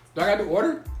 hey, Do I got the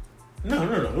order? no,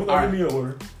 don't All right. give me your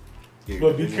order. Yeah,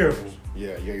 But be division careful. winners.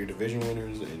 Yeah, you got your division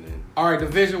winners, and then All right,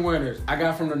 division winners. I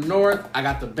got from the North, I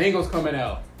got the Bengals coming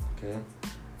out. Okay.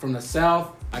 From the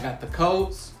South, I got the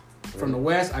Colts. From the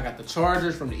West, I got the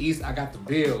Chargers. From the East, I got the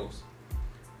Bills.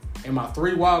 And my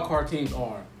 3 wild card teams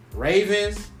are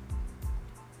Ravens,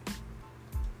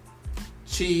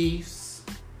 Chiefs,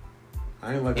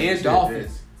 and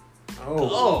Dolphins.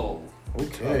 Oh.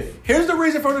 Okay. Here's the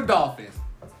reason for the Dolphins.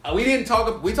 We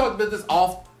talked about this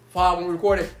off file when we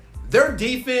recorded. Their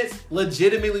defense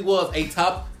legitimately was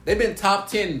they've been top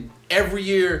 10 every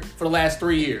year for the last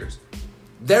 3 years.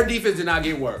 Their defense did not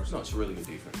get worse. No, it's a really good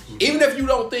defense. Even if you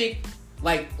don't think,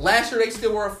 like last year they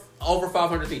still were over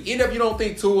 500 team. Even if you don't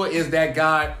think Tua is that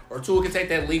guy or Tua can take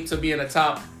that leap to being a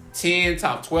top 10,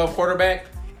 top 12 quarterback,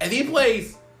 if he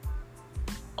plays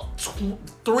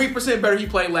 3% better he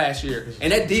played last year,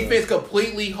 and that defense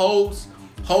completely holds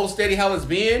steady how it's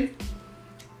been,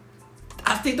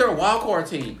 I think they're a wild card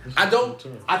team. I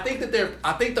think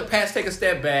the Pats take a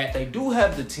step back. They do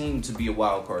have the team to be a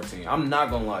wild card team. I'm not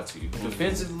gonna lie to you.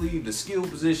 Defensively, the skill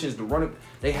positions, the running,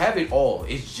 they have it all.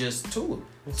 It's just Tua.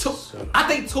 I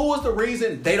think Tua's the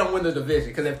reason they don't win the division.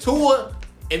 Because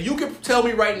if you can tell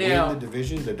me right now, win the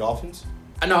division, the Dolphins.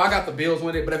 I know I got the Bills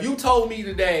winning, but if you told me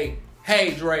today,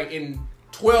 hey Dre, in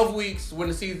 12 weeks when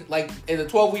the season, like in the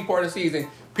 12-week part of the season,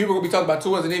 people are gonna be talking about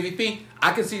Tua as an MVP.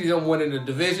 I can see them winning the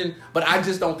division, but I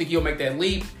just don't think he'll make that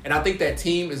leap. And I think that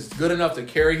team is good enough to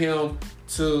carry him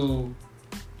to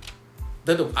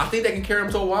I think they can carry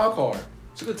them to a wild card.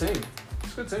 It's a good team.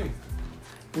 It's a good team.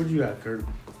 What do you got, Kurt?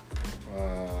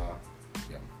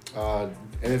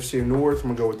 NFC North,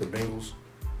 I'm going to go with the Bengals.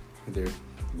 They're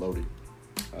loaded.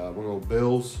 We're going to go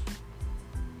Bills,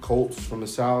 Colts from the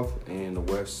South, and the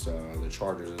West, the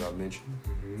Chargers, as I mentioned.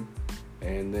 Mm-hmm.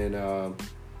 And then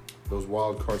those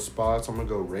wild card spots, I'm going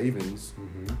to go Ravens,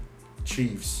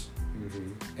 Chiefs,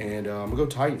 and I'm going to go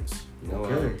Titans. You know,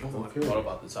 Okay. I thought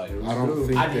about the Titans. I don't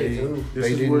think I did too. This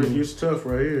is where it gets tough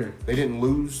right here. They didn't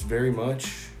lose very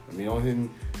much. I mean,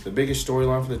 the biggest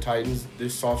storyline for the Titans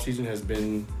this offseason has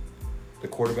been the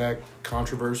quarterback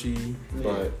controversy.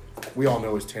 But we all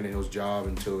know it's Tannehill's job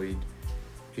until he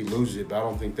loses it. But I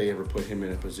don't think they ever put him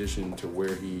in a position to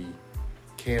where he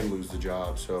can lose the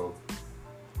job. So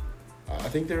I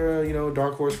think they're a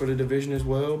dark horse for the division as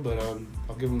well. But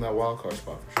I'll give them that wild card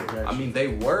spot for sure. I mean, they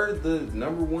were the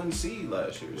number 1 seed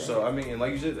last year. Right. So, I mean, and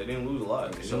like you said, they didn't lose a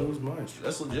lot. They didn't lose much.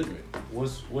 That's legitimate.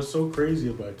 What's so crazy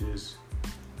about this?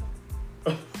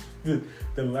 the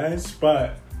last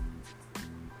spot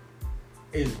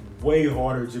is way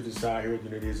harder to decide here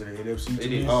than it is in the NFC.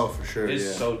 It is. Oh, for sure.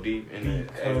 It's so deep in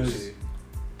the NFC.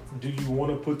 Do you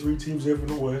want to put 3 teams in from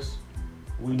the West?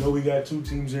 We know we got 2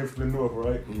 teams in from the North,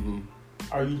 right? Mm-hmm.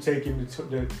 Are you taking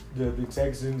the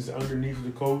Texans underneath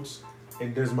the Colts?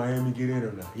 And does Miami get in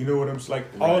or not? You know what I'm saying?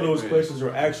 Like, all those questions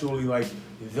are actually like,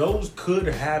 those could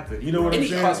happen. You know what I'm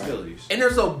saying? Possibilities. And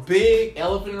there's a big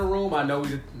elephant in the room. I know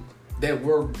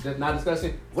we're not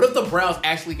discussing. What if the Browns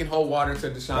actually can hold water to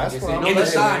Deshaun gets in? And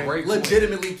Deshaun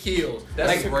legitimately kills.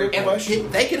 That's a great question.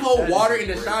 If they can hold water and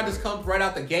Deshaun just comes right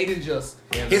out the gate and just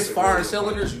hits firing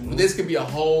cylinders, this could be a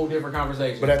whole different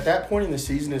conversation. But at that point in the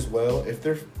season as well, if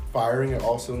they're firing at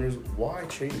all cylinders, why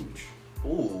change?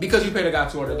 Ooh. Because you paid a guy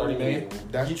 $230 million.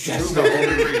 That's true. the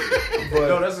only reason. But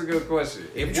no, that's a good question.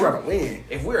 If we're trying to win,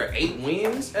 if we're at 8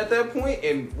 wins at that point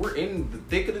and we're in the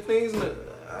thick of the things,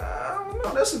 I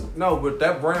don't know. But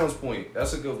that Browns point,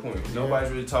 that's a good point. Yeah. Nobody's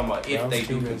really talking about if they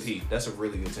do compete. That's a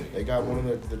really good team. They got one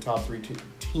of the top 3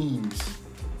 teams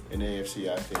in the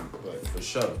AFC, I think. But for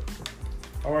sure.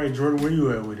 All right, Jordan, where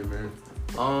you at with it, man?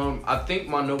 I think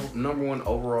my number 1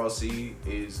 overall seed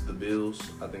is the Bills.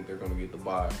 I think they're going to get the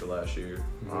bye after last year.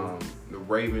 The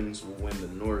Ravens will win the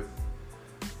North.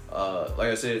 Like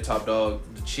I said, top dog,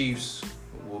 the Chiefs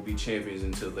will be champions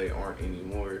until they aren't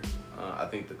anymore. I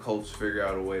think the Colts figure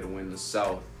out a way to win the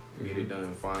South and get it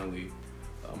done finally.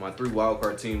 My 3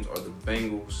 wildcard teams are the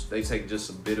Bengals. They take just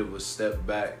a bit of a step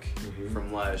back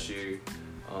from last year.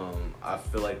 I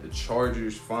feel like the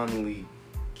Chargers finally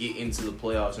get into the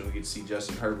playoffs and we get to see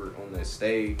Justin Herbert on that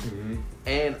stage.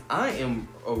 And I am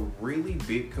a really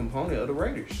big component of the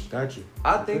Raiders. Got you.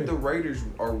 I think the Raiders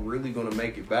are really going to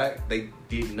make it back. They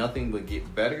did nothing but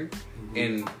get better.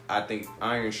 And I think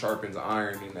iron sharpens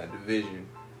iron in that division.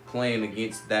 Playing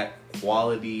against that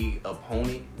quality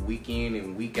opponent week in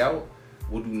and week out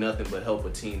will do nothing but help a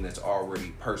team that's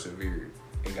already persevered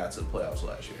and got to the playoffs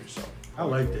last year. So I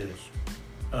like this.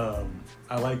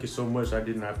 I like it so much I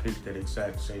did not pick that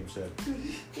exact same set.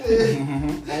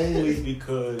 Only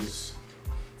because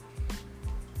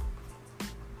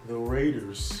the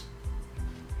Raiders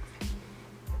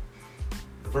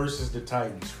versus the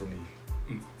Titans for me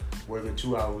were the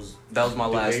 2 I was that was my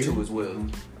debating. last 2 as well.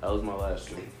 That was my last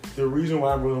 2. The reason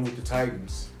why I'm rolling with the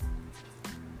Titans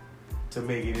to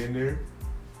make it in there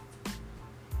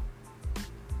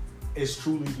is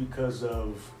truly because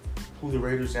of who the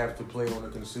Raiders have to play on a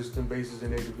consistent basis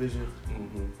in their division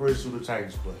versus who the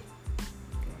Titans play.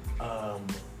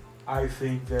 I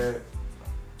think that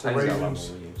the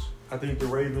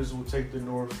Ravens will take the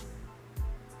North.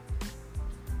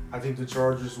 I think the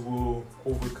Chargers will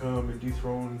overcome and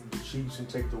dethrone the Chiefs and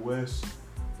take the West.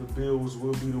 The Bills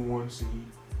will be the 1 seed,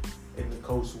 and the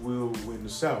Colts will win the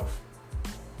South.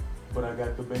 But I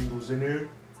got the Bengals in there,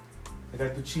 I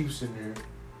got the Chiefs in there,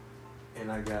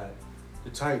 and I got the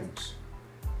Titans.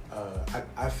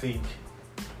 I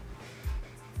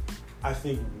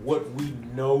think what we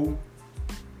know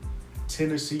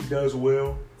Tennessee does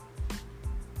well,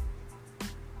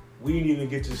 we didn't even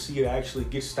get to see it actually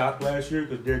get stopped last year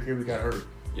because Derrick Henry got hurt.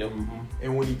 Yep.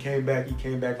 And when he came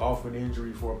back off an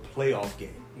injury for a playoff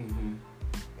game.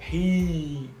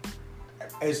 He,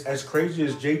 as crazy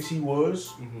as JT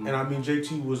was, and I mean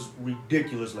JT was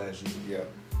ridiculous last year.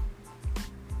 Yeah.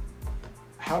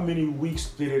 How many weeks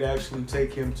did it actually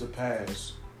take him to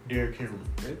pass Derrick Henry?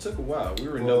 It took a while. We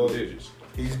were in double digits.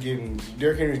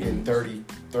 Derrick Henry's getting 30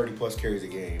 plus carries a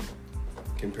game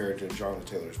compared to Jonathan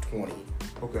Taylor's 20.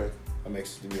 Okay. That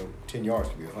makes 10 yards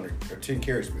to be 100, or 10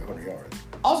 carries to be 100 yards.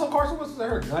 Also, Carson Wentz was out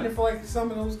here gunning for like some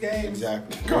of those games.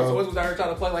 Exactly. Carson Wentz was out here trying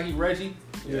to play like he Reggie.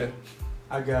 Yeah.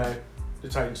 I got the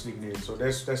Titans sneaking in. So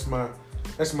that's my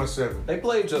 7. They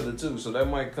play each other too, so that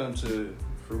might come to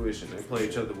fruition. They play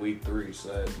each other week 3, so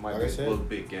that might Like I be said, a little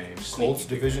big game. Colts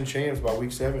Sneaky division champs by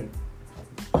week 7.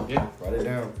 Yeah. Write it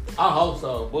down. I hope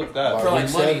so. Look that. For like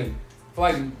week money, 7. for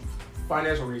like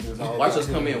financial reasons. I hope Watch so. us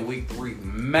come in week 3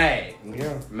 mad.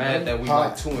 Yeah. Mad that we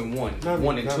Hot. like 2-1, No,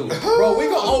 1 and no. 2. Bro, we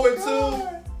go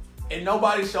 0-2 and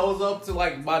nobody shows up to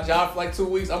like my job for like 2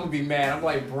 weeks. I'm gonna be mad. I'm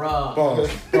like, bruh.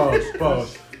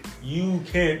 Pause. You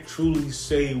can't truly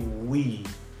say we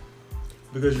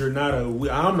because you're not a we.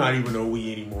 I'm not even a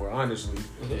we anymore, honestly.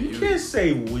 You can't say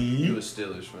You a we.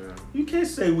 Steelers fan. You can't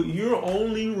say we. You're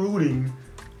only rooting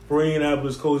for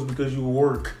Indianapolis Colts because you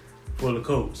work for the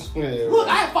Colts. Look,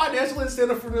 I have financial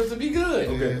incentive for them to be good.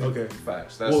 Okay.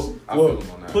 Facts. That's Well, I feel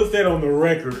them on that. put that on the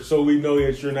record so we know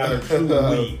that you're not a true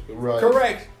we. Right.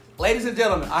 Correct. Ladies and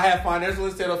gentlemen, I have financial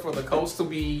incentive for the Colts to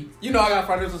be, I got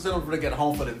financial incentive for them to get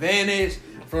home for the advantage,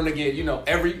 for them to get,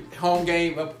 every home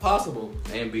game possible.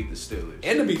 And beat the Steelers.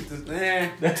 And to beat the,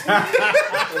 And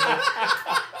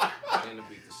to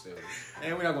beat the Steelers.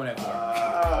 and we're not going that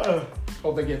far.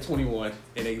 Hope they get 21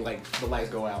 and they, the lights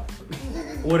go out.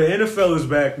 Well, the NFL is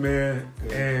back, man,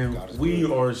 and God is we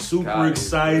good. are super God is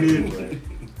excited. good.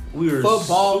 We are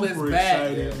Football super is back.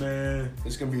 excited, man.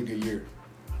 It's going to be a good year.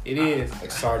 It is.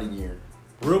 Exciting year.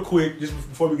 Real quick, just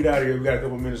before we get out of here, we got a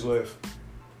couple minutes left.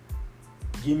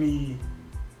 Give me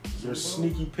your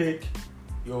sneaky pick,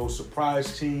 your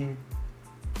surprise team,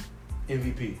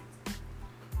 MVP.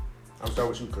 I'll start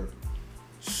with you, Kirk.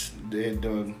 They had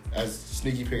done as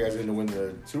sneaky pick as in to win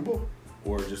the Super Bowl?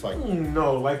 Or just like...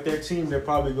 No, like that team that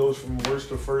probably goes from worst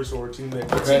to first, or a team that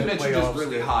A gets team in the that you just playoffs.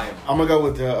 really high on. I'm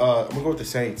going to go with the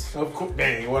Saints. Of course,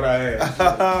 dang, what I asked.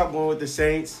 I'm going with the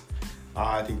Saints.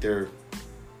 I think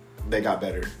they got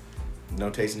better.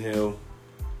 No Taysom Hill.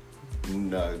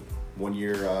 1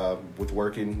 year with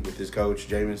working with his coach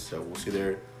Jameis, so we'll see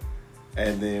there.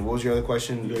 And then what was your other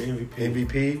question? Your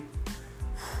MVP.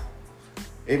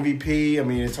 MVP. I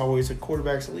mean, it's always a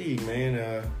quarterback's league,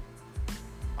 man.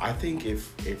 I think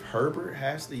if Herbert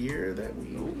has the year that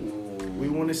we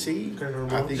want to see, Okay,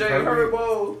 Herbo. I think Jay Herbert.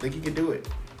 Herbo. I think he can do it.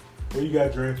 What you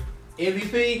got, Dre?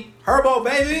 MVP, Herbo,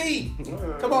 baby.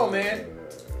 Come on, man.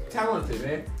 Talented,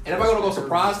 man. And if I go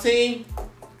surprise team,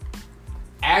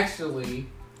 actually,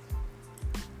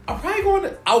 I'm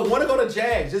probably I want to go to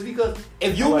Jags just because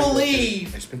if you I like that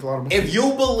believe, They spent a lot of money. if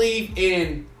you believe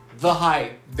in the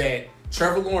hype that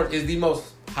Trevor Lawrence is the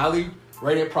most highly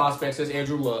rated prospect since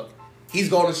Andrew Luck, he's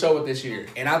going to show it this year.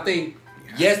 And I think,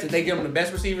 yes, did they give him the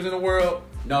best receivers in the world?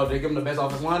 No, they give him the best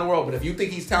offensive line in the world. But if you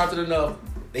think he's talented enough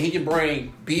that he can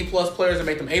bring B+ players and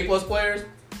make them A+ players,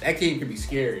 that team can be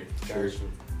scary. Gotcha.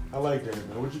 I like that,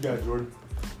 man. What you got, Jordan?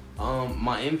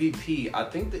 My MVP, I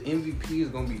think the MVP is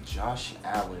gonna be Josh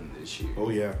Allen this year. Oh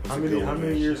yeah. That's How a many good one,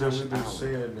 man. years have we been Allen.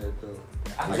 saying that though?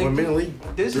 I He's think been in the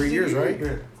league this is 3 the years, year. right?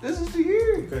 Yeah. This is the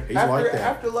year. Okay. He's like that.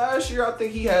 After last year, I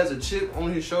think he has a chip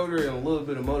on his shoulder and a little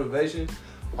bit of motivation.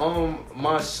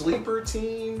 My sleeper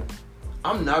team,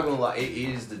 I'm not gonna lie, it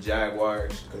is the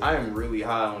Jaguars. Okay. I am really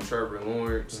high on Trevor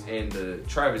Lawrence and the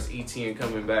Travis Etienne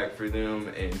coming back for them,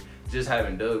 and just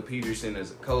having Doug Peterson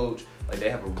as a coach. Like, they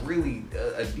have a really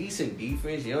a decent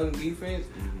defense, young defense.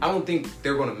 I don't think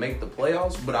they're gonna make the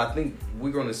playoffs, but I think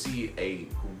we're gonna see a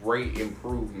great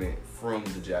improvement from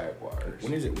the Jaguars.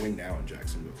 When is it win now in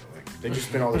Jacksonville? Like they just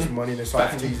spent all this money in this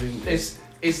offseason.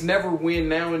 It's never win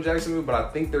now in Jacksonville, but I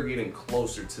think they're getting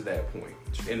closer to that point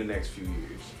in the next few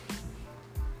years.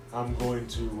 I'm going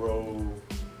to roll.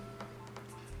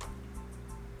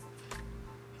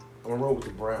 I'm gonna roll with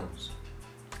the Browns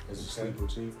as a sleeper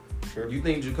team. Sure. You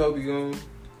think Jacoby going?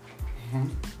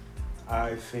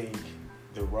 I think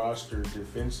the roster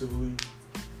defensively,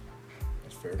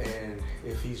 That's fair. and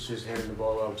if he's just handing the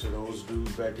ball out to those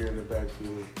dudes back there in the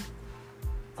backfield,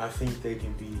 I think they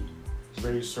can be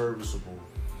very serviceable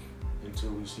until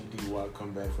we see D-Watt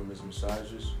come back from his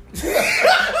massages.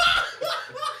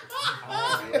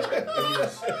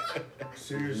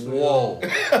 Seriously. Whoa.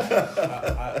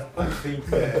 I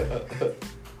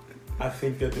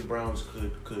think that the Browns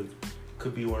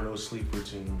could be one of those sleeper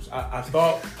teams. I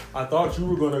thought you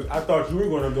were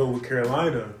gonna go with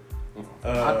Carolina.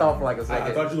 I thought for like a second.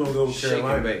 I thought you were gonna go with Shake and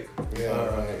Carolina. bake.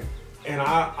 Yeah. And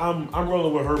I'm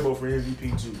rolling with Herbo for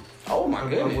MVP too. Oh my I'm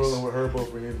goodness. rolling with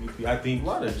Herbo for MVP. I think A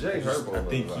lot of Jay Herbo. I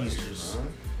think love he's out here, just. man.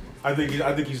 I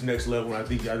think he's next level. I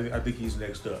think he's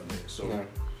next up, man. So,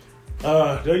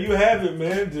 Yeah. there you have it,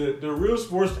 man. The real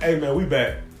sports. Hey, man, we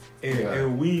back, and, Yeah.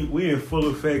 and we in full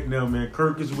effect now, man.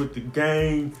 Kirk is with the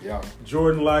gang. Yeah.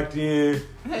 Jordan locked in.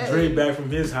 Hey. Dre back from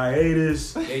his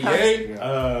hiatus.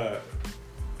 Yeah.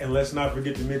 Yeah. And let's not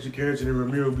forget to mention Carrington and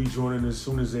Ramiro will be joining as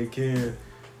soon as they can.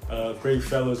 Great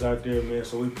fellas out there, man.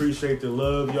 So we appreciate the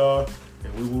love, y'all.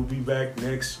 And we will be back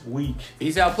next week.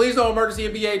 Peace out. Please no emergency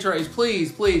NBA trades.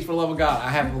 Please, for the love of God. I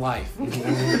have a life.